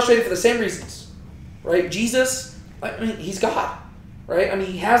was frustrated for the same reasons. Right? Jesus, I mean, he's God. Right? I mean,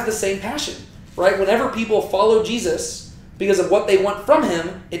 he has the same passion. Right? Whenever people follow Jesus because of what they want from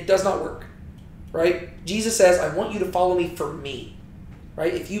him, it does not work. Right? Jesus says, "I want you to follow me for me."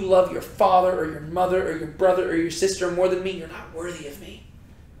 Right? If you love your father or your mother or your brother or your sister more than me, you're not worthy of me.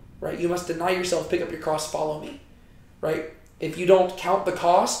 Right? You must deny yourself, pick up your cross, follow me. Right? If you don't count the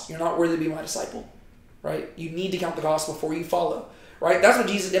cost, you're not worthy to be my disciple. Right? You need to count the cost before you follow. Right? That's what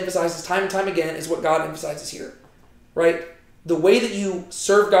Jesus emphasizes time and time again, is what God emphasizes here. Right? The way that you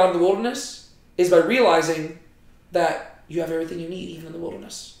serve God in the wilderness is by realizing that you have everything you need, even in the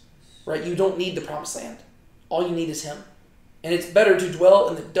wilderness. Right? You don't need the promised land. All you need is him. And it's better to dwell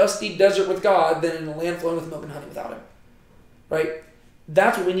in the dusty desert with God than in a land flowing with milk and honey without him. Right?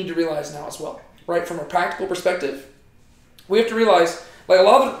 That's what we need to realize now as well. Right? From a practical perspective, we have to realize, like, a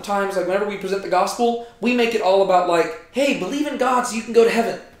lot of the times, like, whenever we present the gospel, we make it all about, like, hey, believe in God so you can go to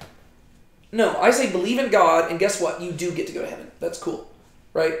heaven. No, I say believe in God, and guess what? You do get to go to heaven. That's cool.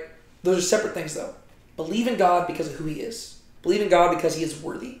 Right? Those are separate things, though. Believe in God because of who he is. Believe in God because he is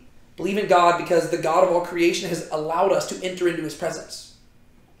worthy. Believe in God because the God of all creation has allowed us to enter into his presence.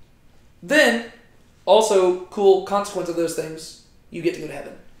 Then, also, cool consequence of those things, you get to go to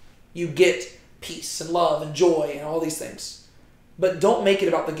heaven. You get peace and love and joy and all these things. But don't make it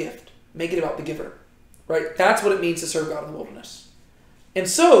about the gift. Make it about the giver. Right? That's what it means to serve God in the wilderness. And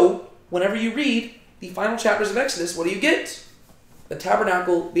so, whenever you read the final chapters of Exodus, what do you get? The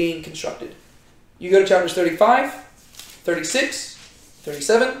tabernacle being constructed. You go to chapters 35, 36,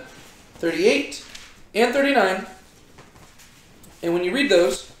 37, 38, and 39. And when you read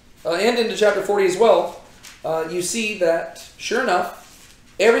those, and into chapter 40 as well, you see that, sure enough,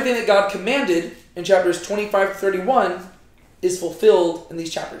 everything that God commanded in chapters 25 to 31 is fulfilled in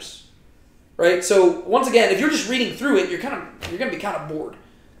these chapters. Right? So, once again, if you're just reading through it, you're going to be kind of bored.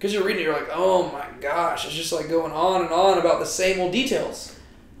 Because you're reading it, you're like, oh my gosh, it's just like going on and on about the same old details.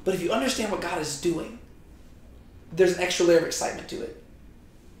 But if you understand what God is doing, there's an extra layer of excitement to it.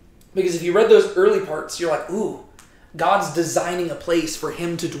 Because if you read those early parts, you're like, ooh, God's designing a place for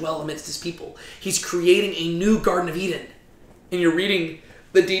him to dwell amidst his people. He's creating a new Garden of Eden. And you're reading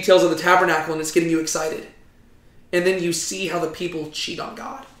the details of the tabernacle and it's getting you excited. And then you see how the people cheat on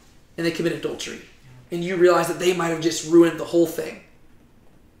God. And they commit adultery. And you realize that they might have just ruined the whole thing.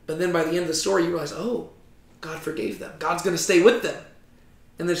 But then by the end of the story, you realize, oh, God forgave them. God's going to stay with them.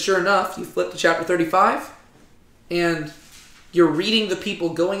 And then sure enough, you flip to chapter 35, and you're reading the people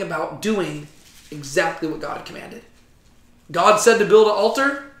going about doing exactly what God commanded. God said to build an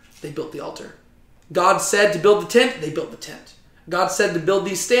altar, they built the altar. God said to build the tent, they built the tent. God said to build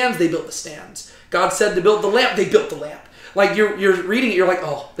these stands, they built the stands. God said to build the lamp, they built the lamp. Like, you're reading it, you're like,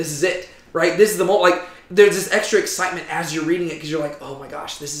 oh, this is it, right? This is the moment. Like, there's this extra excitement as you're reading it because you're like, oh my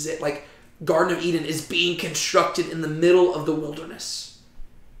gosh, this is it. Like, Garden of Eden is being constructed in the middle of the wilderness.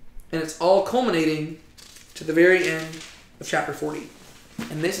 And it's all culminating to the very end of chapter 40.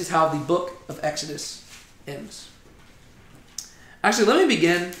 And this is how the book of Exodus ends. Actually, let me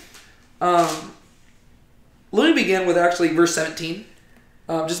begin with actually verse 17.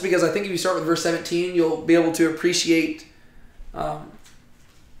 Just because I think if you start with verse 17, you'll be able to appreciate some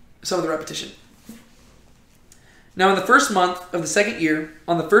of the repetition. Now in the first month of the second year,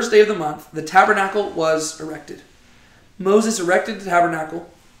 on the first day of the month, the tabernacle was erected. Moses erected the tabernacle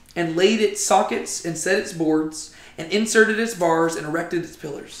and laid its sockets and set its boards and inserted its bars and erected its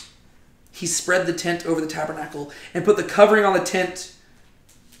pillars. He spread the tent over the tabernacle and put the covering on the tent,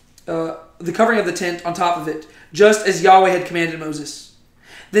 the covering of the tent on top of it, just as Yahweh had commanded Moses.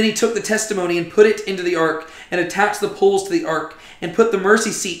 Then he took the testimony and put it into the ark and attached the poles to the ark and put the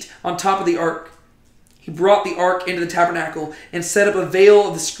mercy seat on top of the ark. He brought the ark into the tabernacle and set up a veil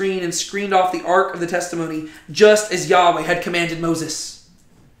of the screen and screened off the ark of the testimony, just as Yahweh had commanded Moses.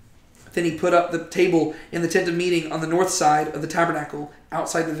 Then he put up the table in the tent of meeting on the north side of the tabernacle,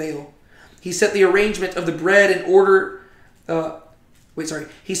 outside the veil. He set the arrangement of the bread in order.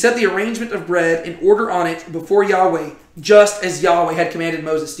 He set the arrangement of bread in order on it before Yahweh, just as Yahweh had commanded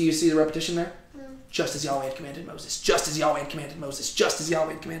Moses. Do you see the repetition there? No. Just as Yahweh had commanded Moses. Just as Yahweh had commanded Moses. Just as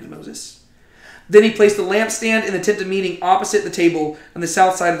Yahweh had commanded Moses. Then he placed the lampstand in the tent of meeting opposite the table on the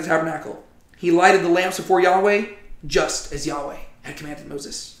south side of the tabernacle. He lighted the lamps before Yahweh, just as Yahweh had commanded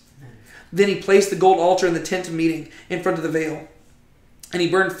Moses. Then he placed the gold altar in the tent of meeting in front of the veil. And he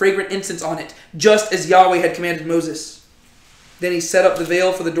burned fragrant incense on it, just as Yahweh had commanded Moses. Then he set up the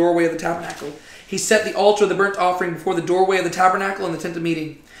veil for the doorway of the tabernacle. He set the altar of the burnt offering before the doorway of the tabernacle and the tent of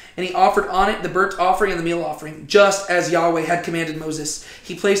meeting. And he offered on it the burnt offering and the meal offering, just as Yahweh had commanded Moses.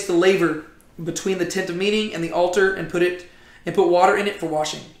 He placed the laver between the tent of meeting and the altar and put water in it for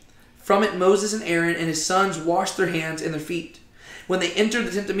washing. From it Moses and Aaron and his sons washed their hands and their feet. When they entered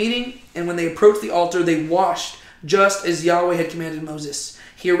the tent of meeting and when they approached the altar, they washed, just as Yahweh had commanded Moses.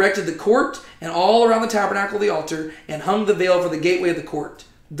 He erected the court and all around the tabernacle of the altar and hung the veil for the gateway of the court.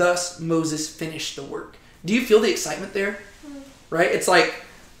 Thus Moses finished the work. Do you feel the excitement there? Right? It's like,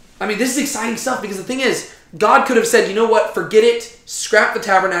 this is exciting stuff because the thing is, God could have said, you know what, forget it, scrap the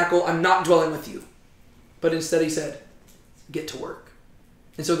tabernacle, I'm not dwelling with you. But instead he said, get to work.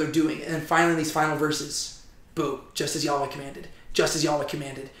 And so they're doing it. And finally in these final verses, boom, just as Yahweh commanded, just as Yahweh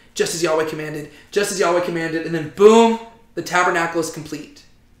commanded, just as Yahweh commanded, just as Yahweh commanded, and then boom, the tabernacle is complete.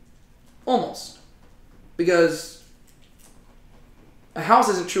 Almost. Because a house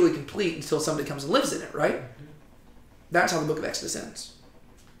isn't truly complete until somebody comes and lives in it, right? That's how the book of Exodus ends.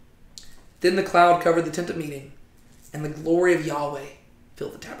 Then the cloud covered the tent of meeting, and the glory of Yahweh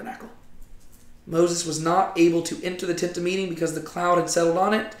filled the tabernacle. Moses was not able to enter the tent of meeting because the cloud had settled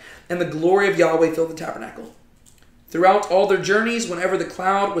on it, and the glory of Yahweh filled the tabernacle. Throughout all their journeys, whenever the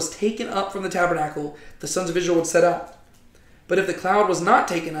cloud was taken up from the tabernacle, the sons of Israel would set out. But if the cloud was not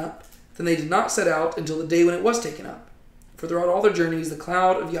taken up, then they did not set out until the day when it was taken up. For throughout all their journeys, the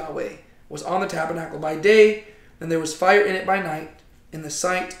cloud of Yahweh was on the tabernacle by day, and there was fire in it by night, in the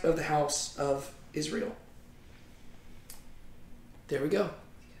sight of the house of Israel. There we go.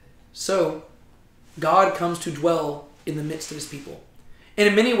 So, God comes to dwell in the midst of his people. And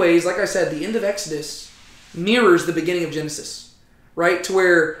in many ways, like I said, the end of Exodus mirrors the beginning of Genesis, right? To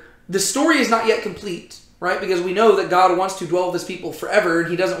where the story is not yet complete, right? Because we know that God wants to dwell with his people forever,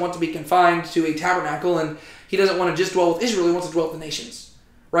 and he doesn't want to be confined to a tabernacle, and he doesn't want to just dwell with Israel, he wants to dwell with the nations,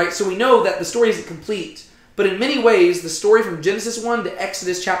 right? So we know that the story isn't complete. But in many ways, the story from Genesis 1 to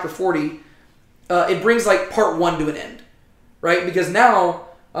Exodus chapter 40, it brings like part 1 to an end, right? Because now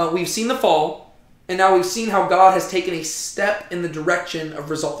we've seen the fall, and now we've seen how God has taken a step in the direction of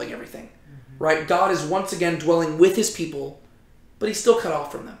resolving everything, right? God is once again dwelling with his people, but he's still cut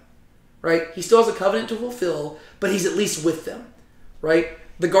off from them, right? He still has a covenant to fulfill, but he's at least with them, right?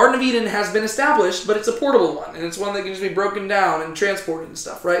 The Garden of Eden has been established, but it's a portable one, and it's one that can just be broken down and transported and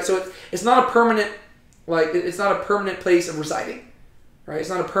stuff, right? So it's not a permanent... it's not a permanent place of residing, right? It's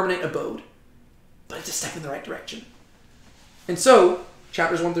not a permanent abode, but it's a step in the right direction. And so,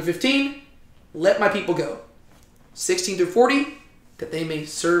 chapters 1 through 15, let my people go. 16 through 40, that they may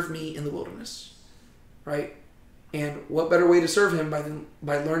serve me in the wilderness, right? And what better way to serve him than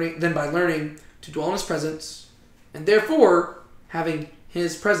by learning to dwell in his presence, and therefore having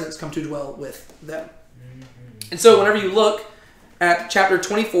his presence come to dwell with them. And so, whenever you look at chapter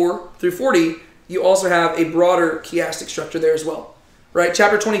 24 through 40, you also have a broader chiastic structure there as well, right?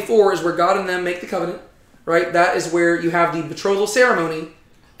 Chapter 24 is where God and them make the covenant, right? That is where you have the betrothal ceremony,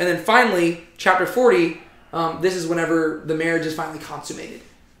 And then finally, chapter 40, this is whenever the marriage is finally consummated,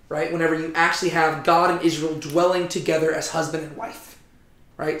 right? Whenever you actually have God and Israel dwelling together as husband and wife,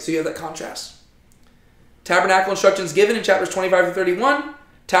 right? So you have that contrast. Tabernacle instructions given in chapters 25 to 31.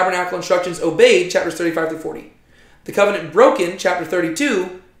 Tabernacle instructions obeyed, chapters 35 to 40. The covenant broken, chapter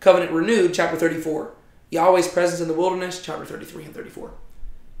 32. Covenant renewed, chapter 34. Yahweh's presence in the wilderness, chapter 33 and 34.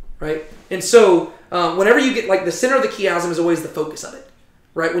 Right? And so, whenever you get, like, the center of the chiasm is always the focus of it.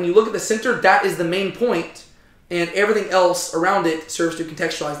 Right? When you look at the center, that is the main point, and everything else around it serves to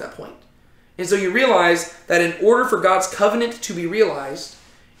contextualize that point. And so you realize that in order for God's covenant to be realized,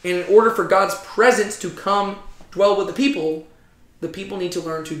 and in order for God's presence to come dwell with the people need to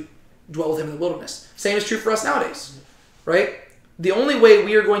learn to dwell with him in the wilderness. Same is true for us nowadays. Right? The only way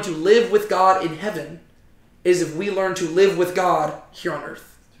we are going to live with God in heaven is if we learn to live with God here on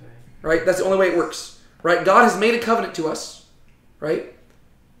earth. Right? That's the only way it works. Right? God has made a covenant to us. Right?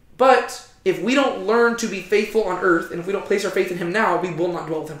 But if we don't learn to be faithful on earth, and if we don't place our faith in him now, we will not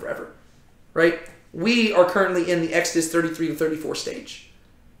dwell with him forever. Right? We are currently in the Exodus 33 to 34 stage.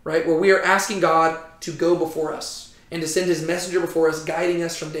 Right? Where we are asking God to go before us and to send his messenger before us, guiding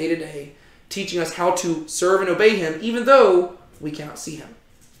us from day to day, teaching us how to serve and obey him, even though we cannot see him.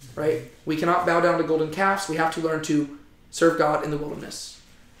 Right? We cannot bow down to golden calves. We have to learn to serve God in the wilderness.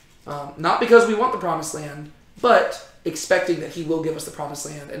 Not because we want the promised land, but expecting that he will give us the promised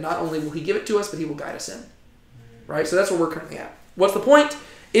land. And not only will he give it to us, but he will guide us in. Right? So that's where we're currently at. What's the point?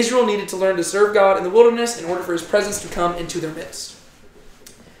 Israel needed to learn to serve God in the wilderness in order for his presence to come into their midst.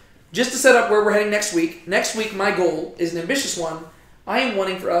 Just to set up where we're heading next week, my goal is an ambitious one. I am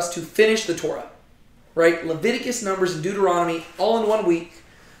wanting for us to finish the Torah. Right? Leviticus, Numbers, and Deuteronomy all in 1 week.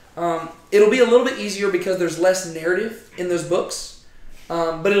 It'll be a little bit easier because there's less narrative in those books.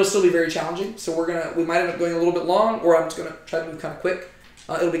 But it'll still be very challenging. So we might end up going a little bit long, or I'm just going to try to move kind of quick.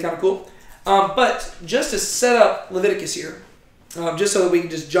 It'll be kind of cool. But just to set up Leviticus here, just so that we can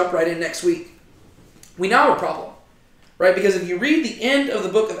just jump right in next week, we now have a problem. Right? Because if you read the end of the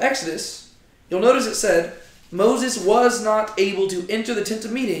book of Exodus, you'll notice it said, Moses was not able to enter the tent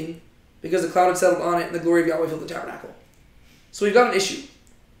of meeting because the cloud had settled on it and the glory of Yahweh filled the tabernacle. So we've got an issue.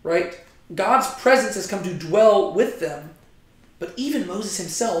 Right? God's presence has come to dwell with them, but even Moses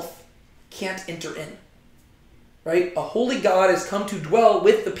himself can't enter in. Right? A holy God has come to dwell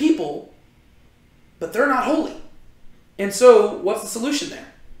with the people, but they're not holy. And so, what's the solution there?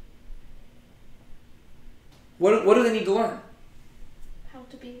 What do they need to learn? How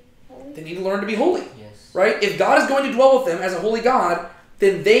to be holy. They need to learn to be holy. Yes. Right? If God is going to dwell with them as a holy God,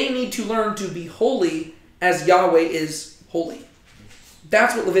 then they need to learn to be holy as Yahweh is holy.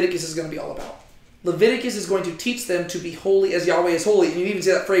 That's what Leviticus is going to be all about. Leviticus is going to teach them to be holy as Yahweh is holy. And you even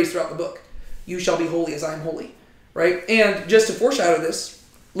see that phrase throughout the book. You shall be holy as I am holy. Right? And just to foreshadow this,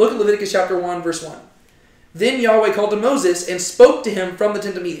 look at Leviticus chapter 1, verse 1. Then Yahweh called to Moses and spoke to him from the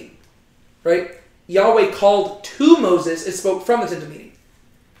tent of meeting. Right? Yahweh called to Moses and spoke from the tent of meeting.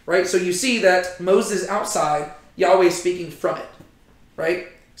 Right? So you see that Moses is outside, Yahweh is speaking from it. Right?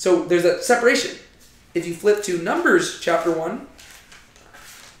 So there's a separation. If you flip to Numbers chapter 1,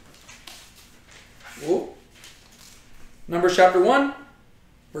 Numbers chapter 1,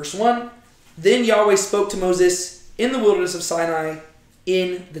 verse 1. Then Yahweh spoke to Moses in the wilderness of Sinai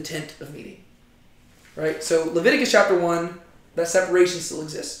in the tent of meeting. Right? So Leviticus chapter 1, that separation still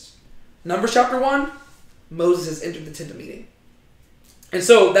exists. Numbers chapter 1, Moses has entered the tent of meeting. And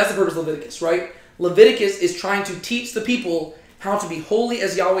so that's the purpose of Leviticus, right? Leviticus is trying to teach the people how to be holy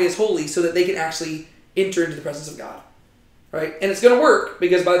as Yahweh is holy so that they can actually enter into the presence of God. Right? And it's going to work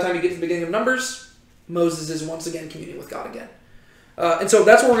because by the time you get to the beginning of Numbers, Moses is once again communing with God again. And so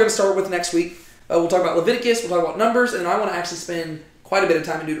that's what we're going to start with next week. We'll talk about Leviticus, we'll talk about Numbers, and I want to actually spend quite a bit of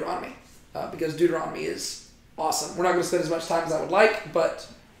time in Deuteronomy because Deuteronomy is awesome. We're not going to spend as much time as I would like, but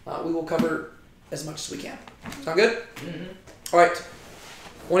we will cover as much as we can. Sound good? Mm-hmm. All right.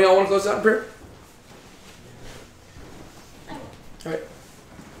 One of y'all want to close out in prayer? All right.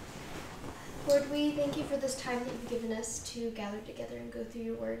 Lord, we thank you for this time that you've given us to gather together and go through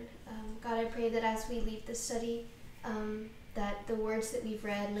your word. God, I pray that as we leave this study, that the words that we've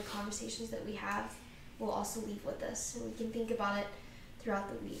read and the conversations that we have will also leave with us, and we can think about it throughout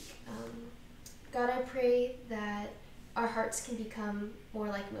the week. God, I pray that our hearts can become more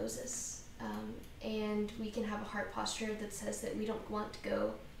like Moses, and we can have a heart posture that says that we don't want to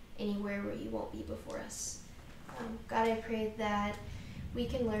go anywhere where you won't be before us. God, I pray that we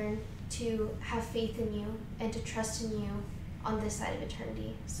can learn to have faith in you and to trust in you on this side of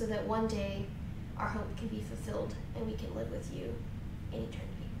eternity so that one day our hope can be fulfilled and we can live with you in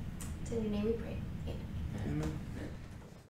eternity. It's in your name we pray. Amen. Amen.